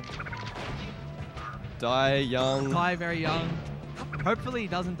 Die young. Die very young. Hopefully he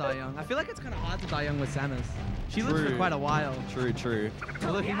doesn't die young. I feel like it's kind of hard to die young with Samus. She lives for quite a while. True.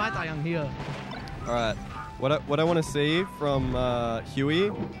 So look, he might die young here. All right. What I want to see from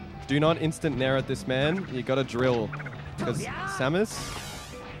Huey, do not instant nair at this man. You got to drill. Because Samus...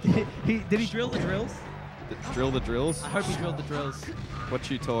 Did he drill the drills? Drill the drills? I hope he drilled the drills. What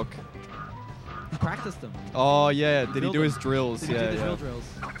you talk? He practiced them. Oh, yeah. Did he drilled do them. his drills? Did he Yeah, do the yeah. drill drills?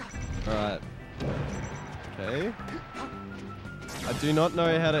 Alright. Okay. I do not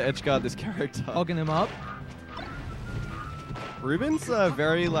know how to edgeguard this character. Hogging him up. Ruben's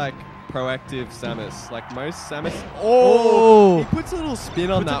very, like, proactive Samus. Like, most Samus... Oh! He puts a little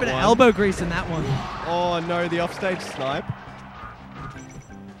spin on Puts that a bit one. of elbow grease in that one. Oh, no, the offstage snipe.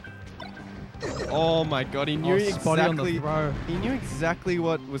 Oh, my God. He knew spotty on the exactly... throw. He knew exactly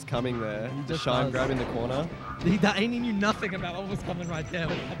what was coming there. The just shine does. grab in the corner. He knew nothing about what was coming right there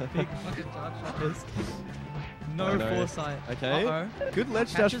with that big fucking charge shot is. No Oh, no. foresight. Okay. Uh-oh. Good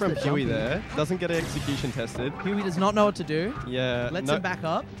ledge dash Catches from the Huey jumping. there. Doesn't get execution tested. Huey does not know what to do. Yeah. Lets no- him back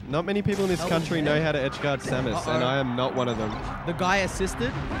up. Not many people in this Elbow country jab. know how to edgeguard Samus, and Uh-oh. I am not one of them. The guy assisted.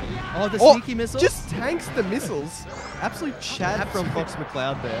 Oh, the Oh, sneaky missile. just tanks the missiles. Absolute Chad from Fox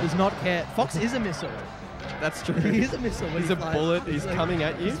McCloud there. Does not care. Fox is a missile. That's true. He is a missile. When He's he a flies. bullet. He's like- coming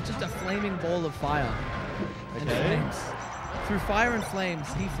at you. He's just a flaming ball of fire. And Okay. flames. Through fire and flames,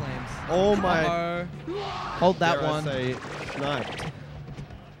 he flames. Oh my. Uh-oh. Hold that dare I one. say, sniped.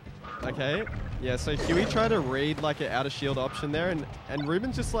 Okay. Yeah, so Huey tried to read like an outer shield option there, and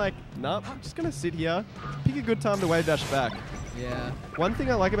Ruben's just like, nah, I'm just going to sit here, pick a good time to wave dash back. Yeah. One thing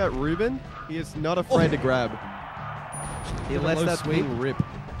I like about Ruben, he is not afraid to grab. He Give a lets low that sweep. thing rip.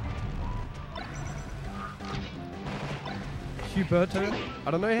 Huberto.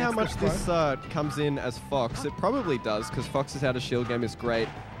 I don't know how That's much the this comes in as Fox. It probably does, because Fox's outer shield game is great.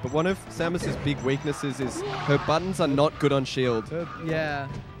 But one of Samus's big weaknesses is her buttons are not good on shield. Yeah.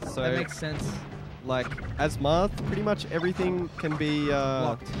 So, That makes sense. like, as Marth, pretty much everything can be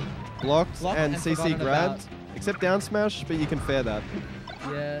Blocked. blocked Blocked and and CC forgotten grabbed, except down smash, but you can fair that.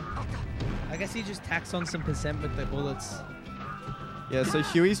 Yeah. I guess he just tacks on some percent with the bullets. Yeah, so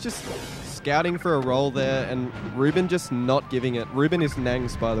Huey's just scouting for a roll there, and Ruben just not giving it. Ruben is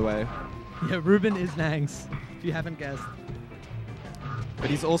Nangs, by the way. Yeah, Ruben is Nangs, if you haven't guessed. But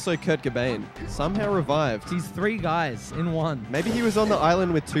he's also Kurt Cobain, somehow revived. He's 3 guys in one. Maybe he was on the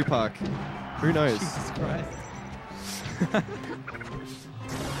island with Tupac. Who knows? Jesus Christ.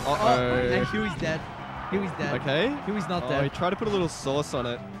 Uh-oh. And Huey's dead. Huey's dead. Okay. Huey's not Oh, dead. he tried to put a little sauce on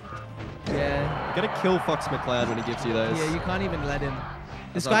it. Yeah. You gotta kill Fox McCloud when he gives you those. Yeah, you can't even let him.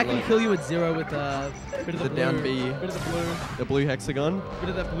 This As guy I've can learned. kill you at 0 with a bit of The the, down blue. B. Bit of the blue. The blue hexagon. Bit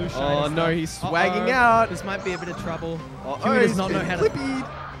of that blue shiny Oh no, stuff. he's swagging Uh-oh. out. This might be a bit of trouble. Oh, Huey does he's not know been how to... clippied.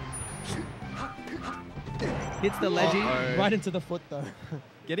 Hits the ledgy Uh-oh. right into the foot though.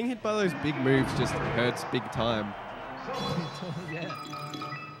 Getting hit by those big moves just hurts big time. Yeah.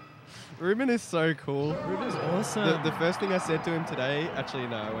 Ruben is so cool. Ruben's awesome. The first thing I said to him today, actually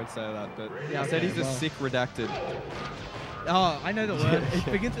no, I won't say that, but Yeah, I said okay, he's a well. sick redacted. Oh, I know the word.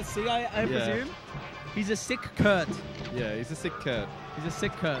 It begins with C, I presume. He's a sick Kurt. Yeah, he's a sick Kurt. He's a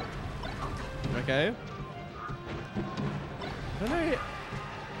sick Kurt. Okay. I don't know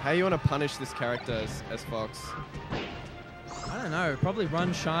how you want to punish this character as Fox. I don't know. Probably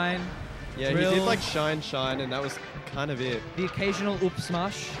run, shine. Yeah, drill, he did like shine, and that was kind of it. the occasional oop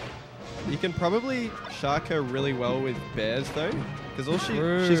smash. You can probably shark her really well with bears though, because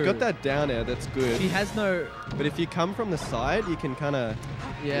True. she's got that down air that's good. She has no. But if you come from the side, you can kind of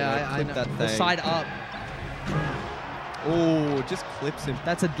Yeah, I clip know. that The thing. side up. Oh, just clips him.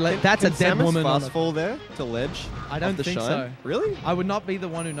 That's a Can dead Samus woman. On fast a, fall there to ledge? I don't off the think shine? so. Really? I would not be the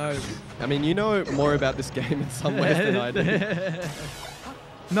one who knows. I mean, you know more about this game in some ways than I do.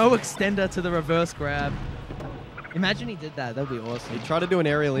 No extender to the reverse grab. Imagine he did that. That'd be awesome. He tried to do an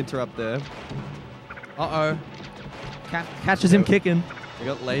aerial interrupt there. Uh-oh. Catches him kicking. We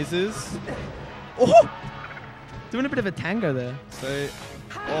got lasers. Oh! Doing a bit of a tango there. So,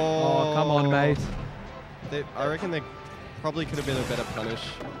 Oh, come on, mate. I reckon there probably could have been a better punish.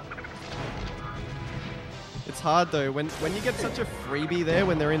 It's hard though when you get such a freebie there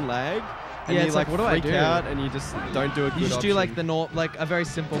when they're in lag, and Yeah, you it's like like, what do I freak do? out and you just don't do a good You just do like option. like a very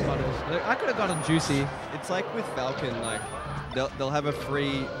simple punish. Like, I could have gotten juicy. It's like with Falcon, like they'll have a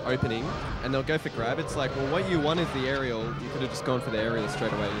free opening and they'll go for grab. It's like, well, what you want is the aerial. You could have just gone for the aerial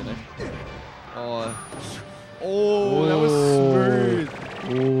straight away, you know. Oh, that was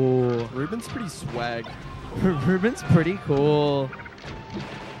smooth. Ooh. Ruben's pretty swag. Ruben's pretty cool.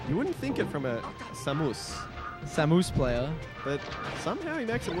 You wouldn't think it from a Samus, Samus player. but somehow he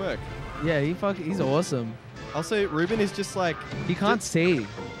makes it work. Yeah, he's awesome. Also, Ruben is just like He can't see.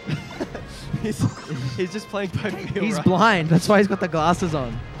 he's just playing both field He's right. blind. That's why he's got the glasses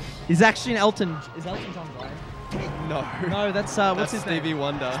on. He's actually an Elton. Is Elton John blind? No. No, that's what's his Stevie name?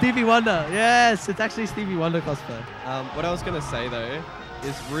 Wonder. Stevie Wonder. Yes, it's actually Stevie Wonder cosplay. What I was gonna say though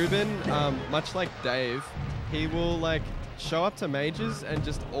is Ruben, much like Dave, he will like show up to majors and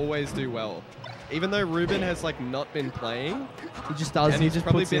just always do well. Even though Ruben has like not been playing, He just does. and He he's just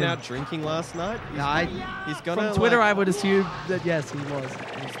probably puts been in. out drinking last night. He's gonna From Twitter, like, I would assume that yes, he was.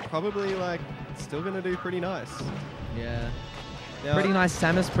 he's probably like still gonna do pretty nice. Yeah. Now, Pretty nice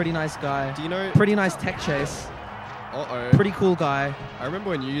Samus. Pretty nice guy. Do you know? Pretty nice tech chase. Uh-oh. Pretty cool guy. I remember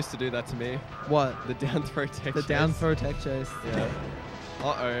when you used to do that to me. What? The down throw tech The chase. down throw tech chase. Yeah.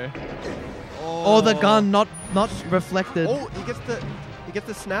 Uh-oh. Or the gun not reflected. Oh, he gets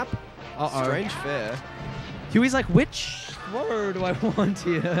the snap. Uh-oh. Strange fair. Huey's like, which throw do I want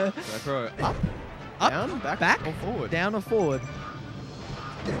here? Do I throw it up? Up? Down? Back? Or forward? Down or forward?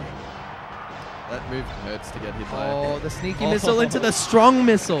 That move hurts to get hit by. Oh, the sneaky missile into the strong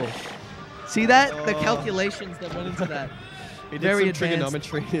missile. See that? The Oh. calculations that went into that. He did Very some advanced.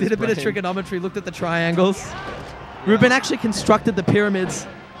 trigonometry. in his Did a bit of brain. trigonometry, looked at the triangles. Ruben actually constructed the pyramids.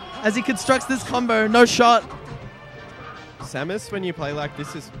 As he constructs this combo, no shot. Samus, when you play like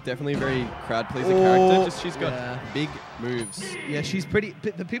this, is definitely a very crowd-pleasing Oh, character. Just she's got yeah. big moves. Yeah, she's pretty.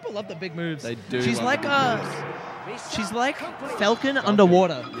 The people love the big moves. They do. She's love like the big moves. she's like Falcon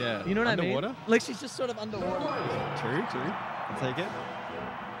underwater. Yeah. You know what I Underwater? mean? Like she's just sort of underwater. True. I'll take it.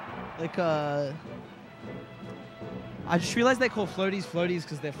 Like I just realized they call floaties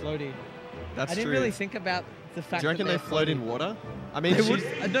because they're floaty. That's I didn't true. really think about the fact. Do you reckon that they they're float floaty. in water? I mean, They she's,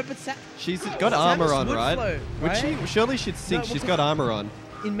 would, no, but she's got Samus armor on, would right? float, Would right? she? Surely she'd sink. No, She's because- got armor on.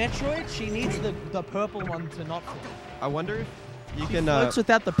 in Metroid, she needs the purple one to not float. I wonder if you She can. floats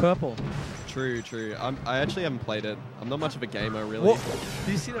without the purple. True. I actually haven't played it. I'm not much of a gamer, really.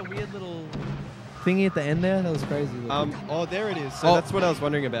 Do you see that weird little thingy at the end there? That was crazy. Oh, there it is. So Oh. that's what I was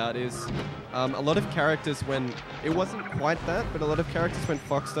wondering about is a lot of characters when, it wasn't quite that, but a lot of characters when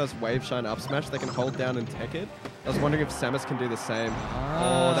Fox does Wave Shine Up Smash, they can hold down and tech it. I was wondering if Samus can do the same.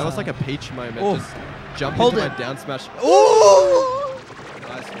 Oh, that was like a Peach moment. Oh. Just jump Hold into it. my down smash. Ooh!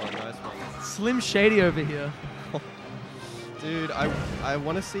 Nice one. Slim Shady over here. Dude, I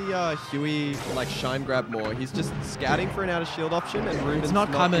want to see Huey like shine grab more. He's just scouting for an out of shield option and Ruben's It's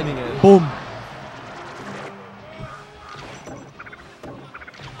not coming. giving it. Boom.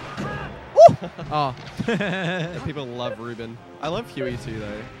 Oh. People love Ruben. I love Huey too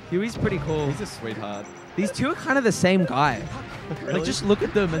though. Huey's pretty cool. He's a sweetheart. These two are kind of the same guy. Like, just look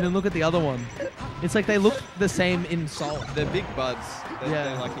at them and then look at the other one. It's like they look the same in soul. They're big buds. They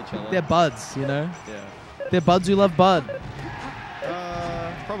Yeah. like each other. They're buds, you know? Yeah. They're buds who love bud.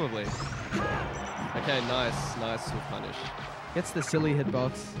 Probably. Okay, nice with punish. Gets the silly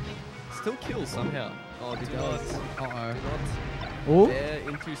hitbox. Still kills somehow. Oh, do not. Uh-oh. Not Ooh. there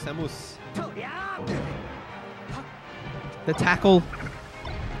into Samus. The tackle.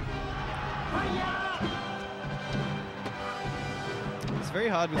 It's very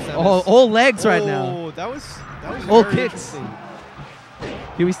hard with Samus. Oh, all legs right now. Oh, that was All very kicks. interesting.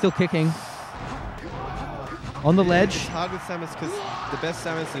 Huey's still kicking. On the ledge. It's hard with Samus because the best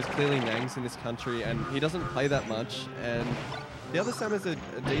Samus is clearly Nangs in this country, and he doesn't play that much. And the other Samus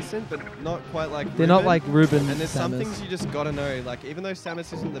are decent, but not quite like They're not Ruben. like Ruben And there's some Samus. things you just gotta know. Like, even though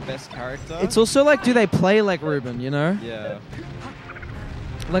Samus isn't the best character, It's also like, do they play like Ruben, you know? yeah,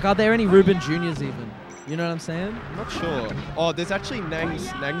 Like, are there any Ruben Juniors even? You know what I'm saying? I'm not sure. Oh, there's actually Nangs.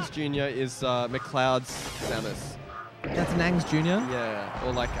 Nangs Jr. is McLeod's Samus. That's Nangs Jr. Yeah,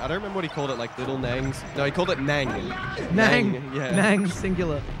 or like I don't remember what he called it, like Little Nangs. No, he called it Nang. Nang. Yeah. Nang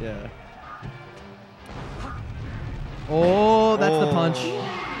singular. Yeah. Oh, that's the punch.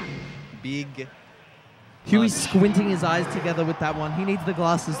 Big. Huey's punch. squinting his eyes together with that one. He needs the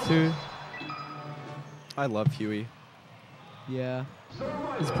glasses too. I love Huey. Yeah.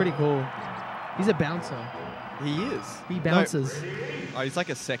 He's pretty cool. He's a bouncer. He is. He bounces. No. Oh, he's like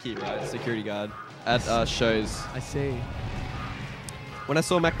a Seki, right? Security guard at shows. I see. When I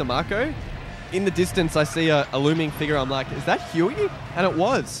saw Mac DeMarco, in the distance I see a looming figure. I'm like, is that Huey? And it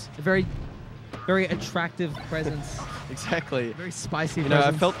was. A very, very attractive presence. Exactly. Very spicy You know,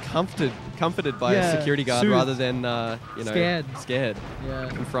 I presence. felt comforted by Yeah, a security guard soothed. rather than, Scared. Scared. Yeah.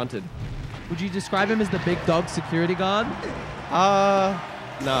 Confronted. Would you describe him as the big dog security guard?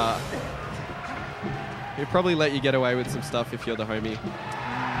 Nah. He'll probably let you get away with some stuff if you're the homie.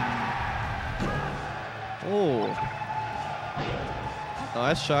 Oh.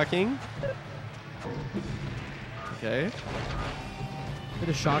 Nice sharking. Okay. Bit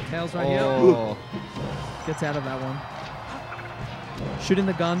of shark tails right here. Oh. Gets out of that one. Shooting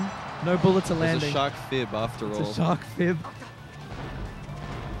the gun. No bullets are It's landing. a shark fib after all. It's a shark fib.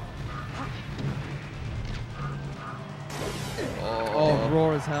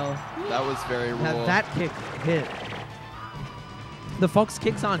 raw as hell. That was very raw. Now that kick hit. The Fox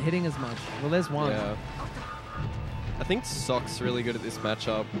kicks aren't hitting as much. Well, there's one. Yeah. I think Sock's really good at this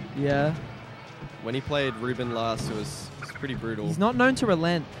matchup. Yeah. When he played Ruben last, it was pretty brutal. He's not known to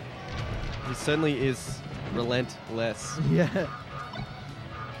relent. He certainly is relentless. Yeah.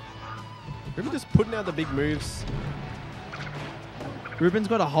 Ruben just putting out the big moves. Ruben's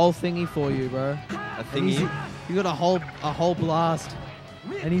got a whole thingy for you, bro. A thingy. You got a whole blast,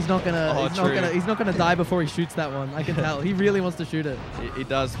 and he's not gonna die before he shoots that one. I can tell. He really wants to shoot it. He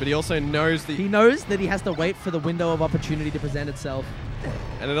does, but he also knows that he knows that he has to wait for the window of opportunity to present itself.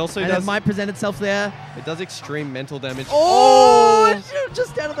 And it also it might present itself there. It does extreme mental damage. Oh! Shoot,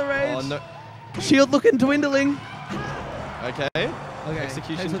 just out of the range. Oh, no. Shield looking dwindling. Okay.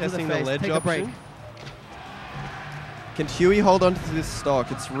 Execution testing the ledge Take option. a break. Can Huey hold on to this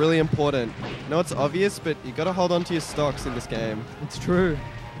stock? It's really important. I know it's obvious, but you got to hold on to your stocks in this game. It's true.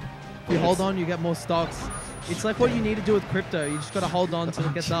 If you hold on, you get more stocks. It's like what you need to do with crypto. You just got to hold on till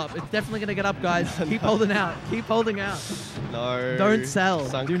it gets up. It's definitely going to get up, guys. Keep holding out. Keep holding out. No. Don't sell.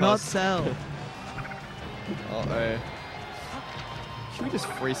 Sunk Do not cost. sell. Uh-oh. Should we just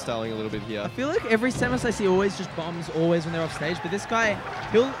freestyling a little bit here? I feel like every Samus I see always just bombs always when they're off stage, but this guy,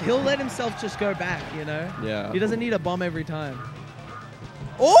 he'll let himself just go back, you know? Yeah. He doesn't need a bomb every time.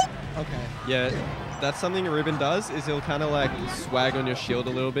 Oh! Okay. Yeah, that's something Ruben does, is he'll kind of like swag on your shield a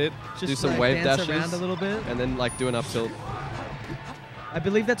little bit, Just do some like wave dance dashes, around a little bit. and then like do an up tilt. I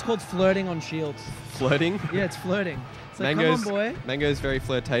believe that's called flirting on shields. Flirting? Yeah, it's flirting. It's like, come on, boy. Mango's very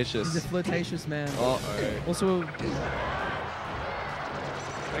flirtatious. He's a flirtatious man. Uh-oh. Also,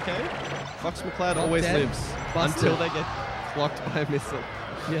 okay. Fox McCloud always dead. lives Busted. until they get clocked by a missile.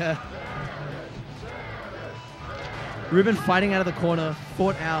 yeah. Ruben fighting out of the corner,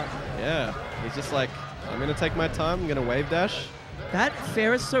 fought out. Yeah. He's just like, I'm going to take my time, I'm going to wave dash. That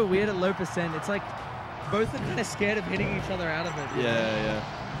fair is so weird at low percent. It's like both are kind of scared of hitting each other out of it. Yeah.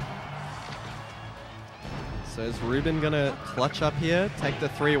 So is Ruben going to clutch up here, take the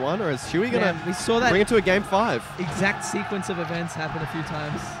 3-1, or is Huey going to we saw that bring it to a game 5? exact sequence of events happen a few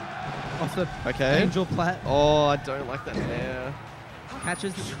times. Off the Okay. Angel Plat. Oh, I don't like that there.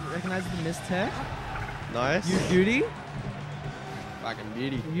 Recognizes the missed tech. Nice. You beauty. Fucking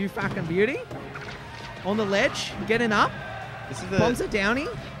beauty. You fucking beauty. On the ledge, getting up. This is the Bombs a downy.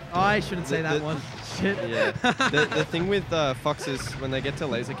 Oh, I shouldn't say that one. Shit. Yeah. the thing with Foxes, when they get to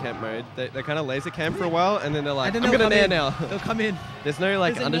laser camp mode, they kind of laser camp for a while, and then they're like, And then I'm they'll going to nair come now. They'll come in. There's no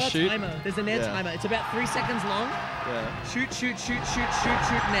like There's a nair undershoot. timer. There's a nair Yeah. timer. It's about 3 seconds long. Yeah. Shoot,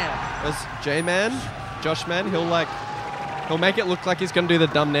 nair. As J-Man, Josh Man, he'll make it look like he's going to do the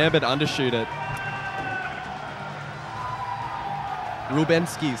dumb nair, but undershoot it.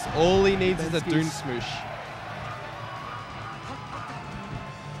 Rubenskis. All he needs is a Dune smoosh.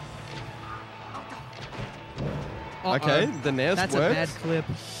 Uh-oh. Okay, the nair's That's worked. a bad clip.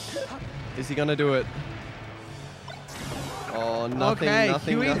 Is he going to do it? Oh, nothing, Okay,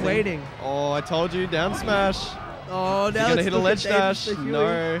 nothing, Huey's nothing. waiting. Oh, I told you, down smash. Oh, Is he now going to it's hit a looking ledge dangerous dash? for Huey.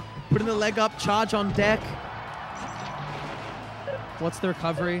 No. Putting the leg up, charge on deck. What's the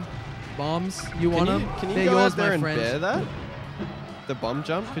recovery? Bombs? You want them? Can you They're go yours, out there my and friend. bear that? The bomb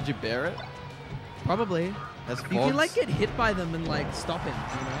jump? Could you bear it? Probably. As You can like get hit by them and like stop him,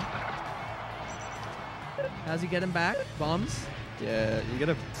 you know? How's he getting back? Bombs? Yeah, you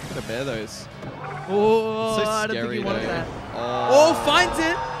gotta bear those. Oh, It's so I don't think scary, he wanted though. that. Oh, Oh, finds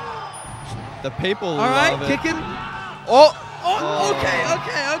it. the people All right, love it. kicking. Oh! Oh,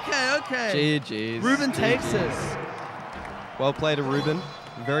 okay. GG's. Ruben takes GG's. this. Well played to Ruben.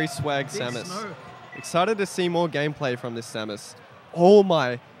 Very swag Big Samus. smoke. Excited to see more gameplay from this Samus. Oh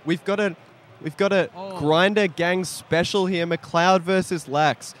my, we've got a Oh. grinder gang special here. McLeod versus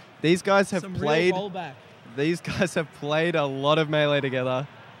Lax. These guys have Some played. real rollback. These guys have played a lot of Melee together,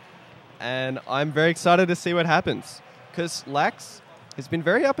 and I'm very excited to see what happens. Because Lax has been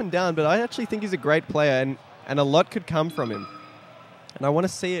very up and down, but I actually think he's a great player, and a lot could come from him. And I want to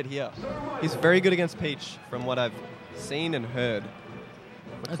see it here. He's very good against Peach, from what I've seen and heard.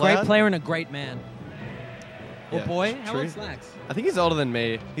 A great McLeod? player and a great man. Yeah, Oh boy, how true. old's Lax? I think he's older than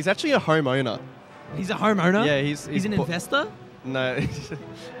me. He's actually a homeowner. He's a homeowner? Yeah, He's an investor? No,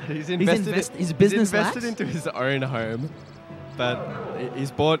 he's invested. He's a business invested Lax? into his own home, but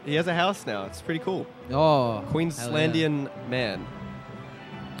he's bought. He has a house now. It's pretty cool. Oh. Queenslandian man,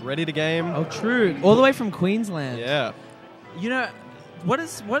 ready to game. Oh, true. All the way from Queensland. Yeah. You know,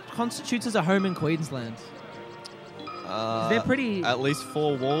 what constitutes as a home in Queensland? They're pretty... At least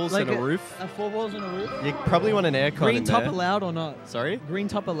 4 walls like and a roof. 4 walls and a roof? You probably want an aircon Green in top there. allowed or not? Sorry? Green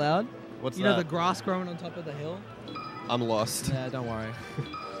top allowed? What's you that? know the grass growing on top of the hill? I'm lost. Yeah, don't worry.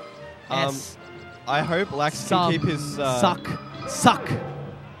 I hope Lax can keep his... Suck. Suck.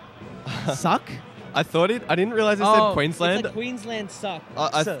 I didn't realize it said Queensland. It's like Queensland suck.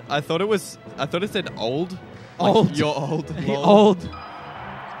 I thought it said old. Old. Like you're old. Lol. Old.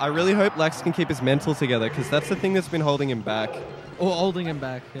 I really hope Lax can keep his mental together because that's the thing that's been holding him back. Or holding him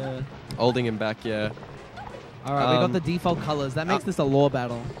back, yeah. Holding him back, yeah. All right, we got the default colors. That makes this a lore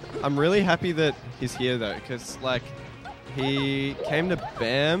battle. I'm really happy that he's here though, because like he came to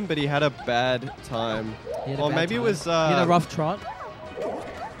BAM, but he had a bad time. Or maybe it was. He had a rough trot.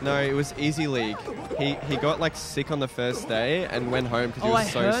 No, it was Easy League. He got like sick on the first day and went home because he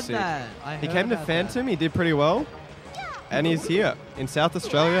was so sick. He came to Phantom. He did pretty well, and he's here in South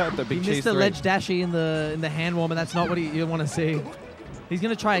Australia at the Big Cheese 3. He missed the ledge dashy in the hand warmer. That's not what you want to see. He's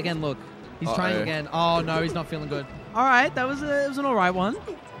gonna try again. Look. He's trying again. Oh, no, he's not feeling good. All right, it was an all right one.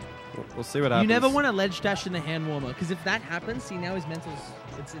 We'll see what happens. You never want a ledge dash in the hand warmer, because if that happens, see, now his mental's,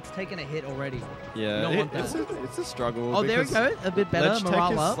 it's taken a hit already. Yeah, you don't want that. It's a struggle. Oh, there we go. A bit better. Ledge Morale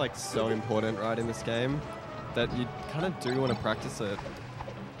tech up. is like so important, right, in this game, that you kind of do want to practice it.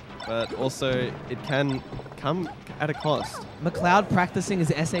 But also, it can come at a cost. McLeod practicing his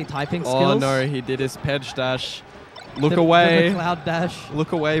SA typing skills. Oh, no, he did his pedge dash. Look away. The McLeod dash.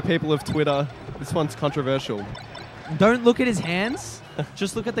 Look away, people of Twitter. This one's controversial. Don't look at his hands.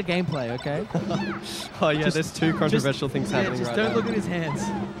 Just look at the gameplay, okay? Oh, yeah, there's two controversial things happening right now. Just don't look at his hands.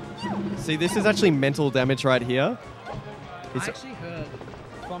 See, this is actually mental damage right here. I actually heard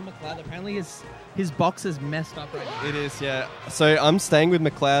from McLeod, apparently his box is messed up right now. It is, yeah. So I'm staying with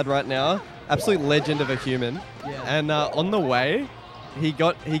McLeod right now. Absolute legend of a human. Yeah. And on the way, he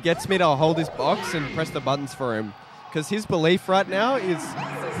gets me to hold his box and press the buttons for him. Because his belief right now is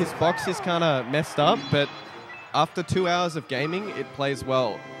his box is kind of messed up, but after 2 hours of gaming, it plays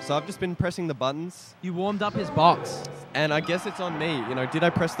well. So I've just been pressing the buttons. You warmed up his box. And I guess it's on me. You know, did I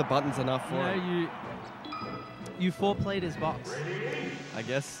press the buttons enough for him? You foreplayed his box. I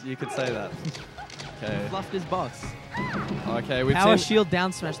guess you could say that. Okay. Fluffed his box. Okay, we've Power seen... shield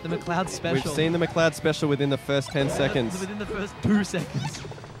down smash, the McLeod special. We've seen the McLeod special within the first 10 seconds. Within the first 2 seconds.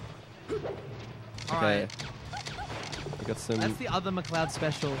 Okay. All right. We got some... That's the other McLeod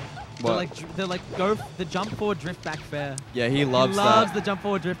special. What? They're like go the jump forward drift back fair. Yeah, he loves that. He loves the jump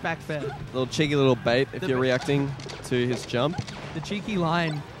forward drift back fair. Little cheeky little bait if you're reacting to his jump. The cheeky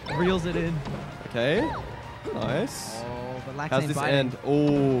line reels it in. Okay. Nice. Oh, but Lax How's ain't this biting. end?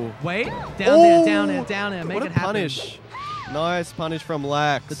 Oh. Wait. Down there. Make what it a happen. punish. Nice punish from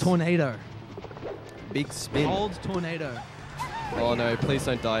Lax. The tornado. Big spin. Old tornado. Oh no, please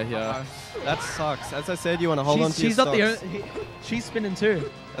don't die here. That sucks. As I said, you want to hold on to your stocks. She's spinning too.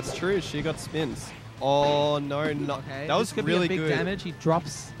 That's true. She got spins. Oh no, no. Okay, that was could really be a big good. damage. He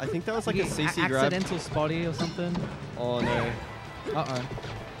drops. I think that was like a CC grab. Accidental spotty or something. Oh no. Uh-oh.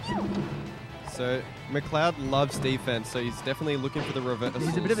 So McLeod loves defense, so he's definitely looking for the reverse.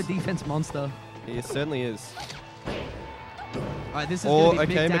 He's a bit of a defense monster. He certainly is. All right, this is going to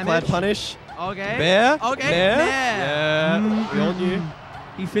be big damage. McLeod punish. Okay. Bear. Okay. Bear. Bear. Yeah. We all knew.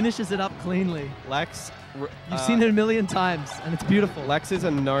 He finishes it up cleanly. Lax. You've seen it a million times, and it's beautiful. Lax is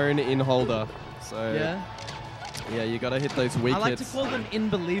a known in-holder. So yeah, you got to hit those weak hits. I like to call them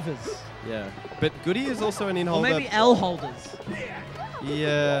in-believers. Yeah. But Goody is also an in-holder. Or maybe L-holders.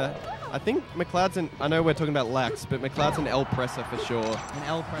 Yeah. I think McLeod's I know we're talking about Lax, but McLeod's an L presser for sure. An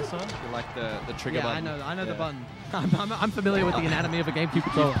L presser? You like the trigger button. Yeah, I know the button. I'm familiar with the anatomy of a GameCube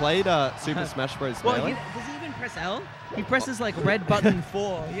controller. You played Super Smash Bros. Well, Melee? does he even press L? He presses like red button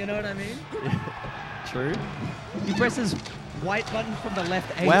 4, you know what I mean? True. He presses white button from the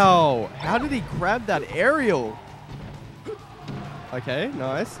left 8. Wow, how did he grab that aerial? Okay,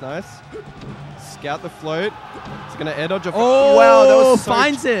 nice. Scout the float. He's going to air dodge. Oh, wow, that was so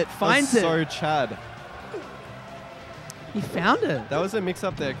finds it. So Chad. He found it. That was a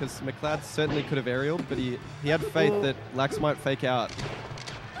mix-up there because McLeod certainly could have aerialed, but he had faith that Lax might fake out.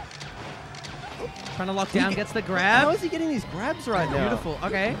 Trying to lock down, gets the grab. How is he getting these grabs right now? Beautiful.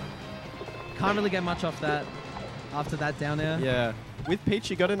 Okay. Can't really get much off that after that down air. Yeah. With Peach,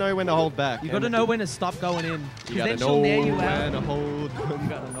 you got to know when to hold back. You got to know when to stop going in. You got to know when to hold. You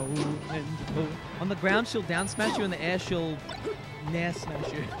got to know when to hold. On the ground, she'll down smash you. In the air, she'll nair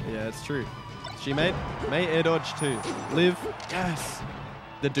smash you. Yeah, it's true. She may air dodge too. Live. Yes.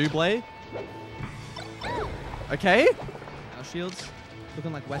 The double. Okay. Our shields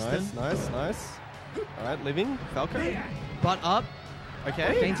looking like Western. Nice. All right, living. Falco. Butt up.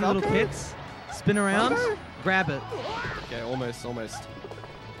 Okay. Dainty little kicks. Spin around. Falco. Grab it. Okay, almost.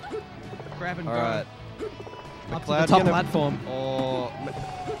 Grab and All go. right. Up to the top platform. Oh,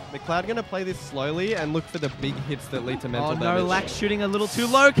 McLeod gonna play this slowly and look for the big hits that lead to mental damage. Oh no, Lax shooting a little too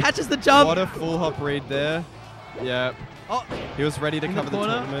low, catches the jump. What a full hop read there. Yeah. Oh, he was ready to cover the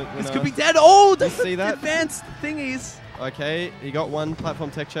tournament. This could be dead. Oh, you see that? Advanced thingies. Okay, he got one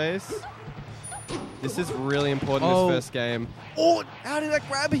platform tech chase. This is really important in his first game. Oh, how did that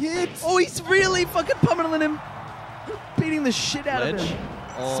grab hit? Oh, he's really fucking pummeling him. Beating the shit out of him.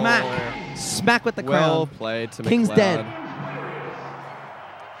 Oh. Smack. Smack with the crown. Well played to King's McLeod. dead.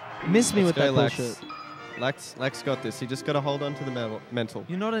 Miss me with that Lex. bullshit. Lex got this. He just got to hold on to the mental.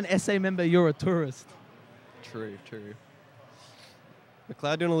 You're not an SA member, you're a tourist. True.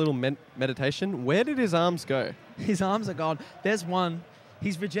 McLeod doing a little meditation. Where did his arms go? His arms are gone. There's one.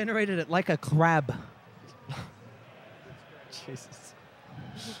 He's regenerated it like a crab. Jesus.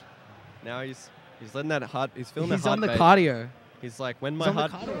 Now he's letting that heart. He's feeling the He's heartbeat. on the cardio. He's like, when my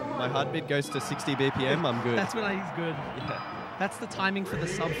heartbeat goes to 60 BPM, I'm good. That's when he's good. Yeah. That's the timing for the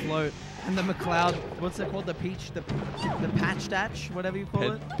sub float. And the McLeod, what's it called? The peach, the patch dash, whatever you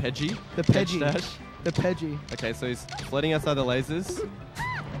call it. Peggy? The Peggy. Dash? The Peggy. Okay, so he's floating outside the lasers.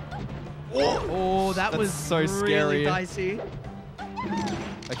 Oh, that was so really scary. dicey.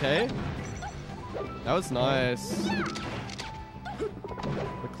 Okay. That was nice.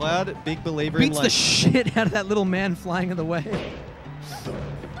 McLeod, big believer Beats in the shit out of that little man flying in the way.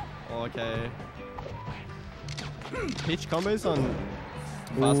 Okay. Peach combos on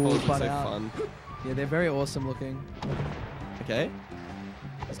fast forward are so fun. Yeah, they're very awesome looking. Okay.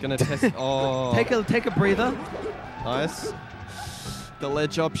 He's gonna test. Oh. Take a breather. Nice. The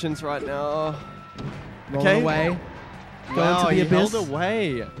ledge options right now. Rolling away. Wow, Going to the he abyss. held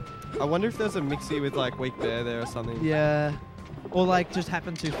away. I wonder if there's a mixie with like weak bear there or something. Yeah. Or like just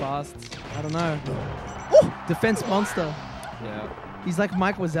happened too fast. I don't know. Ooh! Defense monster. Yeah. He's like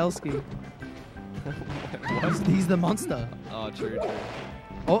Mike Wazowski. He's the monster. Oh, true.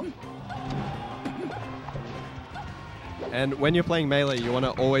 Oh. And when you're playing Melee, you want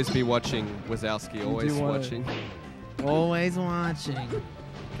to always be watching Wazowski. Always watching. Always watching.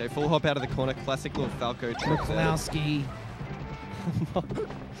 Okay, full hop out of the corner. Classic little Falco trick McLowski.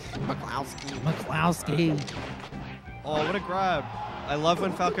 McLowski. Oh, what a grab. I love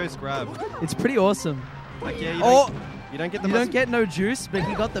when Falcos grab. It's pretty awesome. Like, yeah, you don't get the You don't get no juice, but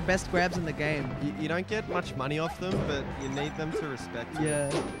he got the best grabs in the game. You don't get much money off them, but you need them to respect you. Yeah.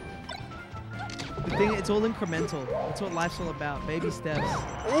 The thing, it's all incremental. That's what life's all about. Baby steps.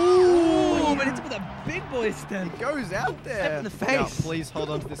 Ooh, but it's with a big boy step. It goes out there. Step in the face. Now, please hold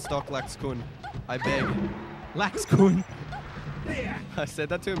on to this stock, Lax-kun. I beg. Lax-kun. I said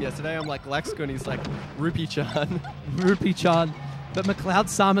that to him yesterday. I'm like, Lax-kun. He's like, Rupee-chan. Rupee-chan. But McLeod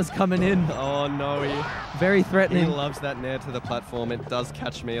Sama's coming in. Oh, no. Very threatening. He loves that nair to the platform. It does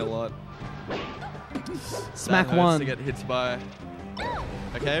catch me a lot. Smack that hurts one. to get hit by.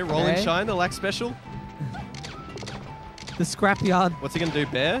 Okay, rolling shine, the Lax special. The scrapyard. What's he going to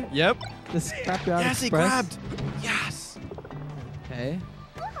do, bear? Yep. The scrapyard Yes, express. he grabbed. Yes. Okay.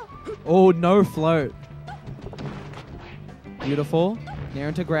 Oh, no float. Beautiful. Nair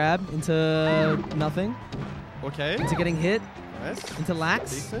into grab, into nothing. Okay. Into getting hit. Nice. Into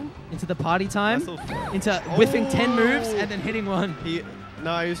lax. Decent. Into the party time. Nice into whiffing 10 moves and then hitting one.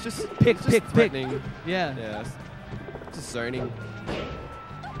 No, he was just pick. threatening. Yeah. Yeah. Just zoning.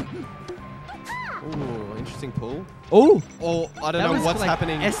 Ooh, interesting pull. Ooh. Oh, I don't know what's like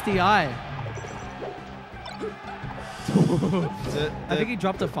happening. SDI. I think he he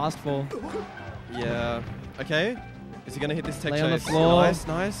dropped a fast fall. Yeah. Okay. Is he going to hit this tech Lay chase? on the floor. Nice,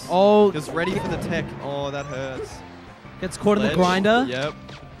 nice. Oh. He was ready for the tech. Oh, that hurts. Gets caught in the grinder. Yep.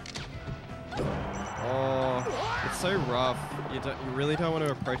 Oh, it's so rough. You really don't want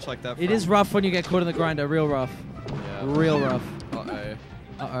to approach like that. It is rough when you get caught in the grinder. Real rough. Yeah. Real rough. Uh-oh.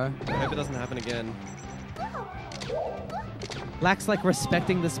 Uh-oh. I hope it doesn't happen again. Lax like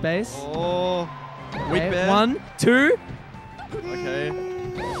respecting the space. Oh. Weak Okay, bear. 1, 2. Okay.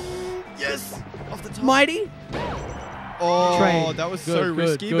 Yes! Off the top. Mighty. Oh, Trade. that was Good, so good,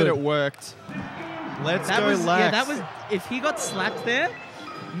 risky, good. but it worked. Let's go, Lax. Yeah, that was. If he got slapped there,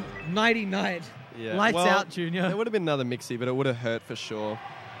 nighty night. Yeah. Lights Well, out, Junior. There would have been another mixie, but it would have hurt for sure.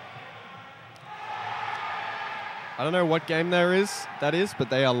 I don't know what game that is, but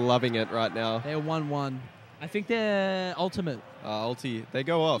they are loving it right now. They're 1-1. I think they're ultimate. Ulti, they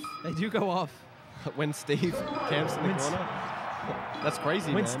go off. They do go off. When Steve camps in the corner. That's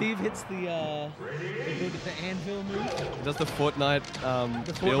crazy, When man. Steve hits the anvil move. He does the Fortnite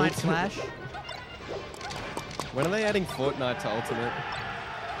The Fortnite build. flash. When are they adding Fortnite to Ultimate?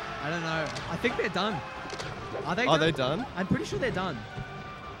 I don't know. I think they're done. Are they Are done? they done? I'm pretty sure they're done.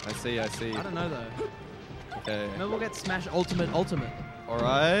 I see. I don't know, though. Okay. Maybe we'll get Smash Ultimate. All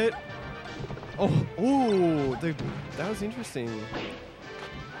right. Oh, Ooh, that was interesting.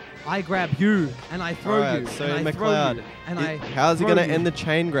 I grab you and I throw Alright, you. so and I throw McLeod, you, and I how's he throw going to you. end the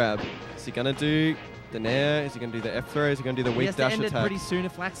chain grab? Is he going to do the nair? Is he going to do the F throw? Is he going to do the He weak has to dash end it attack? pretty soon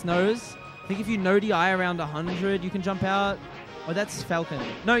if Lax knows. I think if you no DI around 100, you can jump out. Oh, that's Falcon.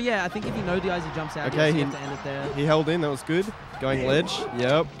 No, yeah, I think if you no DIs, he jumps out. Okay, you he- have to end it there. He held in. That was good. Going ledge.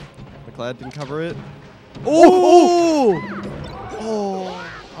 Yep. McLeod didn't cover it. Oh! Oh!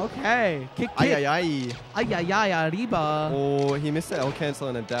 Okay. Kick. Ay, ay, ay. Ay, ay, ay, arriba. Oh, he missed the L cancel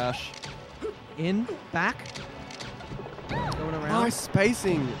and a dash. In, back. Going around. Nice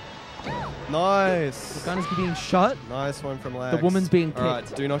spacing. Nice. The gun is being shot. Nice one from Lax. The woman's being kicked. All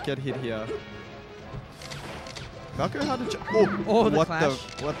right, do not get hit here. Falco had to Oh, the what clash.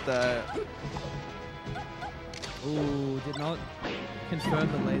 What the? Ooh, did not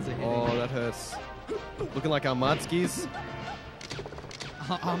confirm the laser hitting. Oh, that hurts. Looking like Armadskis.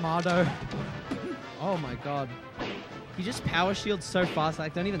 Armado. Oh my god. He just power shields so fast,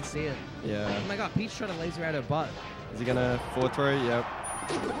 like, don't even see it. Yeah. Oh my god, Peach tried to laser out her butt. Is he gonna forward throw? Yep.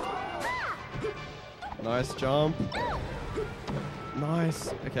 Nice jump.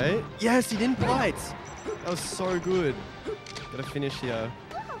 Nice. Okay. Yes, he didn't bite. That was so good. Gotta finish here.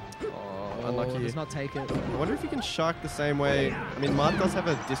 Oh, unlucky. Does not take it. I wonder if you can shark the same way. I mean, Marth does have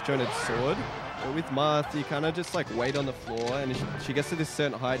a disjointed sword. But with Marth, you kind of just like wait on the floor, and if she gets to this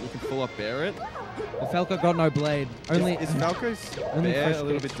certain height, you can full up bear it. But Falco got no blade. Only Is Falco's only bear fresh a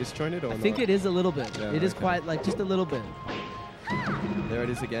little gift. bit disjointed or I not? think it is a little bit. Yeah, It is okay. quite, like, just a little bit. There it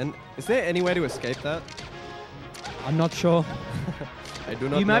is again. Is there any way to escape that? I'm not sure. I do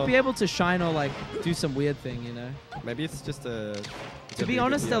not You know. might be able to shine or, like, do some weird thing, you know? Maybe it's just a... To be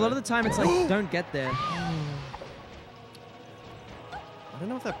honest, a lot of the time it's like, don't get there. I don't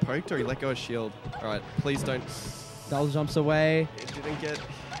know if that poked or he let go of shield. Alright, please don't... Dull jumps away. It didn't get...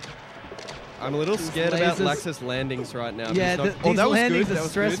 I'm a little scared about lasers. Lax's landings right now. Yeah, He's not- these that was landings good. are That was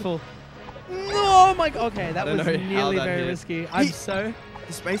good. stressful. Oh my god. Okay, that I don't was know how nearly that very hit. risky. I'm so...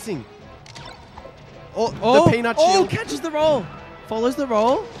 The spacing. Oh, Oh, the peanut oh, shield. catches the roll. Follows the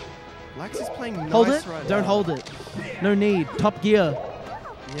roll. Lax is playing nice Hold it. right Don't now. hold it. No need. Top gear.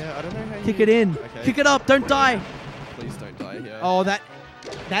 Yeah, I don't know how Kick you... it in. Okay. Kick it up. Don't die. Please don't die here. Oh,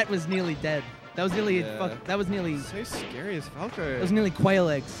 that was nearly dead. That was nearly Yeah. that was nearly So scary as Falco. that was nearly quail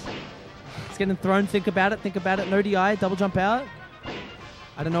eggs. It's getting thrown. Think about it. Think about it. No DI. Double jump out.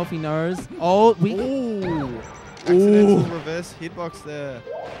 I don't know if he knows. Oh, we. Ooh. Accidental reverse hitbox there.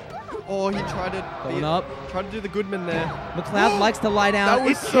 Oh, he tried to Going up. Tried to do the Goodman there. McLeod likes to lie down. That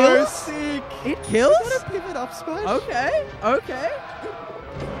was it so kills. sick. It kills. Is that a pivot up smash? Okay. Okay.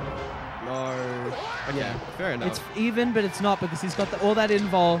 No. Okay, fair enough. It's even, but it's not because he's got all that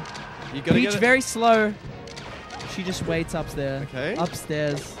invol. You gotta Peach get it. very slow. She just waits upstairs. Okay.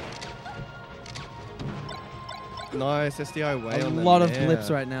 Upstairs. Nice SDI way A on the lot of nair. blips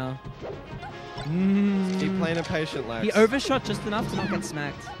right now. Keep playing a patient, Lax. He overshot just enough to not get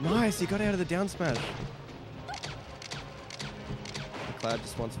smacked. Nice, he got out of the down smash. McLeod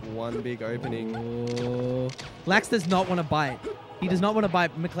just wants one big opening. Oh. Lax does not want to bite. He does not want to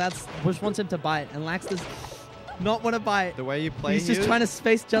bite. McLeod just wants him to bite, and Lax does not want to bite. The way you play He's just here- trying to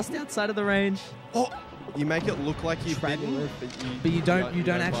space just outside of the range. Oh, you make it look like you've Try to bitten, live. but You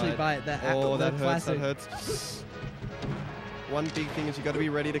don't actually bite. That Oh, that hurts. classic. That hurts. One big thing is you got to be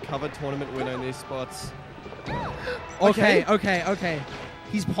ready to cover tournament winner in these spots. Okay.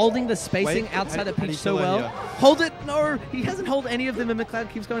 He's holding the spacing Wait, outside how of do you Peach so kill well. that here? Hold it! No! He hasn't held any of them, and McLeod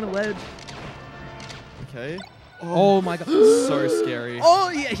keeps going to ledge. Okay. Oh my god. So scary. Oh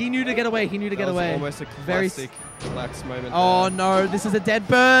yeah, he knew to get away. He knew to That get was away. almost a Very classic Lax moment Oh there. no, this is a dead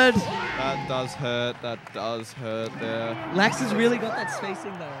bird. That does hurt. That does hurt there. Lax has really got that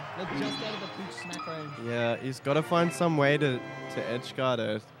spacing though. They're just out of the Peach smack range. Yeah, he's got to find some way to edge guard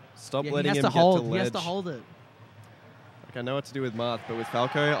her. Stop Yeah, letting he him has to get hold. to ledge. He has to hold it. Like, I know what to do with Marth, but with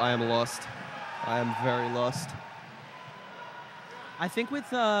Falco, I am lost. I am very lost. I think with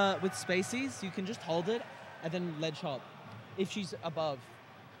spacies, you can just hold it and then ledge hop if she's above.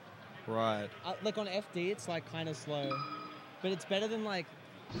 Right. Like on FD, it's like kind of slow, but it's better than like.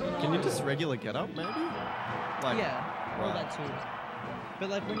 Can you just regular get up, maybe? Like, Yeah, all right. that too. But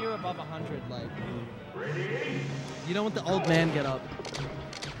like when you're above 100, like you don't want the old man get up.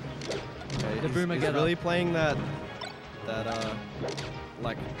 Okay, The boomer he's get really up. playing that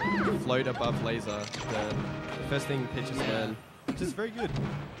like float above laser. The first thing pitches learn, which is very good.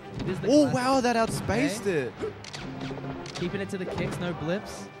 It is the Oh classic. wow, that outspaced Okay. it. Keeping it to the kicks, no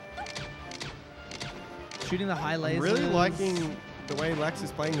blips. Shooting the high lasers. I'm really liking the way Lax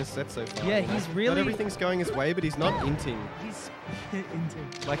is playing this set so far. Yeah, he's Not really... everything's going his way, but he's not inting. He's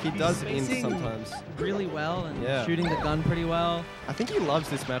inting. Like, he does int spacing sometimes. really well and Yeah. shooting the gun pretty well. I think he loves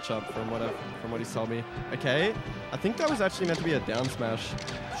this matchup from what he's told me. Okay, I think that was actually meant to be a down smash.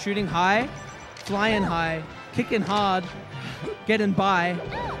 Shooting high, flying high, kicking hard, getting by,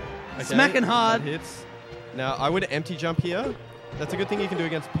 Okay, smacking hard. that hits. Now, I would empty jump here. That's a good thing you can do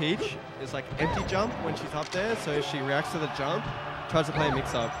against Peach. Is like empty jump when she's up there, so she reacts to the jump, tries to play a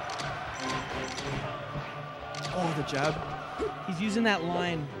mix-up. Oh, the jab. He's using that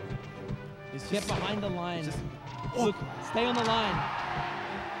line. He's Get behind the line. just- Look, stay on the line.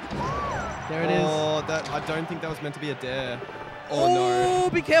 There it is. Oh, I don't think that was meant to be a dare. Oh, no. Oh,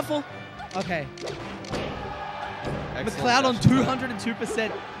 be careful. Okay. Excellent McLeod on dash attack.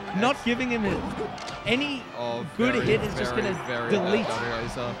 202%. Not giving him any Oh, good very, hit is just very, going to very delete. bad double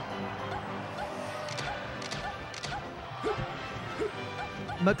laser.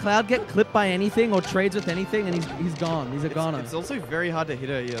 McLeod get clipped by anything or trades with anything, and he's gone. He's a goner. It's also very hard to hit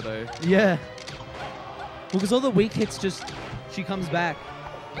her here, though. Yeah. Well, because all the weak hits she comes back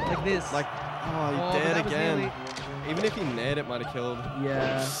like this. Like, oh, he but dared that was again. nearly- Even if he nared, it might have killed.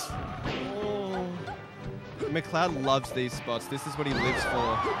 Yeah. Oh. McLeod loves these spots. This is what he lives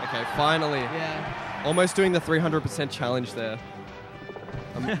for. Okay, finally. Yeah. Almost doing the 300% challenge there.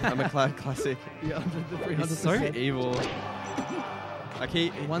 A McLeod classic. Yeah, He's so evil. Like he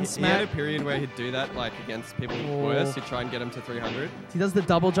had smack. a period where he'd do that like against people worse. He'd try and get them to 300. He does the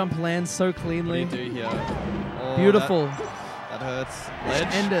double jump land so What do cleanly. you do here? Oh, Beautiful. That hurts.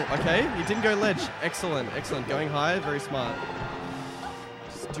 Ledge. End it. Okay, he didn't go ledge. Excellent, excellent. Going high, very smart.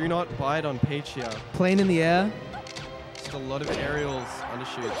 Just do not bite on Peach here. Plane in the air. Just a lot of aerials,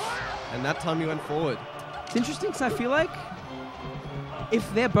 undershoots. And that time he went forward. It's interesting because I feel like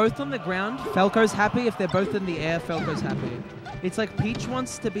if they're both on the ground, Falco's happy. If they're both in the air, Falco's happy. It's like Peach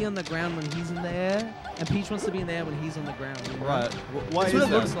wants to be on the ground when he's in the air, and Peach wants to be in the air when he's on the ground. You know? Right. Why That's is what it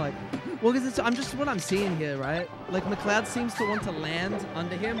that? looks like. Well, because I'm just what I'm seeing here, right? Like McLeod seems to want to land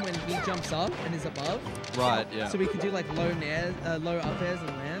under him when he jumps up and is above. Right, yeah. So we could do like low up airs and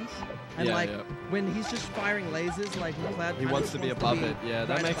land. And Yeah, like yeah. when he's just firing lasers, like McLeod He kinda wants just to be above it. Yeah,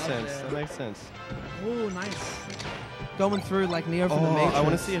 that right makes above sense. there. That makes sense. Oh, nice. Going through like Neo from the Oh, Matrix. I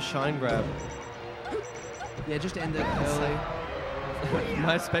want to see a shine grab. Yeah, just end it early.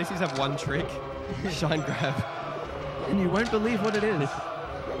 My Spaceys have one trick. Shine grab. And you won't believe what it is.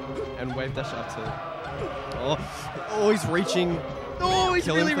 And wave dash up to. Oh, he's reaching. Oh, he's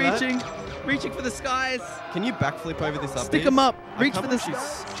Kill him really for that? reaching. Reaching for the skies. Can you backflip over this up? Stick him up. I Reach can't for the believe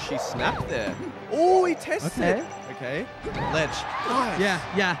skies. She snapped there. Oh, he tested Okay. it. Okay. Ledge. Nice.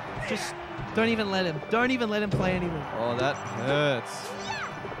 Yeah. Just don't even let him. Don't even let him play anything. Oh, that hurts.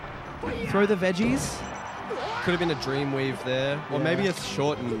 Throw the veggies. Could have been a dream weave there. Or Yeah. maybe it's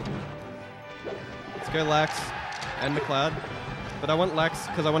shortened. Let's go Lax and McLeod. But I want Lax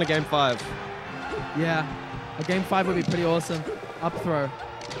because I want a game 5. Yeah. A game 5 would be pretty awesome. Up throw.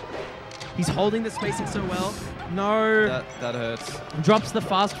 He's holding the spacing so well. No. That hurts. Drops the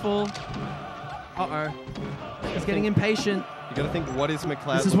fast fall. Uh-oh. He's getting impatient. You got to think, what is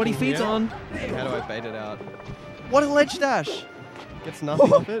McLeod? This is what he looking feeds here? on. How do I bait it out? What a ledge dash! Gets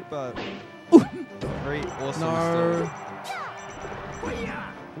nothing off it, but very awesome No. still.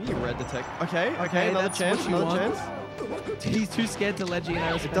 You read the tech. Okay, Okay, another that's chance, what you another want. chance. He's too scared to ledge it.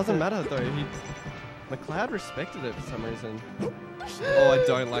 It doesn't matter though. McLeod respected it for some reason. Oh, I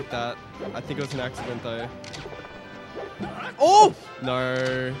don't like that. I think it was an accident though. Oh!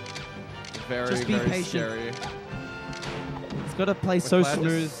 No. Very, Just be very patient. scary. He's got to play so McLeod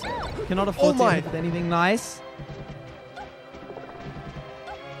smooth. just- Cannot afford Oh my- to hit with anything nice.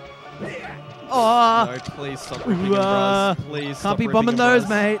 Oh! No, please stop ripping him, Ooh, bros. Please stop Can't be ripping bombing him, those, bros.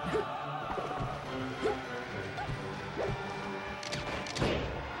 mate.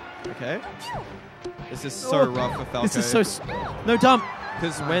 Okay. This is so rough for Falco. This is so... No dump.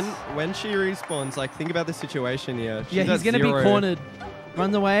 Because when she respawns, like, think about the situation here. She's Yeah, he's at going to be 0. cornered.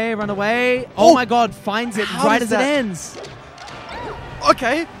 Run away, run away. Oh, my God, finds it How right does as it that- ends.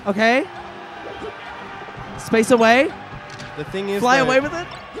 Okay. Okay. Space away. The thing is, Fly though, away with it.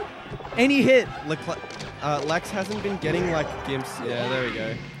 Any hit. Lax hasn't been getting, like, gimps. Yeah, there we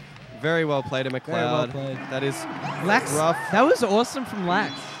go. Very well played, McLeod. Very well played. That is Lax. rough. That was awesome from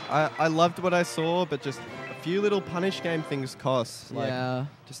Lax. I loved what I saw, but just a few little punish game things cost. Like, Yeah.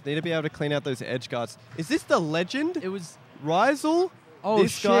 just need to be able to clean out those edge guards. Is this the legend? It was... Rizel? Oh,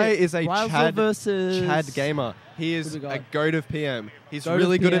 This shit. guy is a Rizel versus... Chad gamer. He is Who we got? a goat of PM. He's Goat of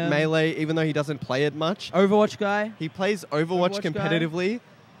really good at PM. melee, even though he doesn't play it much. Overwatch guy. He plays Overwatch Overwatch guy. competitively.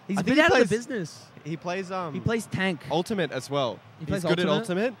 He's I think been he out of the plays- business. He plays tank. Ultimate as well. He He's plays good at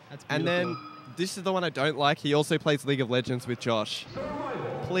Ultimate? Ultimate. That's And then beautiful. this is the one I don't like. He also plays League of Legends with Josh.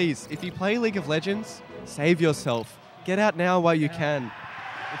 Please, if you play League of Legends, save yourself. Get out now while you can.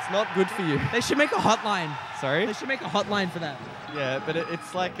 It's not good for you. They should make a hotline. Sorry? They should make a hotline for that. Yeah, but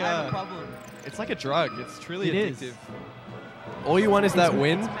it's like I have a problem. it's like a drug. It's truly It is. addictive. All you want is that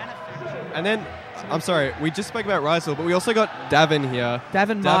win. And then, I'm sorry, we just spoke about Rysel, but we also got Davin here.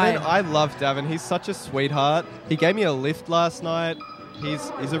 Davin Mai. I love Davin. He's such a sweetheart. He gave me a lift last night. He's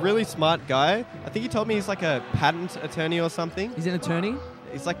a really smart guy. I think he told me he's like a patent attorney or something. He's an attorney?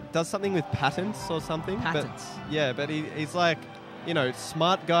 He's like, does something with patents or something. Patents. But, yeah, but he's like, you know,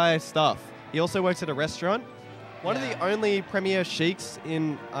 smart guy stuff. He also works at a restaurant. One of the only premier sheiks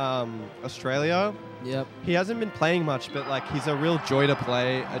in Australia. Yep. He hasn't been playing much, but like he's a real joy to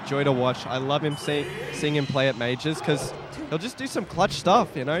play, a joy to watch. I love him seeing him play at majors because he'll just do some clutch stuff,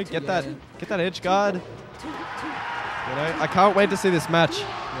 you know, get that edge guard. You know, I can't wait to see this match.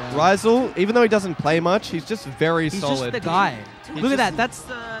 Yeah. Rysel, even though he doesn't play much, he's just very He's solid. just the guy. He's Look at just-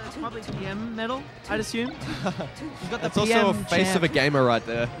 that. That's probably PM medal, I'd assume. He's got the That's PM also a face champ. of a gamer right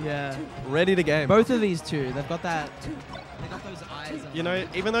there. Yeah. Ready to game. Both of these two, they've got that. They got those eyes. You know,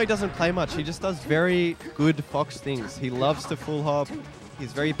 even though he doesn't play much, he just does very good Fox things. He loves to full hop.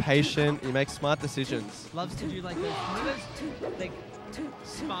 He's very patient. He makes smart decisions. Loves to do like those, you know those like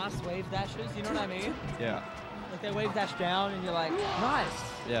sparse wave dashes. You know what I mean? Yeah. Like they wave dash down, and you're like, nice.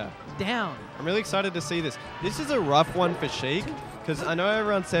 Yeah. Down. I'm really excited to see this. This is a rough one for Sheik, because I know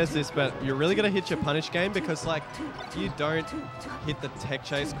everyone says this, but you're really going to hit your punish game because, like, if you don't hit the tech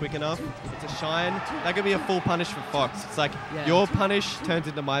chase quick enough to shine, that could be a full punish for Fox. It's like your punish turns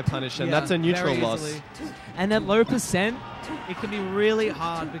into my punish, and Yeah, that's a neutral very loss. easily. And at low percent, it can be really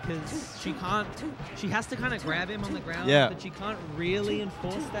hard because she has to kind of grab him on the ground, but she can't really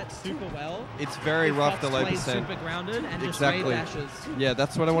enforce that super well. It's very if rough, Fox the low plays percent. super grounded and Exactly. just wave dashes. Yeah,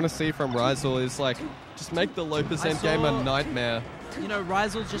 that's what I want to see from Rysel is, like, just make the low percent game a nightmare. You know,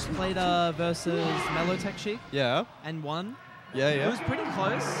 Rysel just played versus Mellotech Sheik Yeah. and won. Yeah, It yeah. was pretty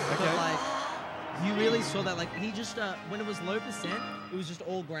close, Okay. but like you really saw that. Like he just when it was low percent, it was just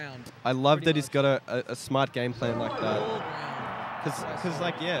all ground. I love Pretty that he's got a smart game plan like that. All ground. Because,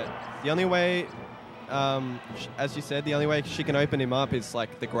 like, yeah, the only way, as you said, the only way she can open him up is,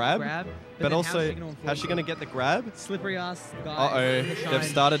 like, the grab. But But then also, how's how's she going to get the grab? Slippery ass guy. Uh-oh, with the they've shine.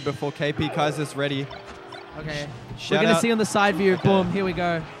 started before KP Kaiser's ready. Okay. Shout We're gonna out- see on the side view. Okay. Boom. Here we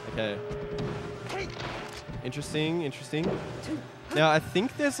go. Okay. Interesting, interesting. Now, I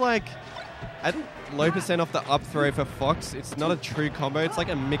think there's, like, at low percent off the up throw for Fox, it's not a true combo. It's like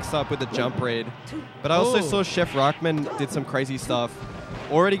a mix-up with a jump read. But I also Oh. saw Chef Reichman did some crazy stuff.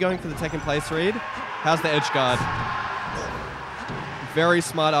 Already going for the second place read. How's the edge guard? Very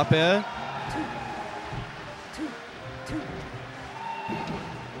smart up air.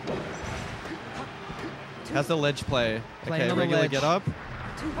 How's the ledge play? Playing Okay, on the regular ledge. get up.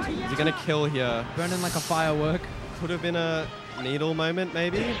 Is he going to kill here? Burning like a firework. Could have been a needle moment,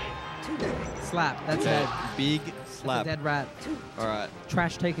 maybe. Slap. That's Okay, it. big That's a slap. dead rat. All right.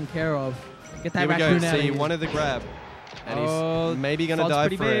 Trash taken care of. Get that Here we go. raccoon out of See, here. one of the grab. And Oh, he's maybe going to Fod's die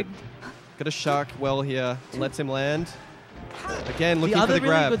pretty for big. it. Got a shark well here. Lets him land. Again, looking The for other the really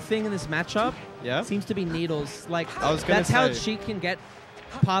grab. good thing in this matchup Yeah? seems to be needles. Like I was gonna that's how say. she can get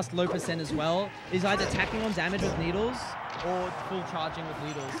past low percent as well. Is either tacking on damage with needles or full charging with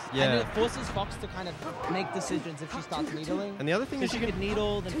needles. Yeah. And it forces Fox to kind of make decisions if she starts needling. And the other thing So is she you could can...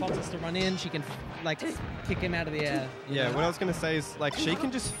 needle, then Fox has to run in. She can like kick him out of the air. you Yeah, know? what I was going to say is, like, she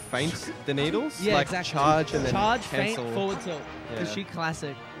can just feint the needles. Yeah, like, exactly. charge and then Charge, cancel. feint, forward tilt. Because Yeah. she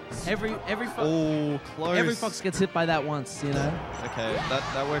classic. Every Fox, Oh, close. every Fox gets hit by that once, you know. Okay,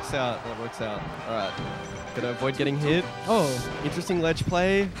 that works out. That works out. All right. Got to avoid getting hit. Oh, Interesting ledge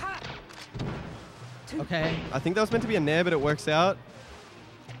play. okay. I think that was meant to be a nair, but it works out.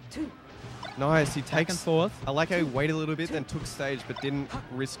 Nice. He Back takes... and forth. I like how he waited a little bit, then took stage, but didn't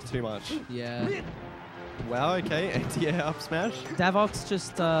risk too much. Yeah. Wow, okay. Anti-air up smash. Davox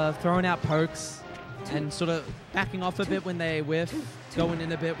just throwing out pokes and sort of backing off a bit when they whiff, going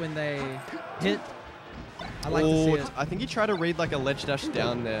in a bit when they hit. I like to see it. I think he tried to read like a ledge dash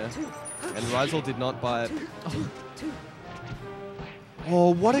down there, and Rysel did not buy it.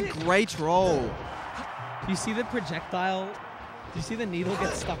 Oh, what a great roll. Do you see the projectile? Do you see the needle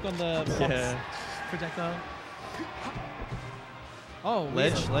get stuck on the Fox projectile? Oh,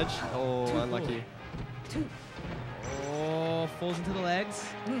 weird. Ledge. Oh, unlucky. Oh, falls into the legs.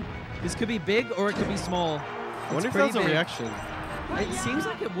 This could be big or it could be small. I wonder if It's that was a pretty big. reaction. It seems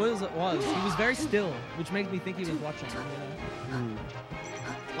like it was. It was. He was very still, which makes me think he was watching. You know?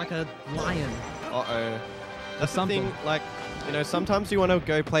 Like a lion. Uh-oh. That's the something. thing, like, you know, sometimes you want to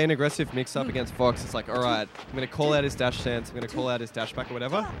go play an aggressive mix-up against Fox. It's like, all right, I'm going to call out his dash stance, I'm going to call out his dash back or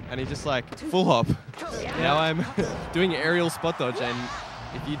whatever, and he just like, full hop. Now I'm doing aerial spot dodge, and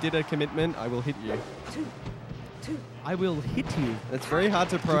if you did a commitment, I will hit you. I will hit you. It's very hard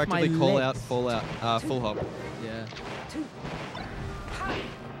to proactively call out full hop. Yeah.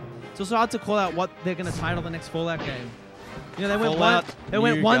 It's also hard to call out what they're going to title the next Fallout game. You know, they went Fallout they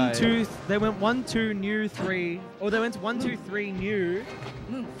went new 1, guy. 2, they went 1, 2, new 3, or they went 1, 2, 3, new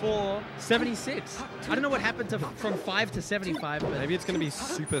for 76. I don't know what happened to from 5 to 75, but Maybe it's going to be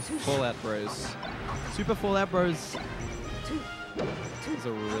Super Fallout Bros. Super Fallout Bros. It's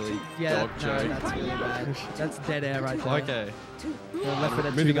a really Yeah, dog no, joke. that's really bad. That's dead air right there. Okay. They're left with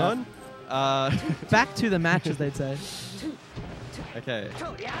a Moving 2 on. Back to the match, as they'd say. Okay.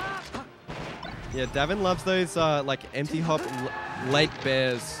 Yeah, Davin loves those like empty hop late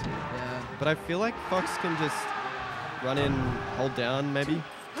bears, Yeah. but I feel like Fox can just run in, hold down maybe,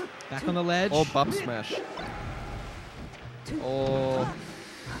 Back on the ledge. or bump smash, or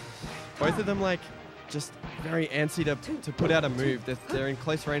both of them like just very antsy to put out a move. They're in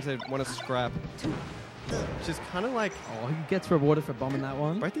close range. They want to scrap, which is kind of like Oh, he gets rewarded for bombing that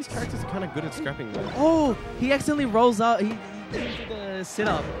one. both these characters are kind of good at scrapping though. Oh, he accidentally rolls up. He did the sit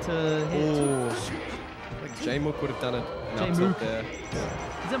up to hit. Oh, like J-Mook would have done it. No, it's J-Mook. not there.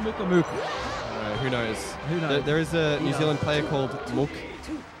 Is it Mook or Mook? Who knows? Who knows? There is a New Yeah. Zealand player called Mook,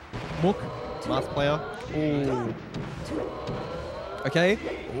 Mook. math player. Ooh. Okay.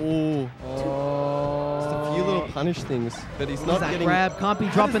 Ooh. Oh. Just a few little punish things, but he's not that getting. grab. Can't be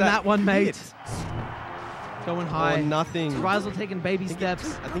How dropping does that one, mate. hit? Going high. Oh, nothing. Rizel taking baby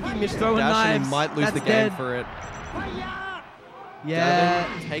steps. I think he missed the Throwing dash and knives. he might lose That's the game dead. for it. Yeah.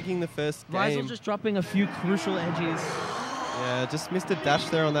 Davin taking the first game. Rizel just dropping a few crucial edges. Yeah, just missed a dash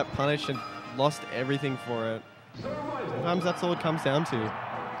there on that punish and lost everything for it. Sometimes that's all it comes down to.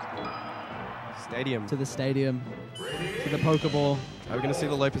 Stadium. To the stadium. To the Pokeball. Are we going to see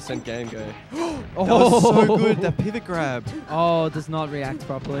the low percent game go? Oh, That was so good, that pivot grab. Oh, does not react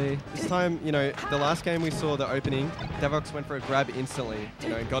properly. This time, you know, the last game we saw, the opening, Devox went for a grab instantly, you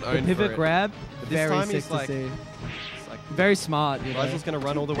know, and got The owned for pivot it. grab, But this very time sick he's to like, see. it's like Very smart, you know. Rizel's going to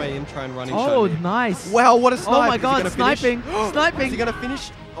run all the way in, try and run in. Oh, shot me. nice. Wow, what a snipe. Oh my Is he god, gonna finish? sniping. Sniping. Is he going to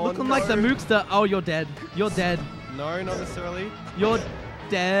finish? Oh, Looking like the no. Mookster. Oh, you're dead. You're dead. No, not necessarily. You're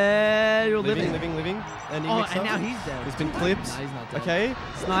dead. You're living. Living. And, he Oh, mixed and up. now he's dead. He's been clipped. Nah, he's not dead. Okay.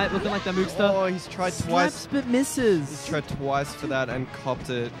 Snipe looking like the Mookster. Oh, he's tried twice. Snaps but misses. He's tried twice for that and copped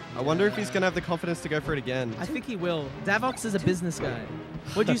it. I wonder if he's going to have the confidence to go for it again. I think he will. Davox is a business guy.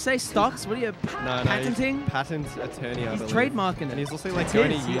 What'd you say? Stocks? What are you No, patenting? he's patent attorney, I He's believe. trademarking it. And he's also like It's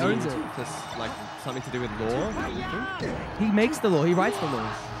going his. to He uni owns it. just like something to do with law. I think. He makes the law. He writes the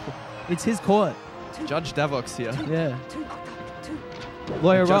laws. It's his court. Judge Davox here. Yeah.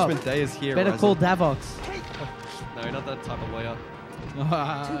 Lawyer Rob. Judgment Day is here. Better Rizel. call Davox. No, not that type of lawyer.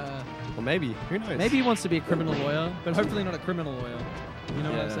 Or maybe. Who knows? Maybe he wants to be a criminal lawyer, but hopefully not a criminal lawyer. You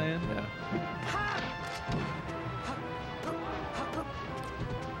know what I'm saying? Yeah.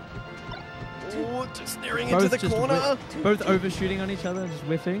 Oh, just staring into the just corner. both overshooting on each other, just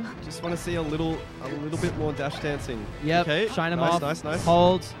whiffing. Just want to see a little bit more dash dancing. Yep. Okay. Shine him nice, off. Nice.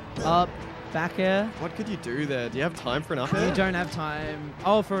 Hold. Up. Back air. What could you do there? Do you have time for an up We air? don't have time.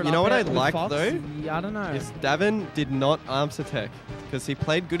 Oh, for an You know up what air I'd with like, Fox? though? Yeah, I don't know. Is Davin did not arms attack because he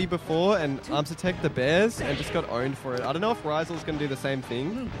played Goody before and arms attacked the Bears and just got owned for it. I don't know if Rizel's going to do the same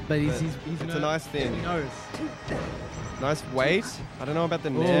thing. But he's it's nervous. a nice thing. He knows. Nice weight. I don't know about the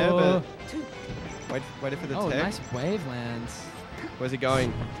nair, Oh. but wait for the Oh, tech. nice wave lands Where's he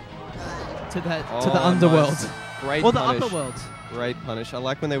going? to the Oh, underworld. nice. Great Or the punish. upper world. Great punish. I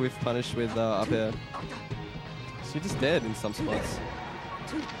like when they whiff punish with up air. So you're just dead in some spots.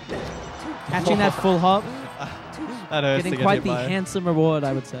 Catching that full hop. That hurts to Getting get quite hit the by. handsome reward,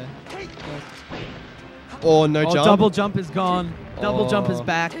 I would say. Oh, no Oh, jump. double jump is gone. Double jump is Oh.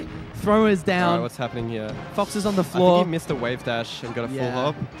 back. Throw is Alright, down. what's happening here? Fox is on the I think floor. he missed a wave dash and got a full Yeah.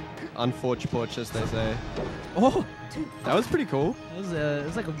 hop. Unforged porch, as they say. Oh, That was pretty cool. it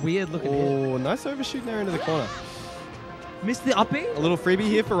was like a weird looking hit. Oh, nice overshoot there into the corner. Missed the uppie. A little freebie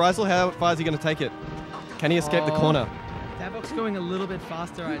here for Rizel. How far is he going to take it? Can he escape the Oh. corner? Davox going a little bit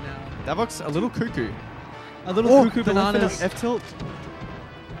faster right now. Davox, a little cuckoo. A little cuckoo the left bananas. F tilt.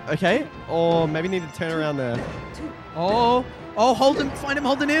 Okay, or maybe need to turn around there. Oh, hold him. Find him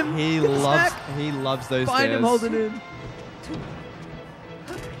holding him. He Get the loves snack. those Find him dares. holding him.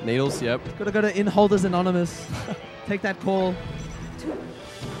 Needles, yep. Gotta go to In Holders Anonymous. Take that call.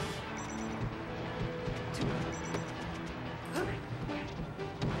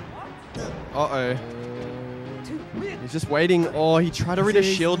 Uh-oh. He's just waiting. Oh, he tried to read a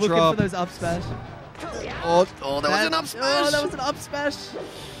shield looking drop. for those up smash. Oh, that was an up smash. Oh, that was an up smash.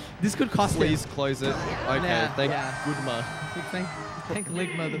 This could cost him. Please close it. Okay, Yeah, thank yeah. Goodma. Thank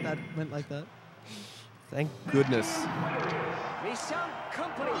Ligma that went like that. Thank goodness.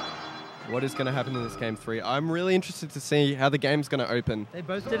 What is going to happen in this game 3? I'm really interested to see how the game's going to open. They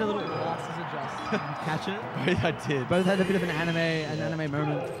both did a little glasses adjust and catch it. I did. Both had a bit of an anime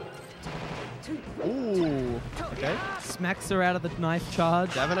moment. Ooh. Okay. Smacks her out of the knife charge.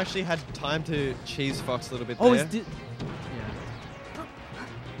 Davin actually had time to cheese Fox a little bit Oh, there. he's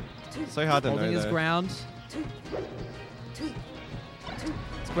So hard to know, holding his though. ground.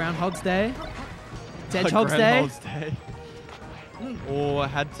 It's Groundhog's Day. It's Hedgehog's Day. Groundhog's Day. Oh, I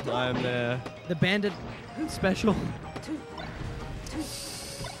had time there. The Bandit special.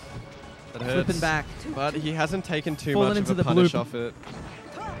 That hurts. Flipping back. But he hasn't taken too Fallen much of into a the punish bloop. off it.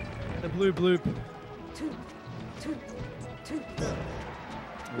 The blue bloop.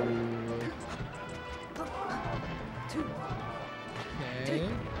 Okay.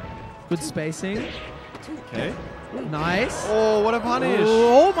 Good spacing. Okay. Nice. Oh, what a punish.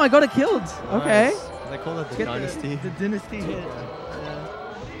 Oh my god, it killed. Okay. Nice. They call it the Get dynasty. The dynasty hit.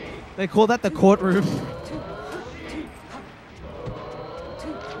 Yeah. They call that the courtroom.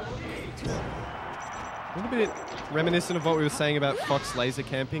 A little bit reminiscent of what we were saying about Fox laser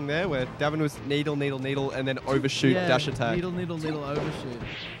camping there, where Davin was needle, needle, needle, and then overshoot, Yeah, dash attack. Needle, needle, needle, overshoot.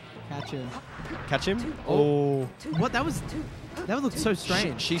 Catch him. Catch him? Oh. What? That would look so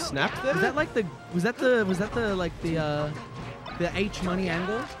strange. She snapped there? Was that like the? Was that the like the H money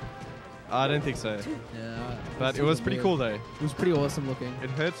angle? I don't think so. Yeah. But it was pretty cool though. It was pretty awesome looking. It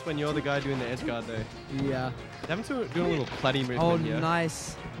hurts when you're the guy doing the edge guard though. Yeah. Davin's doing a little platty movement Oh, here.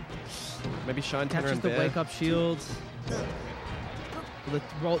 nice. Maybe Shine Tenor Catches and the Bear. wake up shield. The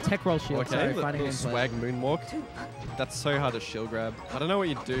tech roll shield. Okay, Sorry, little fighting gameplay. swag moonwalk. That's so hard to shield grab. I don't know what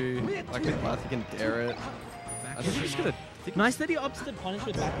you do. Like with Path, you can dare it. I think you just gotta. Nice that he opts to punish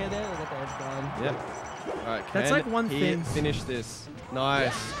with back air there. Look at the edge guard. Yeah. All right. That's can like one he thing. Finish this.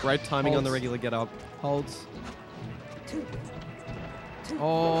 Nice. Great timing on the Holds. regular get up. Holds.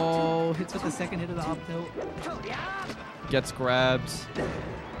 Oh, hits with the second hit of the up tilt. Gets grabbed.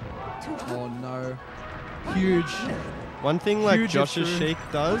 Oh no. Huge. One thing like Huge Josh's issue. Sheik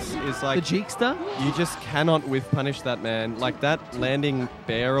does is The like Jeekster? you just cannot whiff punish that man. Like that landing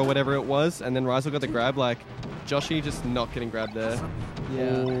bear or whatever it was, and then Rizel got the grab. Like Joshy just not getting grabbed there.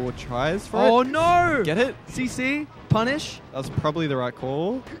 Yeah. Oh, tries for Oh it. no! Get it? CC, punish, That was probably the right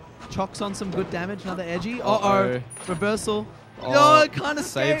call. chocks on some good damage, another edgy. Uh-oh. Uh-oh. Reversal. Oh, No, it can't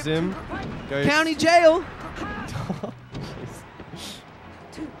escape. Saves him. Goes. County jail.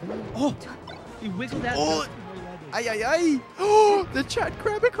 Oh, he wiggled out. Oh. just before he landed. Ay, ay, ay. Oh, the chat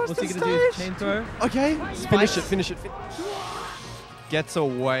grab across What's the he gonna do? stage. Chain throw? Okay, finish it, finish it. Gets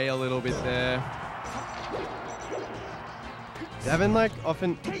away a little bit there. Davin, like,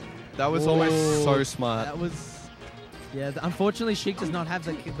 often... That was almost so smart. That was... Yeah, unfortunately, Sheik does not have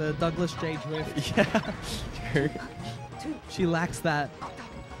the Douglas J drift. Yeah, true. She lacks that.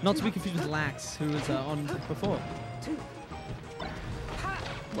 Not to be confused with Lax, who was on before.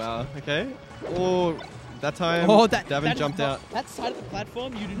 Wow, okay. Oh, that time, Davin jumped out. That side of the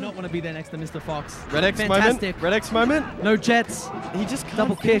platform, you do not want to be there next to Mr. Fox. Red X Fantastic. moment. Red X moment. No jets. He just can't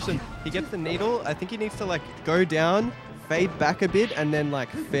Double finish kick. it. He gets the needle. I think he needs to, like, go down, fade back a bit, and then, like,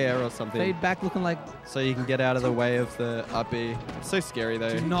 fair or something. Fade back looking like... So you can get out of the way of the up B. So scary,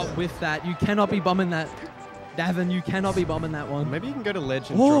 though. Do not whiff that. You cannot be bombing that. Davin, you cannot be bombing that one. Maybe you can go to ledge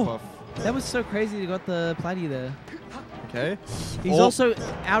and Oh. drop off. That was so crazy you got the Platty there. Okay. He's also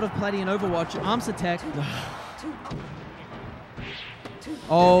out of Platty in Overwatch. Arms attack.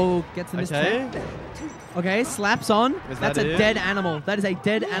 Oh, gets the miss. Okay. Okay, slaps on. Is That's that a it? dead animal. That is a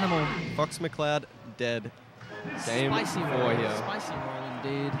dead animal. Fox McLeod dead. Game Spicy 4 roll. here. Spicy roll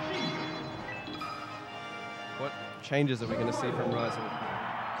indeed. What changes are we going to see from Ryzen?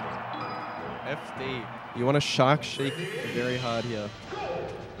 FD. You want to shark Sheik very hard here.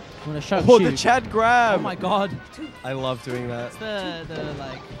 I'm gonna show Oh, you. the Chad grab! Oh my god. I love doing that. It's the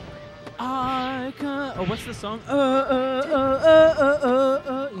like. I can't. Oh, what's the song? You know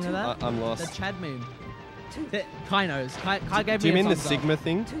that? I'm The lost. Chad meme. Kai knows. Kai gave Do you me a mean the thumbs up. Sigma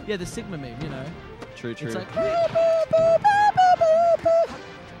thing? Yeah, the Sigma meme. You know. True, true. It's like.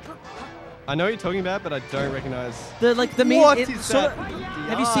 I know what you're talking about, but I don't recognize. The meme. What it is sort that? of-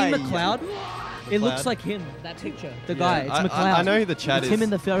 have you seen Eye. McLeod? It looks McLeod? like him. That picture. The Yeah, guy. It's I- McLeod. I know who the Chad it's is. him in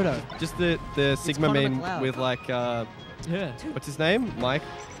the photo. Just the Sigma Connor meme McLeod. with like, Yeah. what's his name? Mike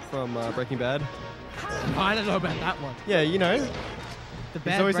from Breaking Bad. I don't know about that one. Yeah, you know. The He's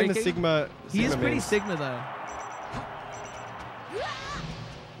bad always in the breaking. Sigma. He is pretty memes. Sigma though.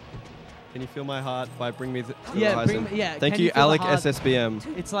 Can you feel my heart by Bring Me to the Yeah, Horizon? Thank can you, feel the Alec heart?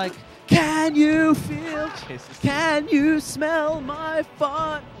 SSBM. It's like, can you feel? Jesus. Can you smell my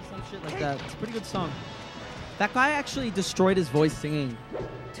fart? Or some shit like that. It's a pretty good song. That guy actually destroyed his voice singing.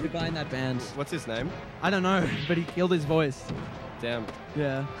 The guy in that band. What's his name? I don't know, but he killed his voice. Damn.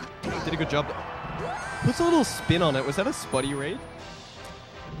 Yeah. Did a good job. Puts a little spin on it. Was that a spotty read?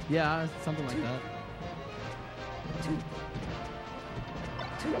 Yeah, something like that.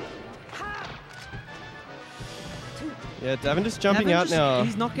 Yeah, Davin just jumping out now.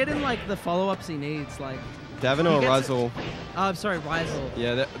 He's not getting like the follow-ups he needs. Like, Davin or Rizel? I'm sorry, Rizel.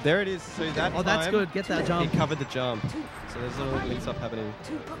 Yeah, there it is. So that Oh, that's time, good. Get that jump. He covered the jump. So there's a little mix-up happening.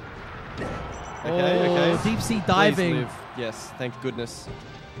 Oh, Okay. deep sea Please diving. live. Yes, thank goodness.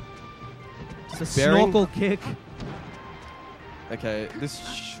 It's a bearing- snorkel kick. Okay, this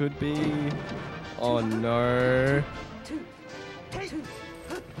should be... Oh, no.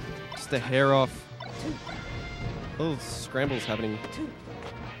 Just a hair off. Little scrambles happening.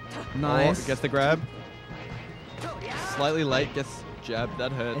 Nice. Oh, gets the grab. Slightly late, gets jabbed.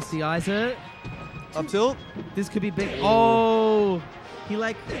 That hurts. SDI's it. Up tilt. This could be big. Oh, he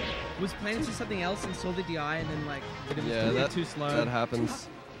like was planning to do something else and saw the DI and then like it was Yeah, a bit that, too slow. that happens.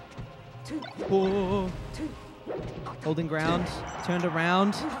 Oh. Holding ground, turned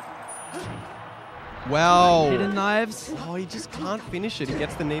around, Wow. hidden knives. Oh, he just can't finish it. He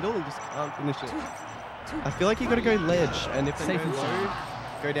gets the needle and just can't finish it. I feel like you got to go ledge, and if they Safe go and low, sound.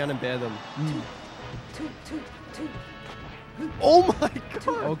 go down and bear them. Oh my god!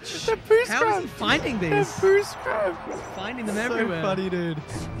 Oh, the boost how grab! is he finding The these? boost grab! Finding them So everywhere. funny, dude.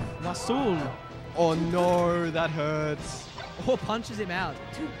 Rasul. Oh no, that hurts. Oh, punches him out.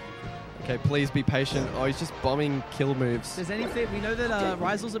 Okay, please be patient. Oh, he's just bombing kill moves. If there's anything, we know that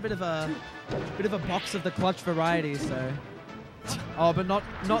Rizel's a bit of a box of the clutch variety. So, oh, but not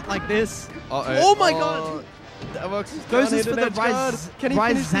like this. Uh-oh. Oh my god! That works. Goes this for the rise. Can he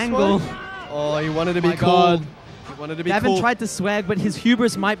finish this angle. one? Oh, he wanted to be My cool. God. He wanted to be Davin cool. tried to swag, but his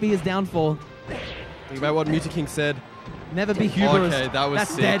hubris might be his downfall. Think about what Mutaking said. Never be hubris. Okay, that was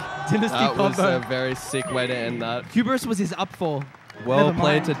That's sick. dead. Dynasty That was combo. a very sick way to end that. Hubris was his upfall. Well Never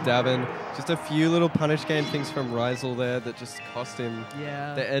played mind. to Davin. Just a few little punish game things from Rizel there that just cost him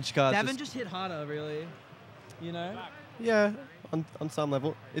Yeah. the edge guard. Davin just hit harder, really. You know? Yeah, on some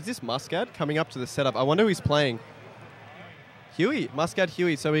level. Is this Muscat coming up to the setup? I wonder who he's playing. Huey. Muscat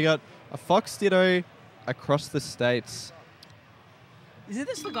Huey. So we got a Fox Ditto across the states. Isn't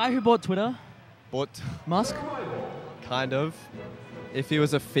this the guy who bought Twitter? But Musk? kind of. If he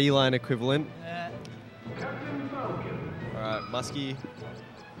was a feline equivalent. Alright, Muskie.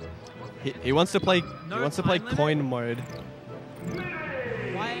 He wants to play No he wants to play time limit? coin mode.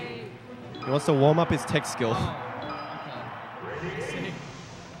 Why? He wants to warm up his tech skill.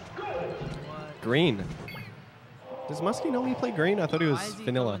 Okay. Green. Does Muskie normally play green? I thought he was Why is he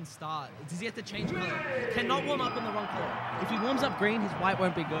vanilla. going start? Does he have to change color? Cannot warm up in the wrong color. If he warms up green, his white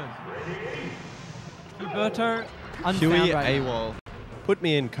won't be good. Huberto, unfound Huey right now. AWOL. Put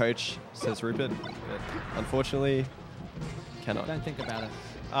me in, coach, says Rupert. But unfortunately, cannot. Don't think about it.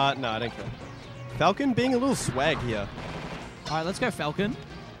 No, I don't care. Falcon being a little swag here. All right, let's go Falcon.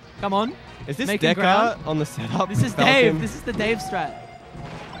 Come on. Is this Making Deca ground. on the setup? This is Falcon? Dave. This is the Dave strat.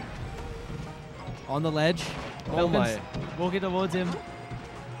 On the ledge. Oh Falcon's my. walking towards him.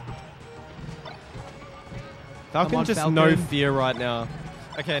 Falcon on, just Falcon. no fear right now.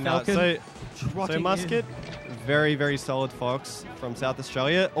 Okay, now Falcon so trotting Musket, very, very solid Fox from South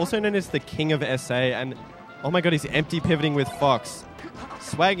Australia, also known as the King of SA, and oh my god, he's empty pivoting with Fox.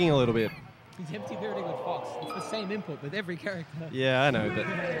 Swagging a little bit. He's empty pivoting with Fox. It's the same input with every character. Yeah, I know, but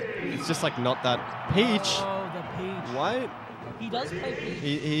it's just like not that Peach. Oh, the Peach. Why? He does play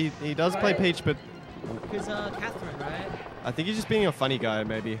Peach. He does play Peach, but Because Catherine, right? I think he's just being a funny guy,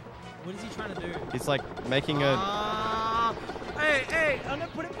 maybe. What is he trying to do? He's like making a... Hey, I'm gonna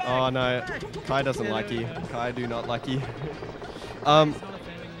put it back. Oh no, Kai doesn't Yeah, like there we you. go. Kai do not like you. He's not a fan of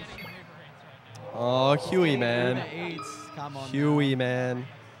this. Oh, Huey, man. Uber Eats. Come on. Huey, man.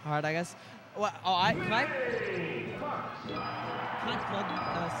 All right, I guess. Well, can I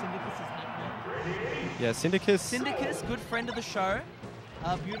plug Syndicus' hat now? Yeah, Syndicus. Syndicus, good friend of the show.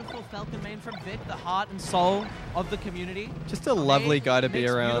 Beautiful Falcon main from Vic, the heart and soul of the community. Just a lovely guy to be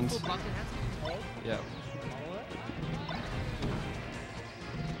Makes around. beautiful bucket hats. Yeah.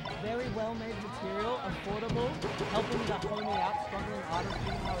 Very well-made material, affordable, helping the homie out, struggling artist,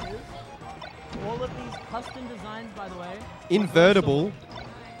 you know how it is. All of these custom designs, by the way. Invertible. Look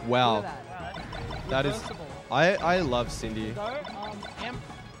Wow. at that. That is... Reversible. I love Cindy. So,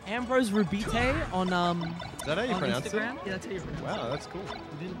 Ambrose Rubite on Is that how you on pronounce Instagram. it? Yeah, that's how you pronounce it. Wow, that's cool.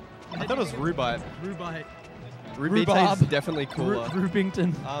 You I thought it was Rubite. Rubite. Rubite's definitely cooler.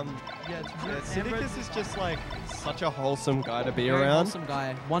 Rubington. Yeah, it's Sidicus is just like such a wholesome guy to be Very around. Awesome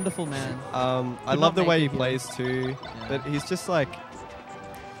guy. Wonderful man. I love the not way make he it here. plays too, but he's just like,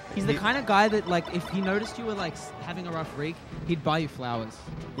 He's the kind of guy that, like, if he noticed you were, like, having a rough week, he'd buy you flowers.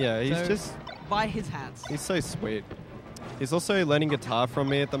 yeah, he's So, just, buy his hats. he's so sweet. He's also learning guitar from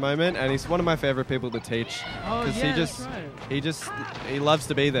me at the moment, and he's one of my favorite people to teach. Oh, Because yeah, he just, that's right. he loves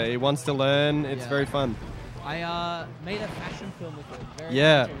to be there. He wants to learn. It's Yeah. very fun. I made a fashion film with him. Very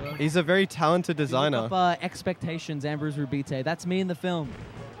Yeah, much a work. he's a very talented If you look designer, up, Expectations, Ambrose Rubite. That's me in the film.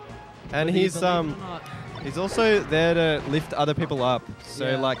 and Whether you he's believe it or not. he's also there to lift other people up. So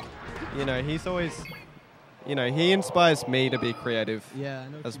Yeah. like, you know, he's always, you know, he inspires me to be creative Yeah, I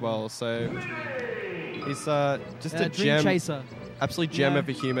know what as you well. mean. So he's just a Dream gem, chaser. absolute gem Yeah. of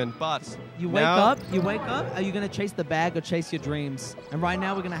a human. But You wake now- up. Are you gonna chase the bag or chase your dreams? And right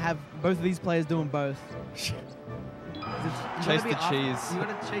now we're gonna have both of these players doing both. Chase the cheese. You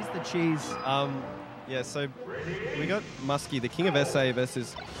gotta chase the cheese. Yeah, so we got Muskie, the king of SA,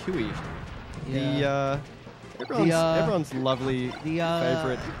 versus Huey, Yeah. everyone's lovely The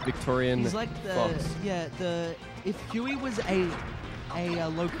favorite Victorian He's like the fox. If Huey was a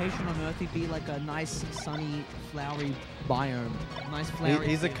location on Earth, he'd be like a nice, sunny, flowery biome. Nice flowery.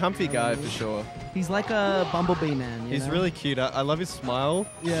 He's a thing. comfy guy for sure. He's like a bumblebee man. You He's know? really cute. I love his smile.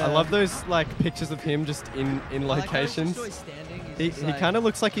 Yeah. I love those like pictures of him just in I like how he's locations. just always standing. He He's just like- kind of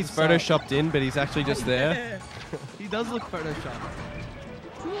looks like he's what's up? photoshopped in, but he's actually just there. Yeah. He does look photoshopped.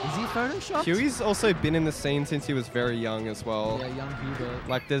 Is he photoshopped? Huey's also been in the scene since he was very young as well. Yeah, young Hubert.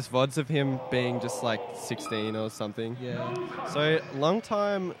 Like there's VODs of him being just like 16 or something. Yeah. So long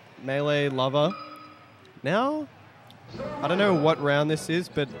time Melee lover. Now, I don't know what round this is,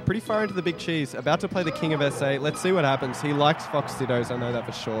 but pretty far into the big cheese. About to play the king of SA. Let's see what happens. He likes Fox Dittos, I know that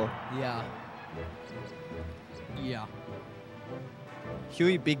for sure. Yeah. Yeah.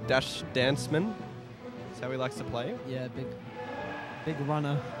 Huey, big dash danceman. That's how he likes to play. Yeah, big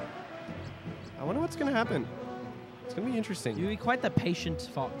runner. I wonder what's going to happen. It's going to be interesting. You're quite the patient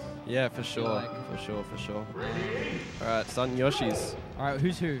fox. Yeah, for sure. like. For sure. All right, Sun Yoshi's. All right,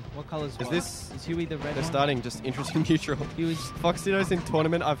 who's who? What color's Is what? this... Is Huey the red They're one? starting just interesting neutral. He was. Fox Dittos in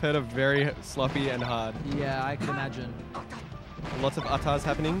tournament, I've heard, are very sloppy and hard. Yeah, I can imagine. Lots of atars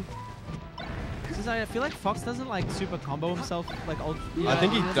happening. Since I feel like Fox doesn't like super combo himself like old. You I know,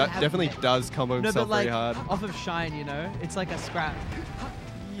 think he doesn't have- definitely does combo No, himself but like very hard. off of shine, you know, it's like a scrap.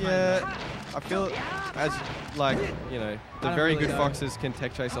 Yeah, I feel as like, you know, the don't very really good know. foxes can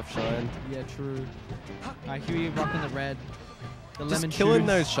tech chase off shine. Yeah, true. Huey rocking the red, the Just lemon killing shoes.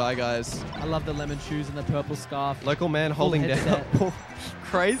 those shy guys. I love the lemon shoes and the purple scarf. Local man Full holding down. headset.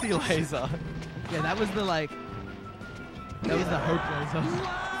 Crazy laser. Yeah, that was the like. That was the hope laser.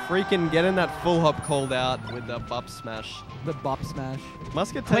 Freaking getting that full hop called out with the bop smash. The bop smash.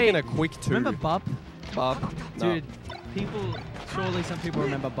 Must get taken Wait, a quick two. Remember Bop? Bop? No. Dude, surely some people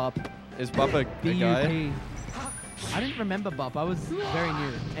remember Bop. Is Bop a guy? B-U-P. I didn't remember Bop. I was very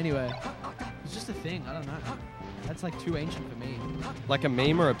new. Anyway, it's just a thing. I don't know. That's like too ancient for me. Like a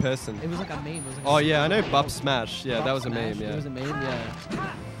meme or a person? It was like a meme. It was like Oh a yeah, I know Bop Bop Smash. Yeah, that was a Smash. meme, It was yeah. a meme,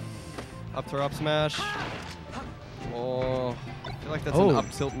 yeah. Up throw up smash. Oh, I feel like that's Oh. an up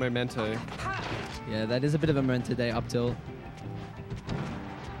tilt memento. Yeah, that is a bit of a memento day up till.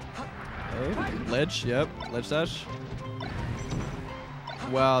 Okay. Ledge, yep. Ledge dash.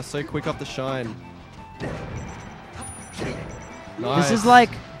 Wow, so quick off the shine. Nice. This is like.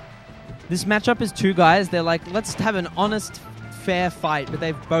 This matchup is two guys. They're like, let's have an honest, fair fight, but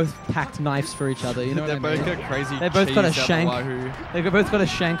they've both packed knives for each other. You know They what I both mean? got crazy They both got a cheese out the shank. wahoo. They've both got a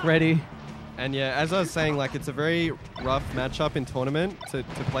shank ready. And yeah, as I was saying, like it's a very rough matchup in tournament to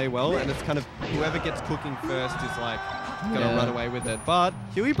play well, and it's kind of whoever gets cooking first is like gonna Yeah. run away with it. But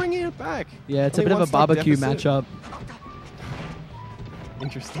Huey bringing it back. Yeah, it's a Only bit of one a stock barbecue deficit. matchup.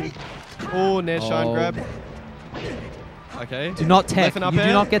 Interesting. Oh, Nair shine Oh. grab. Okay. Do not tech. Left and up You do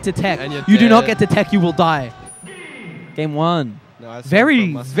air. not get to tech. And you're You do not dead. get to tech. You will die. Game one. Nice.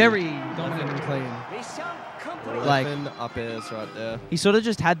 Very, From Muskie. very dominant and clean. Like, Left and up airs right there. he sort of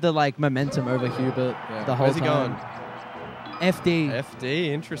just had the like momentum over Hubert Yeah. the whole Where's he time. FD. FD,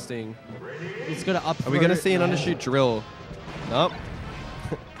 interesting. He's got to up. Are we going to see an undershoot drill? Nope.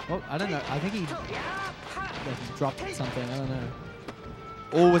 Well, I don't know. I think he dropped something. I don't know.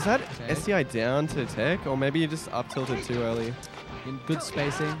 Or was that Okay. SCI down to tech? Or maybe you just up tilted too early? In good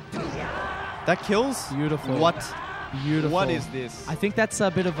spacing. That kills? Beautiful. What? Beautiful. What is this? I think that's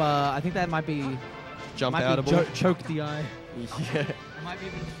a bit of a. I think that might be. Jump might outable? be choke the eye. Yeah. Might be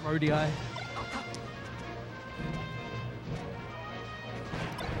a bit of throw DI.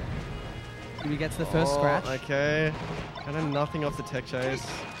 Huey gets the first scratch. Okay. I know nothing off the tech chase.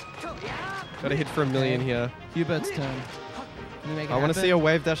 Got to hit for a million here. Hubert's turn. Can you make it I want to happen? see a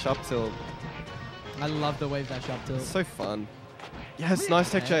wave dash up tilt. I love the wave dash up tilt. It's so fun. Yes,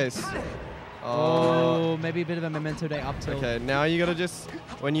 nice tech Okay. chase. Oh, maybe a bit of a memento day up tilt. Okay, now you gotta just,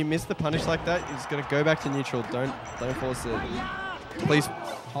 when you miss the punish like that, you just gotta go back to neutral. Don't force it. Please.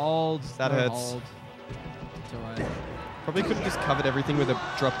 Hold. That no hurts. Hold. It's alright. Probably could have just covered everything with a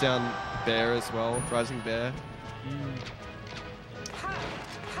drop down bear as well, rising bear.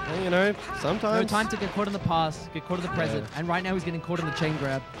 And, you know, sometimes. No time to get caught in the past, get caught in the present. And right now he's getting caught in the chain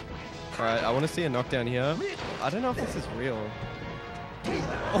grab. All right, I want to see a knockdown here. I don't know if this is real.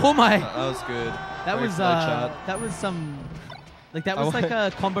 Oh my! That was good. That Great was flow chart. that was some, like that was like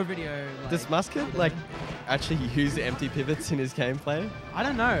a combo video. Like, Does Musket like actually use empty pivots in his gameplay? I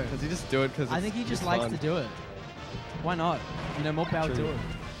don't know. Does he just do it because I think he just likes to do it. Why not? You know, more power True. to it.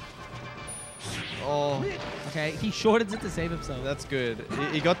 Oh, Okay, he shortens it to save himself. that's good.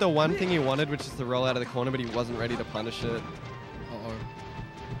 He got the one thing he wanted, which is the roll out of the corner, but he wasn't ready to punish it. Uh-oh.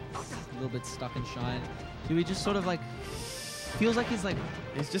 A little bit stuck in shine. Huey just sort of like feels like he's like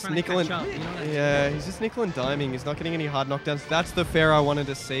He's just trying to nickel and catch up, you know what I mean? yeah, he's just nickel and diming. He's not getting any hard knockdowns. That's the fair I wanted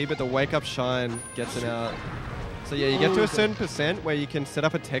to see, but the wake up shine gets him out. So yeah, you get to a certain percent where you can set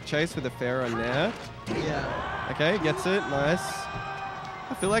up a tech chase with a fair on there. Yeah. Okay, gets it, nice.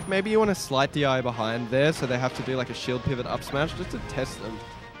 I feel like maybe you want a slight DI behind there, so they have to do like a shield pivot up smash just to test them.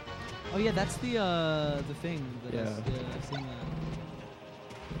 Oh yeah, that's the thing. That Yeah. I've seen that.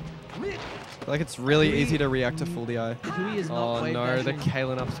 I feel like it's really easy to react to full DI. Huey is not Oh wave no, the dashing.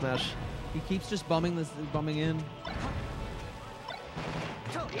 Kalen up smash. He keeps just bombing in.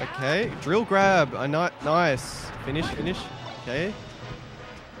 Okay, drill grab. Nice. Finish. Okay.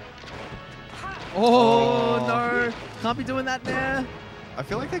 Oh no! Can't be doing that there. I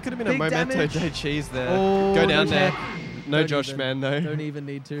feel like there could have been Big a Memento damage. Day cheese there. Oh, Go down no there. tech. No Don't Josh, even. man, no. Don't even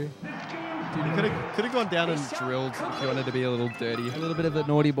need to. You could have gone down and drilled if you wanted to be a little dirty. A little bit of a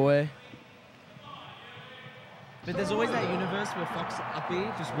naughty boy. But there's always that universe where Fox up B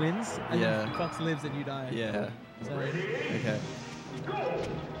just wins, and Yeah. then Fox lives and you die. Yeah. So Okay.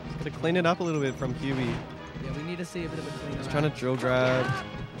 Just gotta clean it up a little bit from Huey. yeah, we need to see a bit of a clean. Just trying to drill grab.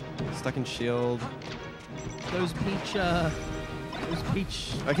 Stuck in shield. Those peach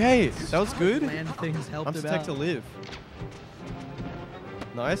Okay, that was good. land things helped I'm him tech out. to live.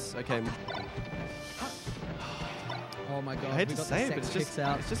 Nice. Okay. Oh my god, I hate we to got say the it, but sex it's kicks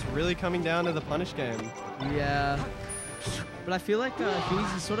out. just really coming down to the punish game. Yeah. But I feel like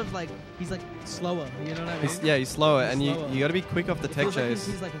Huey's sort of like, he's like slower, you know what I mean? Yeah, he's slower, He's and slower. you got to be quick off the It tech feels like chase.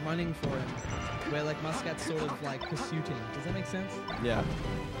 he's like running for him, where like Muscat's sort of like pursuing. Does that make sense? Yeah.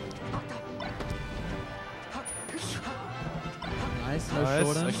 Nice, no Nice.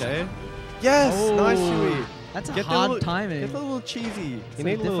 shorten. Okay. Yes. Oh, Nice, Huey. That's a Get the hard little- timing. Get a little cheesy. It's You a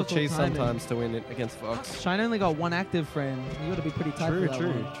need a little difficult cheese timing. sometimes to win it against Fox. Shine only got one active friend. You got to be pretty tight True, for that true,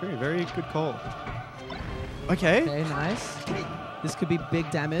 one. true. Very good call. Okay. Okay, nice. This could be big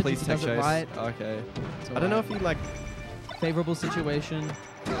damage. Please if he tech does it chase. right. Okay. It's I don't know alright. if he like. Favorable situation.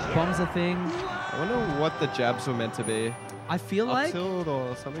 Bombs a thing. I wonder what the jabs were meant to be. I feel Up like tilt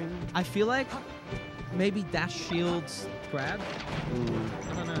or something. I feel like maybe dash shields grab.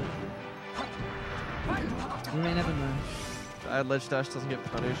 I don't know. We may never know. Ledge dash doesn't get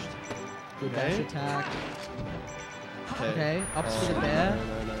punished. Good Okay. dash attack. Okay. Okay, ups for the Oh, bear.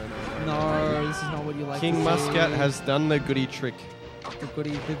 No. No, this is not what you like King to Muscat see. has done the goody trick.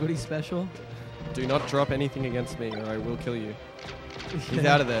 the goodie special. Do not drop anything against me or I will kill you. He's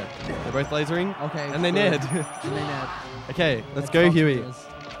out of there. They're both lasering. Okay. And they good. ned. And they ned. Okay, let's That's go, Fox Huey. does.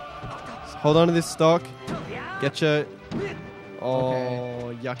 Hold on to this stock. Get your...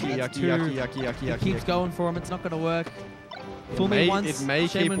 Oh, Okay. yucky, That's yucky, two. yucky, yucky, yucky, He yucky. keeps going for him. It's not going to work. Fool me may- once, it may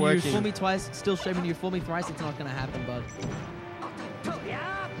shame keep on working. you. Fool me twice, still shame on you. Fool me thrice, it's not going to happen, bud.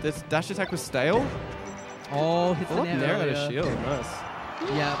 This dash attack was stale. Oh, hit the Oh, nair nair out earlier. of shield. Nice.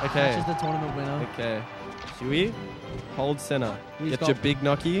 Yeah, Okay. catches the tournament winner. Okay. Huey, hold center. He's Get got- your big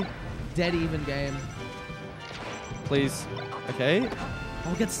knocky. Dead even game. Please. Okay.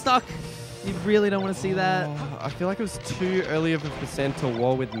 Oh, get stuck. You really don't want to see that. Oh, I feel like it was too early of a percent to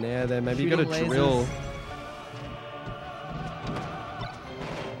wall with nair there. Maybe you got to Shooting drill. lasers.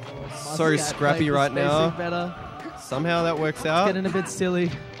 So Muscat scrappy played the right now. spacing Better. Somehow that works It's out. getting a bit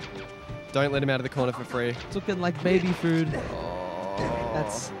silly. Don't let him out of the corner for free. It's looking like baby food. Oh.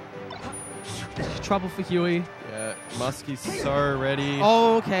 That's trouble for Huey. Yeah, Muskie's so ready.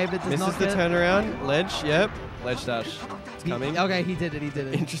 Oh, okay, but does Misses not the get... turnaround. Ledge, yep. Ledge dash. what's coming. Okay, he did it. He did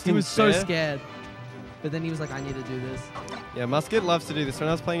it. Interesting He was so fair. scared. But then he was like, I need to do this. Yeah, Musket loves to do this. When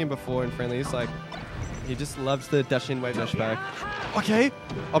I was playing him before in friendlies, like, he just loves the dash in, wave, dash back. Okay,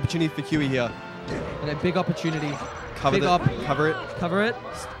 opportunity for Huey here. Okay, big opportunity. Cover Big it. up. Cover it. Cover it.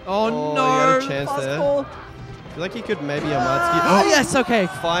 Oh, Oh, he no. had a chance Fast there. ball. I feel like he could maybe a Mudski. Oh, yes, okay.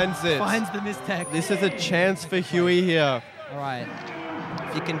 Finds it. Finds the mistake. This is a chance for Huey here. All right.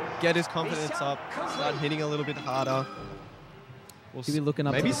 If he can get his confidence up, start hitting a little bit harder. We'll Huey looking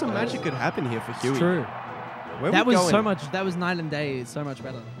up. maybe to the some sky. magic could happen here for Huey. It's true. Where That we was going? so much. That was night and day. So much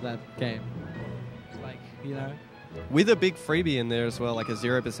better, that game. Like, you know. With a big freebie in there as well, like a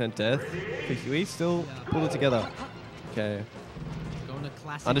 0% death for Huey, still pull it together. Okay. Going to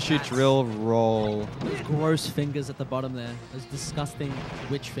classic. Undershoot, bats. drill, roll. Those gross fingers at the bottom there. Those disgusting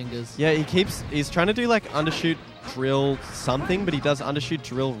witch fingers. Yeah, he's trying to do like undershoot, drill something, but he does undershoot,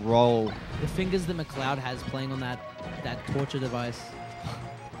 drill, roll. The fingers that McLeod has playing on that torture device.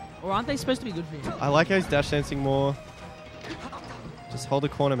 Or aren't they supposed to be good for you? I like how he's dash dancing more. Just hold the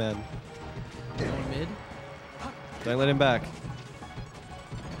corner, man. Going mid. Don't let him back.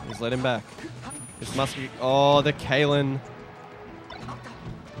 He's let him back. This must be... Oh, the Kalen.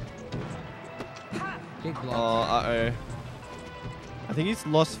 Big block. Oh, uh-oh. I think he's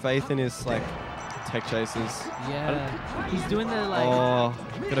lost faith in his, like, tech chases. Yeah. He's doing the like, Oh,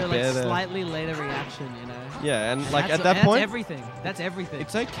 got the, a bear like there. slightly later reaction, you know? Yeah, and, like, That's- at that point, That's everything. That's everything.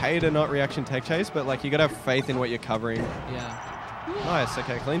 it's okay to not reaction tech chase, but, like, you got to have faith in what you're covering. Yeah. Nice,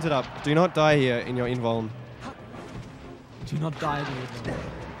 okay, cleans it up. Do not die here in your invuln. Do not die to it.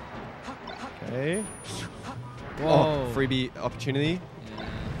 Okay. Whoa. Oh, freebie opportunity. Yeah.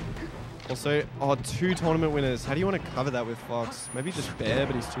 Also, 2 tournament winners. How do you want to cover that with Fox? Maybe just bear,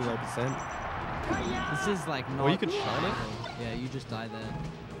 but he's too low percent. This is like not... Or you could shine it. Yeah, you just die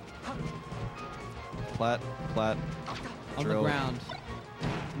there. Plat. On Drill. the ground.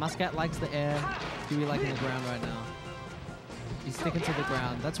 Muscat likes the air. Huey liking the ground right now. He's sticking to the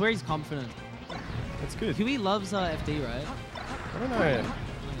ground. That's where he's confident. That's good. Huey loves FD, right? I don't know. I don't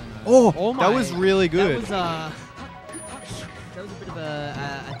know. Oh, my. that was really good. That was a bit of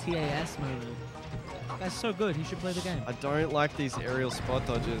a TAS moment. That's so good. He should play the game. I don't like these aerial spot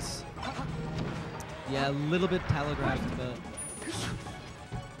dodges. Yeah, a little bit telegraphed,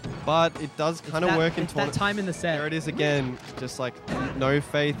 But it does kind of work in it's that time in the set. There it is again. Just like no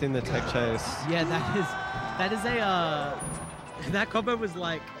faith in the tech chase. Yeah, that is a that combo was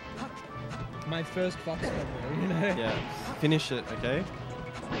like my first Fox combo, you know? Yeah. Finish it, okay?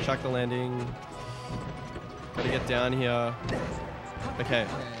 Chuck the landing. Gotta get down here. Okay.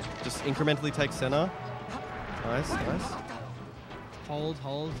 Just incrementally take center. Nice.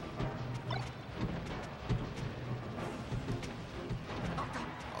 Hold.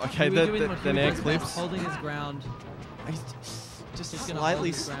 Okay, Huey doing what the Huey nair does best, clips. holding his ground. He's just He's gonna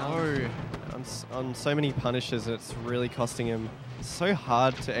slightly hold his slow ground. on so many punishes. It's really costing him. It's so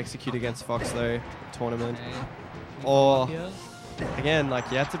hard to execute against Fox though. Tournament. Okay. Or Here. again, like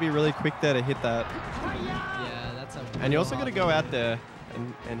you have to be really quick there to hit that. Yeah, that's a. And you also got got to go out there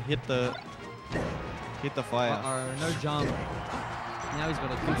and hit the fire. No jump. Now he's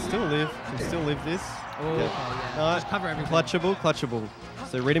got to. Can still live this. Oh, okay, yeah. No, Just cover everything. clutchable.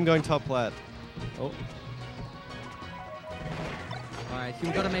 So read him going top plat. Oh, Alright,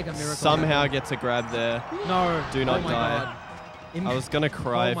 we've got to make a miracle. somehow gets a grab there. No. Do not oh my die. God. I was gonna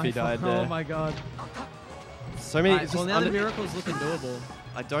cry Oh if my he died fu- there. Oh my god. So many. Alright, just well, now the under- miracle's looking doable.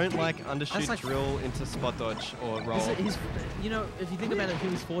 I don't like undershoot like- drill into spot dodge or roll. He's, you know, if you think about it, he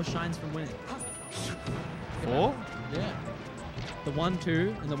was 4 shines from winning. 4? Yeah. The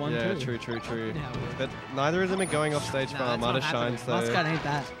 1-2 and the 1-2. Yeah, true. Yeah, But neither of them are going off stage for that's Armada not happening. shines though. Muscat ain't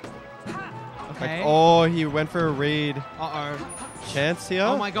that. Like, Okay. oh, he went for a read. Uh-oh. Chance here.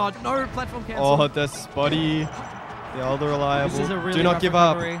 Oh my god, no platform cancel. Oh, the spotty. The older reliable. This is a really Do not rough give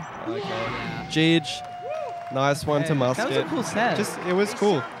recovery. up. Okay. Yeah. Jeej. Nice one to Okay. Musket. That was a cool set. It was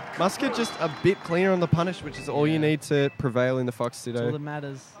cool. Musket just a bit cleaner on the punish, which is all you Yeah. need to prevail in the Fox That's all that Ditto.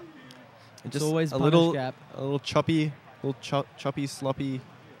 matters. And It's always a punish little, gap. a little choppy, sloppy.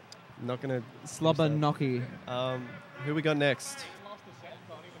 Not gonna Slobber use that. knocky. Who we got next?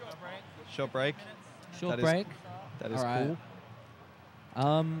 Short break. Short That is- break. That is Alright.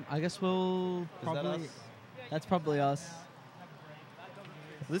 cool. I guess we'll Is that probably... us? That's probably us.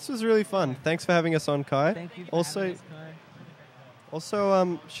 This was really fun. Thanks for having us on, Kai. Thank you for Also, having us, Kai.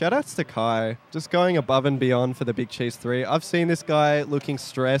 Also, shout outs to Kai. Just going above and beyond for the Big Cheese 3. I've seen this guy looking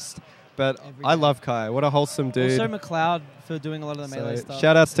stressed, but Every I day. love Kai. What a wholesome dude. Also McLeod for doing a lot of the melee So, stuff.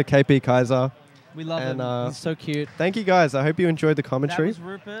 shout outs to KP Kaiza. We love And, him. He's so cute. Thank you guys. I hope you enjoyed the That commentary. was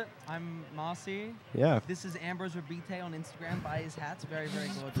Rupert. I'm Marcy. Yeah. This is Ambrose Rabite on Instagram. Buy his hats. Very, very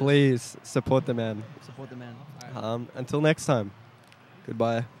gorgeous. Please support the man. Support the man. All right. Until next time.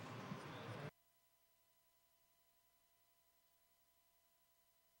 Goodbye.